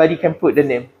 anybody can put the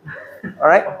name.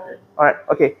 Alright? Alright,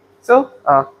 okay. So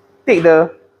take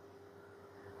the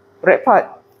red part.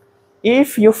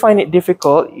 If you find it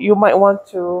difficult, you might want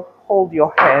to hold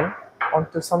your hand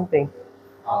onto something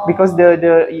because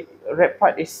the red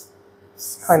part is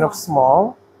kind of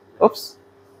small. Oops.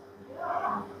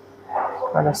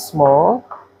 Kind of small.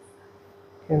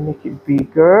 Can make it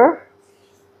bigger.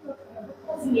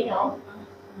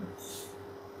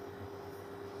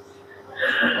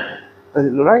 Does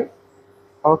it look right?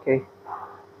 Okay.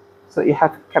 So you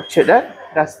have captured that.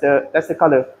 That's the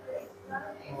color.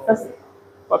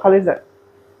 What color is that?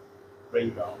 Gray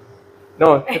brown.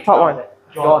 No, the top one.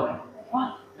 John.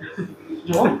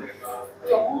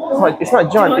 It's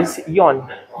not John, it's Yon.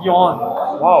 Yawn.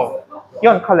 Wow.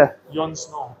 Yon color. Yawn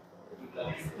snow.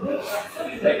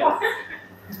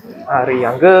 Hari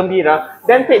yang gembira.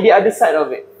 Then take the other side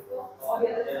of it.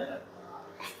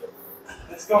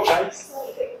 Let's go, guys.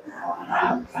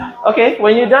 Okay,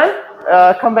 when you're done,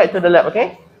 come back to the lab,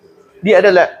 okay? The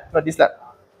other lab, not this lab.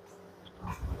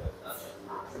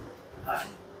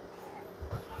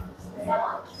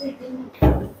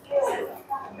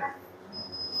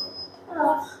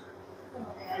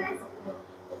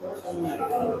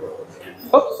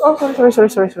 Oh,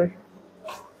 sorry.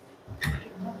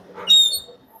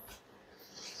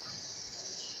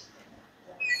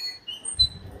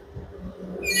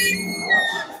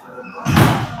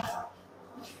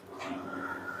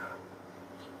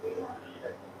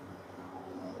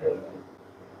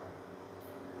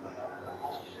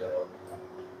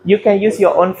 You can use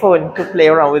your own phone to play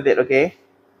around with it, okay?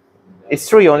 It's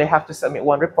true you only have to submit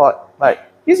one report,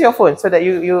 but use your phone so that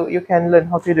you can learn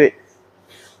how to do it.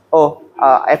 Oh,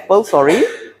 Apple, sorry.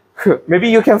 Maybe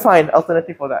you can find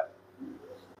alternative for that.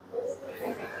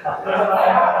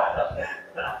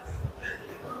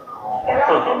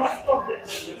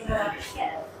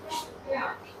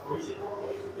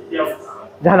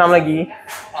 Jahanam lagi.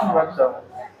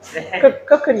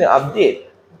 Kau kena update.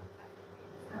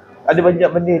 Ada banyak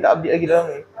benda yang tak update lagi dalam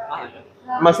ni.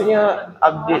 Maksudnya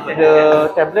update the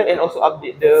tablet and also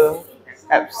update the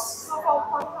apps.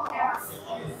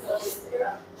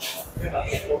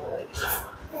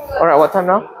 Alright, what time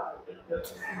now?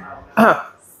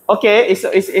 Okay, it's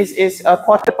a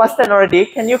 10:15 already.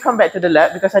 Can you come back to the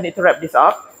lab because I need to wrap this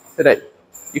up so that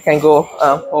you can go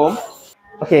home.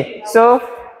 Okay, so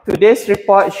today's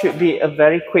report should be a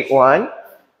very quick one.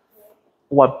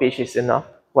 One page is enough.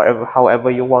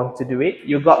 However you want to do it.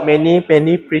 You got many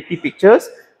pretty pictures.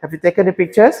 Have you taken the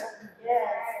pictures? Yes.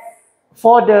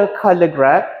 For the color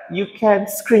graph, you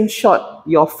can screenshot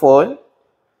your phone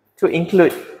to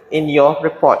include in your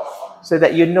report so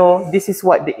that you know this is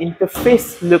what the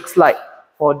interface looks like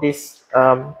for these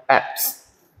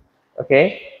apps.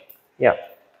 Okay? Yeah.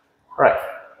 Right.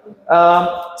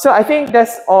 So I think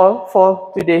that's all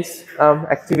for today's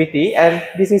activity, and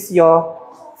this is your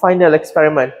final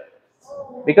experiment.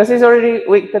 Because it's already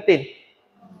week 13.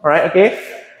 Alright, okay?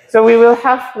 So we will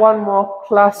have one more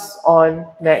class on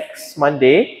next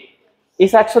Monday.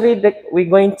 It's actually we're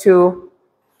going to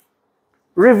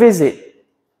revisit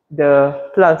the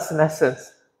plant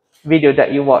senescence video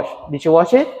that you watched. Did you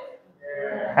watch it?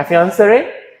 Yes. Have you answered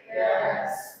it?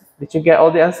 Yes. Did you get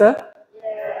all the answer?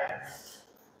 Yes.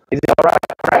 Is it alright?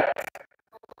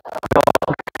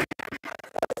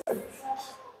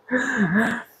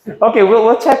 Okay,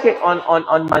 we'll check it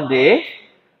on Monday.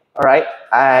 All right.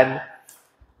 And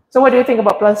so what do you think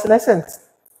about plant senescence?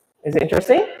 Is it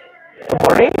interesting?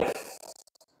 Boring?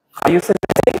 Are you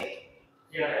senescing?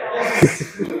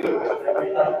 Yes.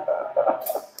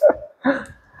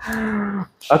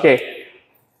 Okay.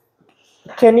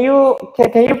 Can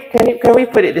we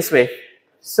put it this way?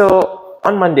 So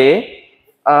on Monday,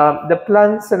 the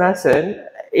plant senescence,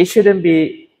 it shouldn't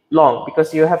be long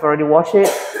because you have already watched it.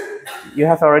 You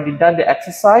have already done the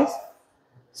exercise.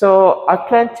 So I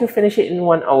plan to finish it in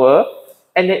 1 hour.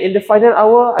 And then in the final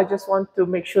hour, I just want to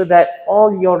make sure that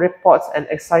all your reports and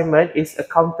assignment is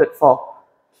accounted for.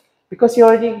 Because you're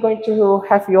already going to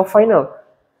have your final.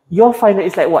 Your final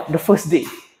is like what? The first day.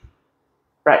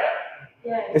 Right?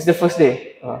 Yes. It's the first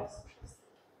day.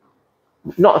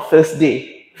 Not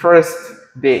Thursday. First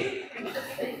day.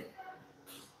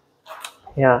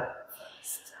 Yeah.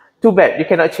 Too bad, you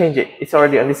cannot change it. It's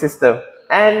already on the system.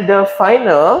 And the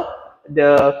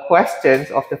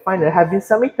questions of the final have been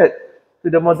submitted to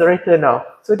the moderator now.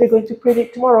 So they're going to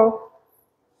predict tomorrow.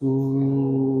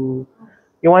 Ooh.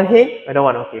 You want hint? I don't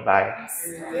want. Okay, bye.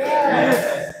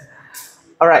 Yes.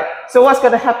 All right. So what's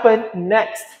going to happen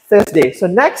next Thursday? So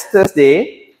next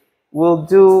Thursday, will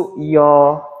do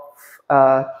your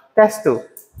test too.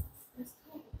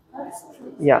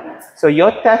 Yeah, so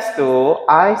your test too,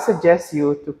 I suggest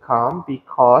you to come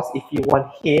because if you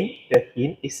want hint, the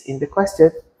hint is in the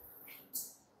question.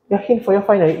 Your hint for your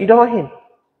final, you don't want hint?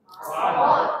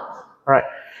 Alright,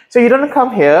 so you don't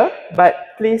come here,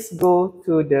 but please go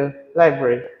to the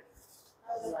library.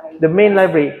 The main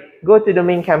library. Go to the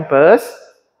main campus.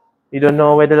 You don't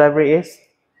know where the library is?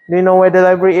 Do you know where the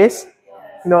library is?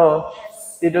 No,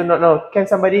 they do not know. Can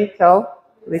somebody tell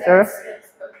later?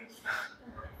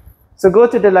 So go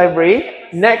to the library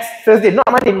next Thursday, not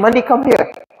Monday. Monday come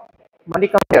here. Monday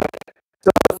come here. So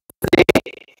Thursday,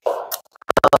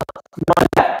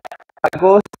 Monday, I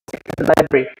go to the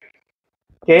library.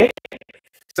 Okay.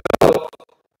 So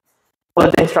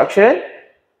follow the instruction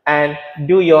and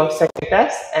do your second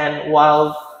test. And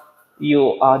while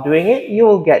you are doing it, you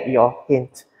will get your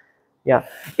hint. Yeah.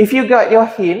 If you got your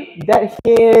hint, that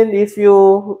hint, if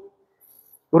you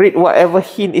read whatever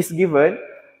hint is given,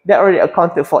 that already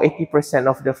accounted for 80%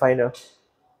 of the final.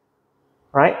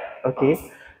 Right? Okay.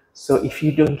 So if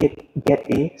you don't get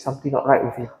A, something not right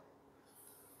with you.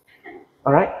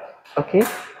 Alright? Okay?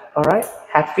 Alright?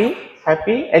 Happy?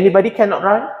 Happy? Anybody cannot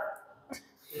run?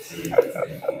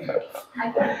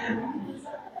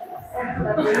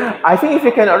 I think if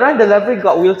you cannot run, the library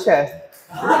got wheelchairs.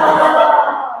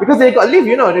 Because they got lift,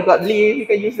 you know, they got lift, you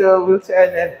can use the wheelchair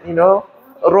and then, you know,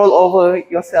 roll over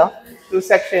yourself. Two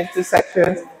sections.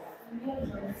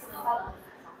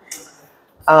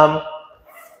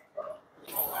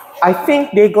 I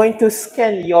think they're going to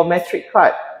scan your metric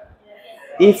card.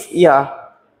 If, yeah.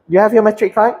 You have your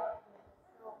metric card?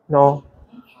 No.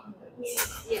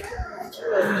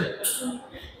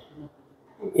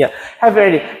 Yeah, have it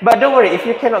ready. But don't worry, if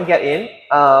you cannot get in,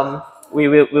 we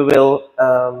will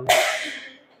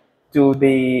do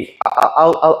the.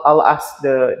 I'll ask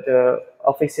the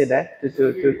officer there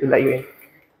to let you in.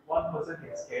 One person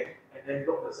can scan and then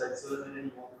drop the sensor and then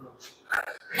you walk through.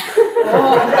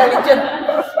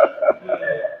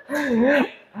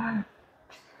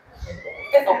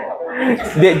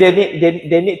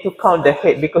 They need to count the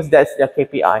head because that's their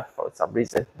KPI for some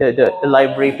reason. The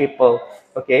library people.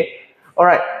 Okay. All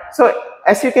right. So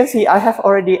as you can see, I have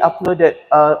already uploaded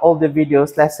all the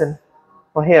videos lesson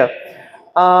for here.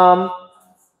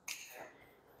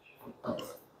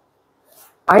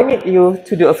 I need you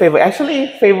to do a favor. Actually,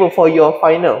 favor for your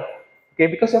final. Okay,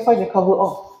 because your final cover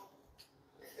all.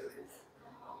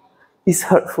 It's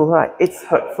hurtful, right? It's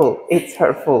hurtful. It's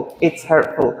hurtful. It's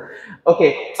hurtful.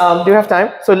 Okay, do you have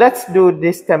time? So let's do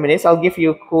this 10 minutes. I'll give you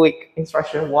a quick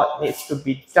instruction what needs to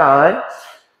be done.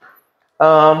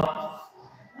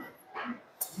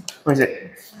 Where is it?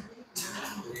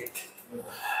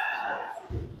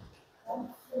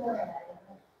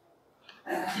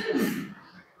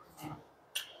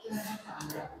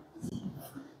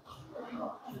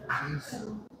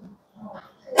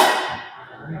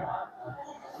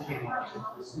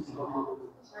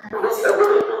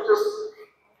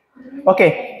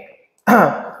 Okay,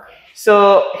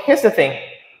 so here's the thing.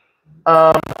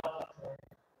 I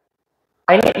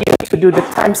need you to do the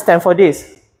timestamp for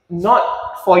this, not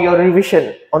for your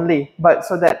revision only, but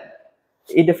so that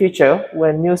in the future,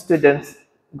 when new students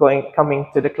coming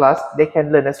to the class, they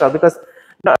can learn as well. Because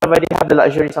not everybody have the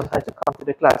luxury sometimes to come to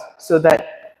the class, so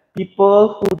that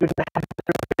people who do not have the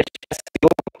privilege to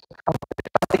come to the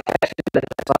class, they can actually learn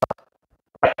as well.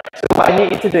 Right. So what I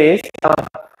need you to do is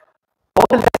all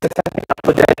the lessons have been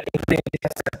uploaded, including this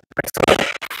lesson. So,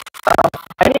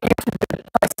 I need you to do the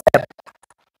timestamp.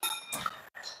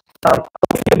 I'll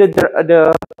give you the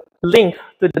link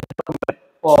to the document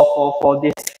for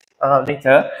this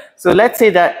later. So let's say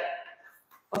that,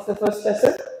 what's the first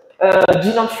lesson?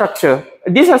 Genome structure.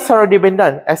 This has already been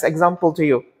done as example to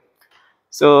you.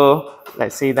 So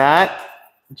let's say that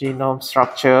genome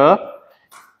structure.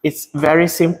 It's very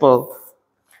simple.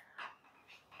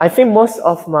 I think most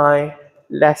of my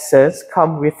lessons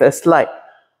come with a slide.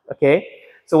 Okay.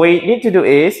 So what you need to do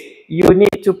is you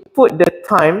need to put the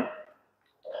time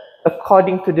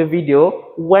according to the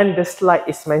video when the slide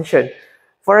is mentioned.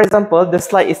 For example, the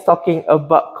slide is talking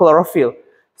about chlorophyll.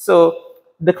 So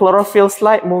the chlorophyll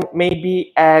slide may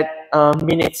be at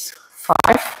minutes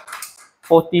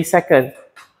 5:40 seconds.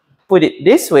 Put it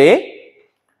this way.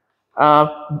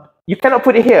 You cannot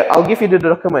put it here. I'll give you the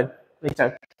document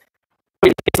later. Put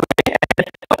it this way and put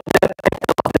the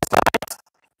title of the slide.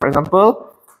 For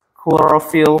example,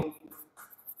 chlorophyll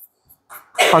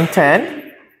content.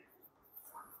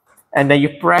 And then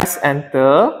you press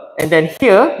enter, and then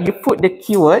here you put the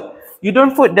keyword. You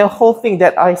don't put the whole thing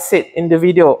that I said in the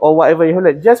video or whatever you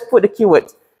heard. Just put the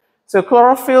keyword. So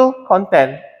chlorophyll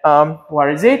content,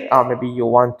 what is it? Maybe you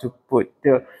want to put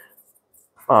the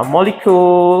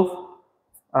molecule,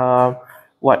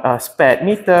 SPAD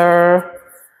meter,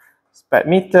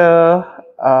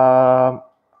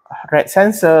 red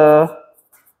sensor,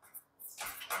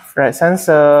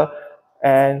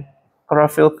 and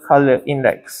chlorophyll color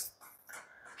index.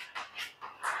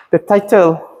 The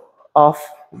title of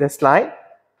the slide,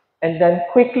 and then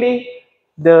quickly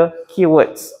the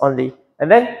keywords only, and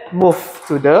then move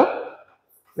to the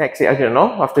next. I don't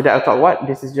know. After that, I'll talk what.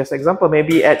 This is just example.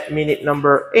 Maybe at minute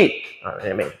number 8,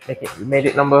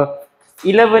 minute number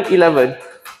 11,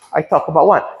 I talk about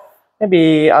what?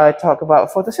 Maybe I talk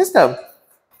about photosystem.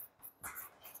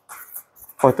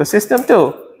 Photosystem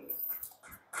too.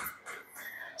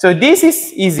 So this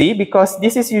is easy because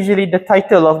this is usually the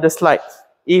title of the slide.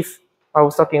 If I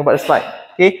was talking about the slide,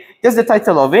 okay, just the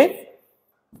title of it.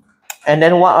 And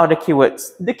then what are the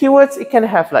keywords? The keywords, it can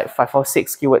have like 5 or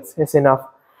 6 keywords. That's enough.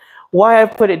 Why I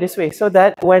put it this way? So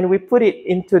that when we put it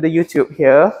into the YouTube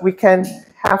here, we can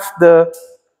have the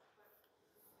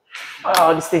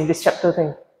this chapter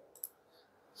thing.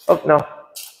 Oh no.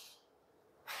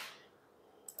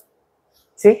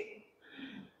 See?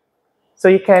 So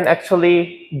you can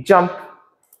actually jump,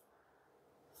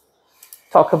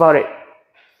 talk about it,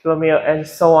 telomere, and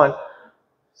so on.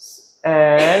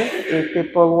 And if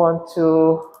people want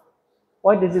to,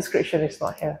 why the description is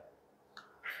not here?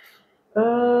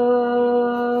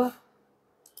 Oh,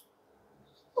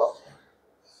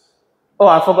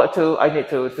 I forgot to. I need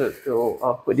to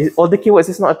put this. All the keywords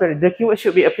is not appearing. The keyword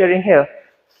should be appearing here.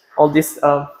 All this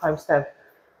timestamp.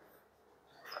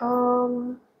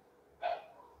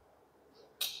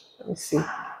 Let me see.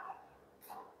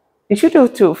 You should do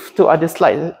to other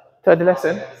slides, to other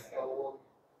lesson.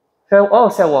 Cell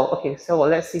wall. Okay, cell wall.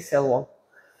 Let's see cell wall.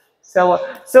 Cell wall.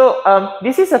 So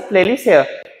this is a playlist here.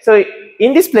 So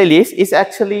in this playlist is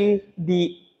actually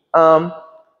the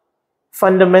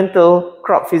fundamental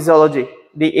crop physiology,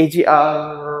 the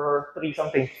AGR 3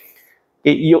 something.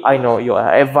 I know you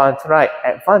are advanced, right?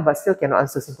 Advanced, but still cannot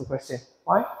answer simple question.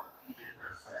 Why?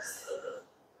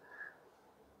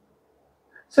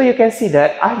 So you can see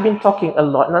that I've been talking a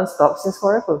lot non-stop since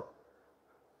forever.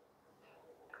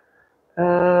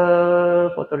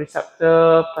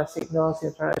 Photoreceptor, pulse signals,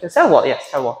 interaction, cell wall. Yes,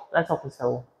 cell wall. Let's open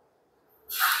cell wall.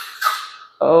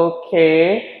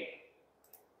 Okay.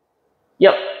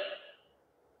 Yep.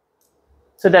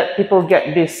 So that people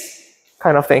get this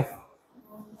kind of thing.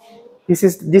 This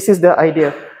is the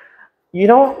idea. You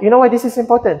know why this is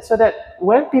important? So that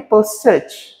when people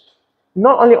search,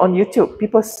 not only on YouTube,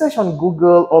 people search on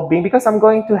Google or Bing, because I'm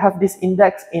going to have this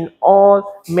index in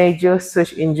all major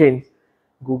search engines.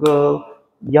 Google,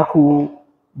 Yahoo,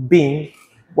 Bing,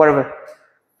 whatever.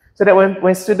 So that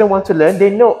when students want to learn, they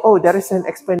know, oh, there is an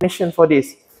explanation for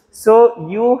this. So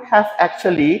you have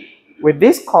actually, with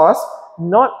this course,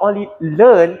 not only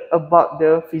learn about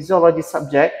the physiology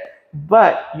subject,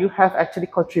 but you have actually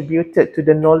contributed to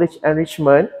the knowledge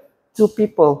enrichment to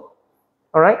people.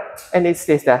 All right? And it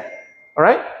stays there. All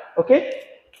right? Okay?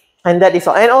 And that is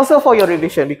all. And also for your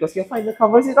revision, because your final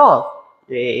covers it all.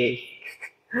 Yay.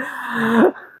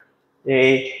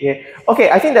 Yay. Okay,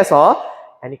 I think that's all.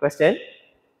 Any question?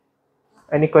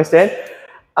 Any question?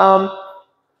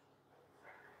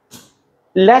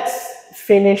 Let's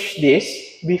finish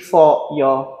this before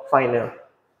your final.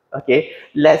 Okay,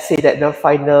 let's say that the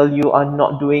final you are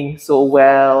not doing so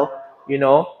well, you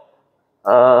know.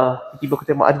 Tiba aku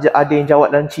tengok ada yang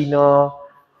jawab dalam Cina.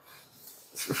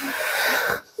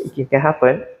 It can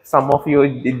happen. Some of you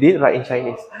did write in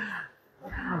Chinese.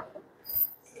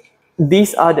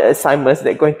 These are the assignments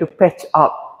that are going to patch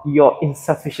up your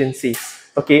insufficiencies.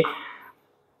 Okay,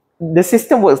 the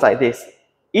system works like this.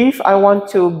 If I want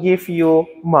to give you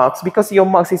marks, because your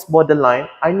marks is borderline,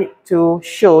 I need to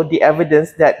show the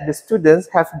evidence that the students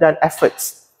have done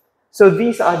efforts. So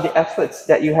these are the efforts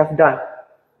that you have done.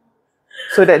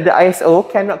 So that the ISO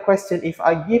cannot question if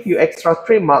I give you extra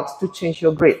 3 marks to change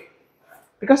your grade.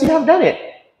 Because you have done it.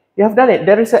 You have done it.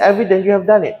 There is evidence you have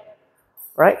done it.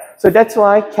 Right? So that's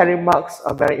why carry marks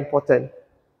are very important.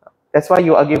 That's why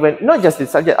you are given, not just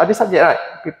this subject, other subject, right?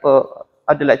 People,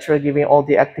 other lecturer giving all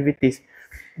the activities.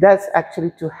 That's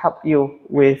actually to help you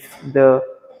with the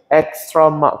extra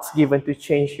marks given to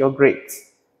change your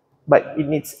grades. But it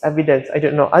needs evidence. I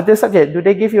don't know. Other subject, do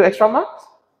they give you extra marks?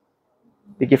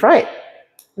 They give, right?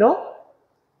 No?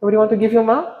 Nobody want to give you a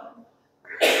mark?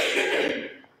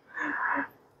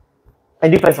 It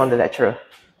depends on the lecturer.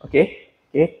 Okay?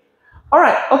 Okay.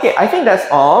 Alright, okay, I think that's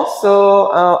all.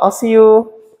 So I'll see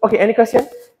you. Okay, any question?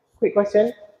 Quick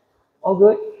question? All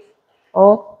good?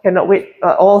 Oh, cannot wait.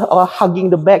 All are hugging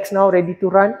the bags now, ready to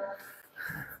run.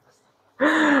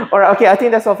 All right, okay, I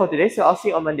think that's all for today. So I'll see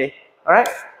you on Monday. All right?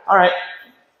 All right.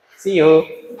 See you.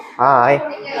 Bye.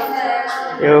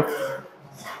 You.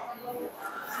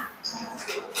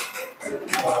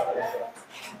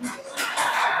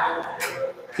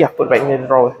 Yeah, put back in the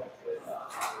drawer.